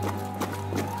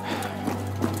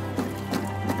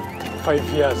 5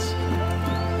 years.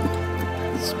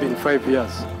 It's been 5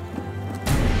 years.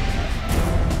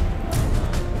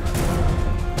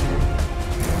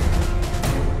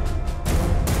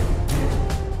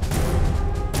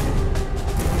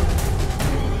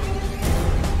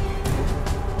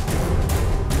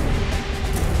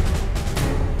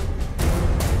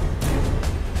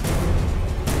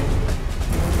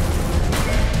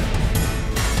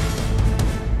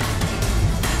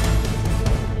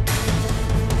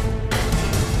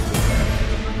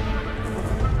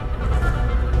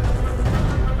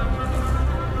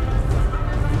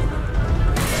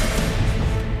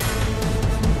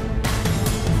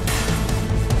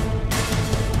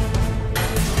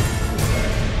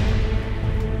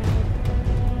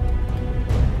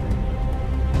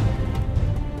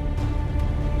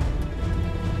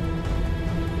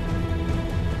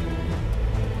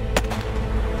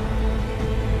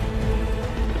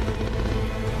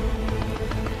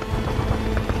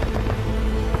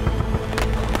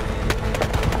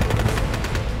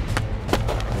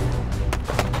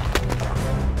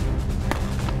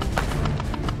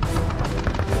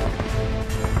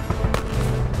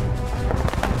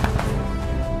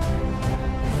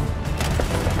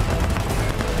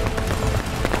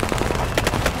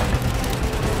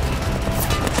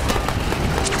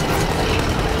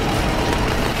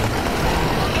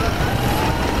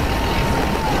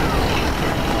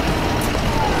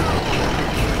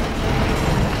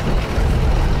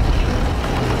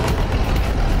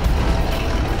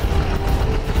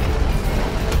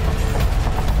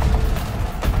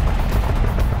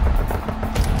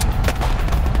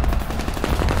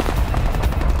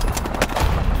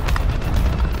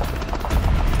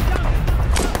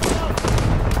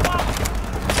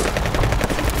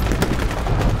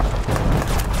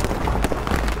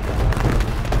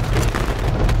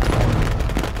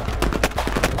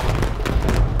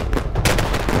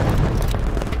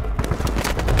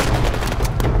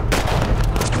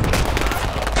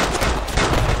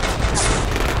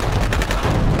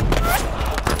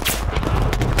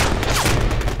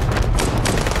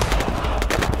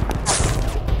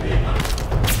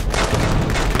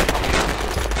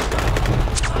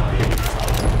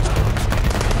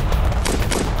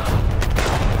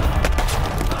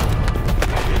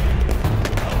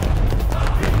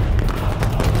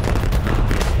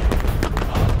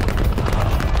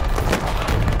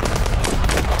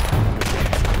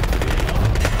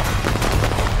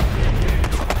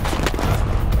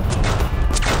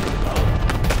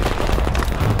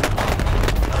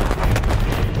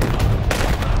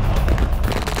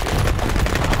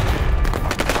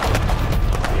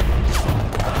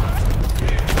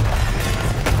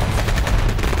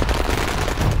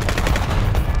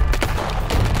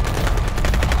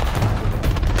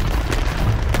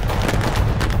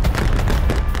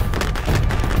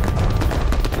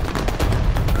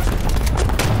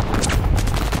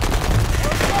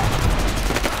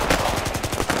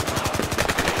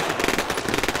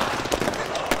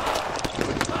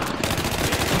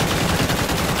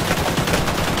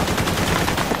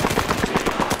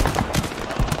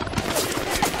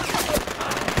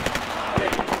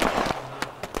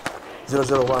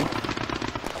 001.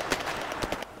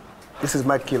 This is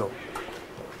Mike Kilo.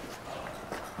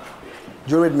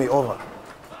 Do you read me? Over.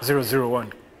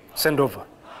 001. Send over.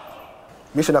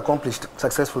 Mission accomplished.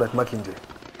 Successful at Mackinjay.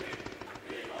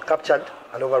 Captured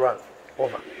and overrun.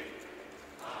 Over.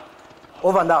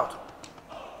 Over and out.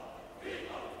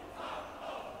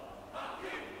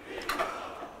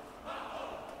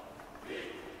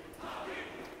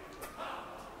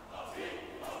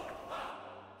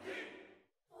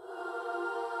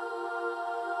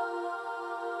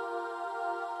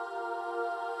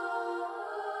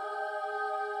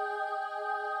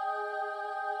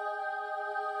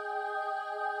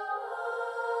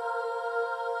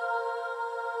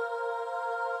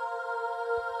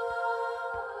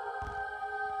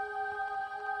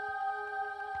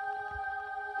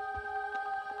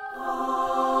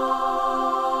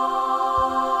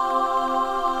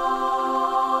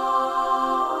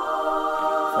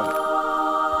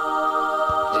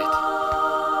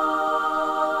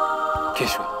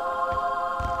 Kesho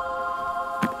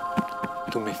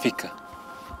tumefika.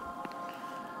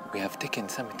 We have taken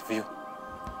summit view.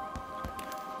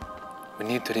 We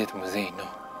need to let Mzee know.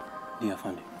 Ndio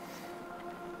afande.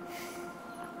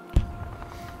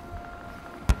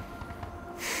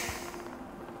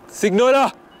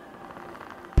 Signora!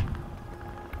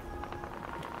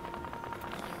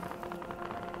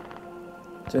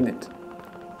 Janet.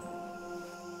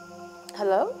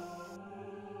 Hello?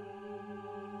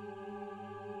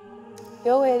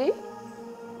 You're ready?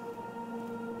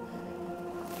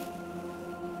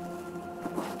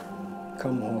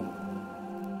 Come home.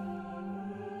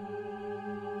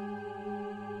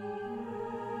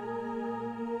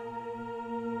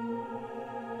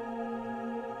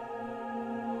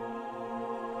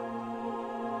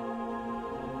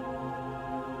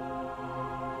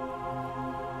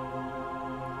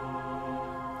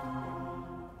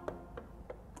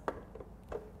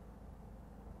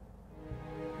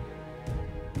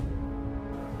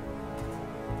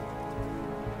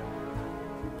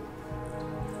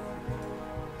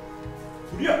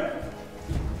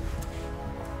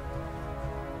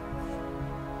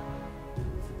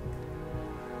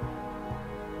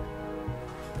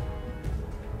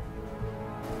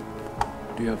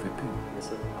 Do you have a pen? Yes,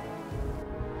 sir.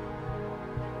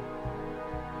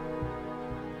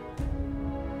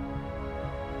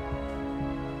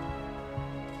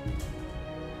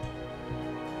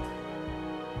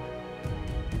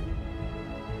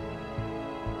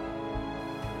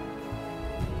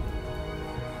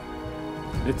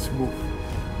 Let's move.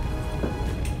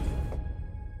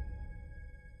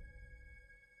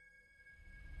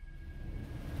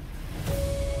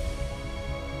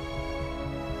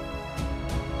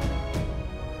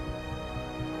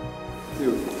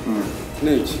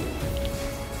 Nate,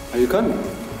 are you coming?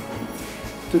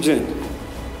 To Jane.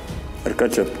 I'll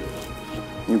catch up.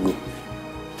 You go.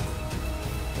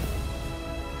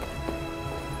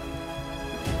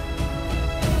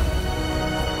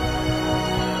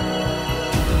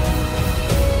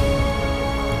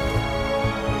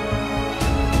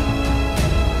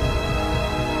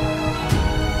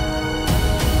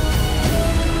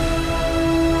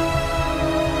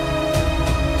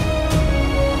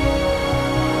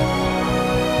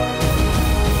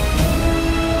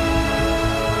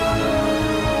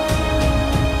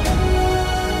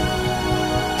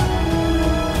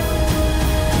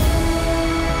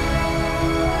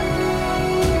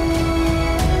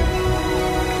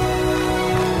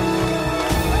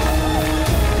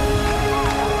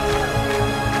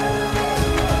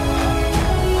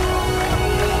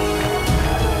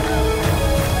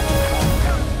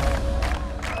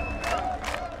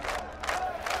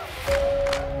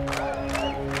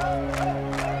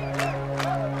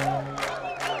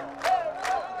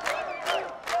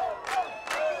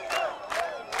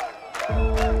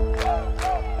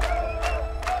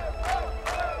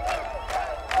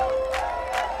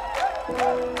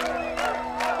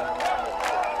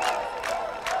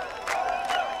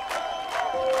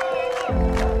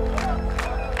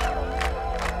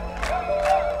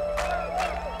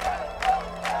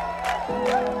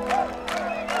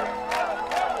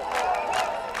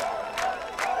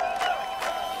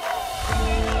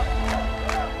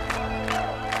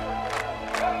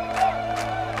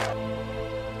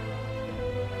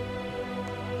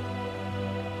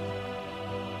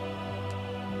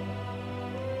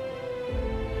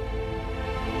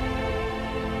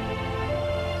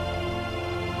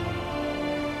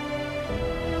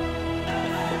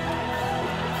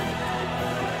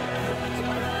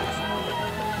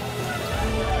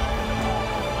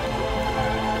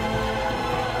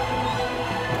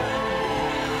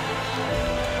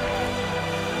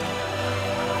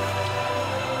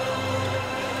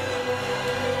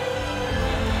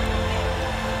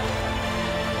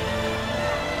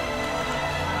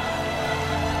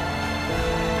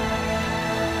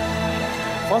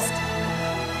 First,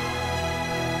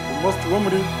 we most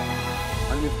warmly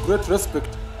and with great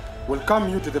respect welcome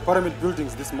you to the Parliament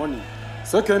buildings this morning.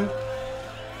 Second,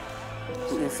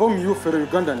 to inform you, fellow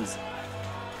Ugandans,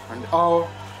 and our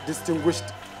distinguished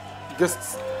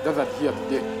guests gathered here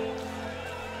today,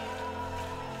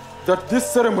 that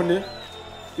this ceremony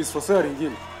is for swearing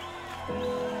in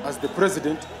as the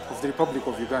President of the Republic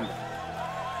of Uganda.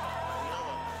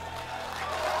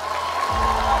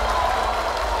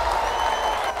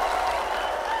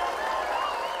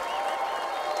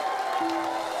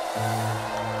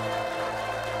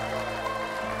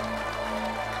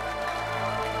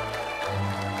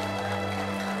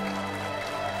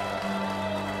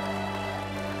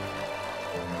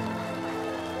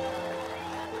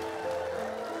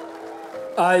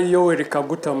 I, Yoweri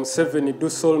Kaguta Museveni, do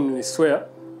solemnly swear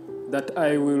that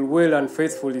I will well and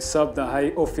faithfully serve the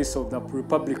high office of the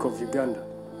Republic of Uganda,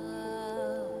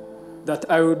 that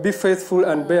I will be faithful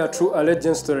and bear true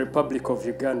allegiance to the Republic of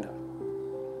Uganda,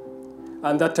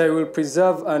 and that I will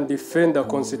preserve and defend the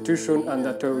Constitution, and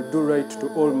that I will do right to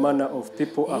all manner of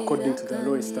people according to the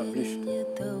law established,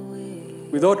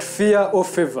 without fear or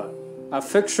favor,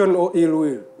 affection or ill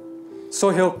will. So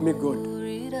help me God.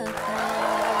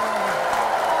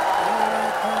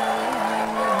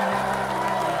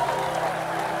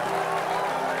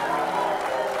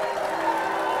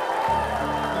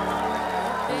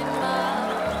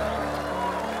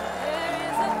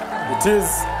 It is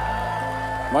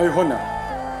my honor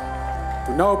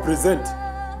to now present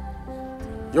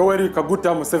Yoweri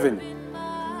Kaguta Museveni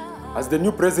as the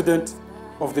new President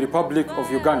of the Republic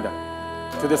of Uganda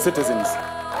to the citizens.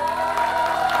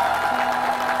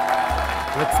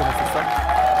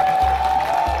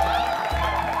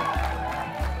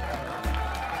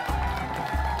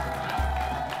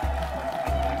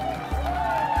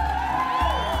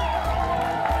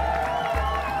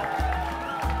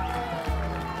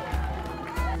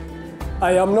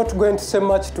 I am not going to say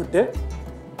much today.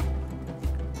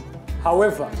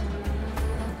 However,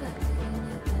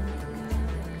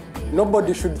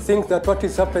 nobody should think that what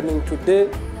is happening today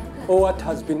or what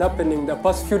has been happening the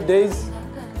past few days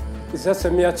is just a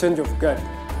mere change of guard.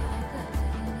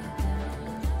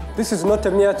 This is not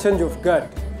a mere change of guard.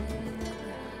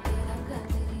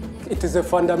 It is a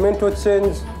fundamental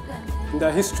change in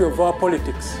the history of our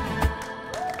politics.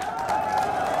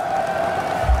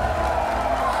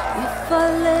 If I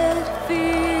let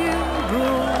fear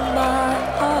rule my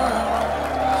heart,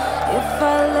 if I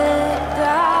let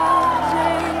doubt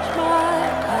change my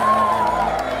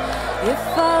path, if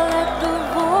I let the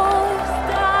voice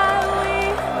die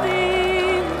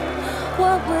within,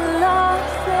 what will I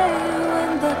say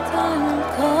when the time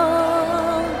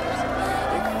comes?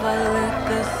 If I let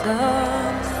the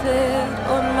sun set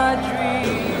on my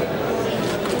dream.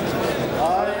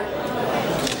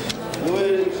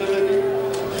 Yoweri Museveni,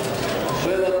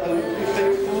 swear that I will be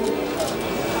faithful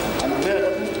and bear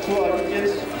true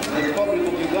allegiance to the Republic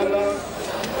of Uganda,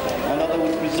 and that I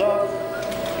will preserve,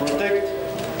 protect,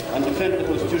 and defend the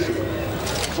Constitution.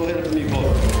 So help me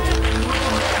God.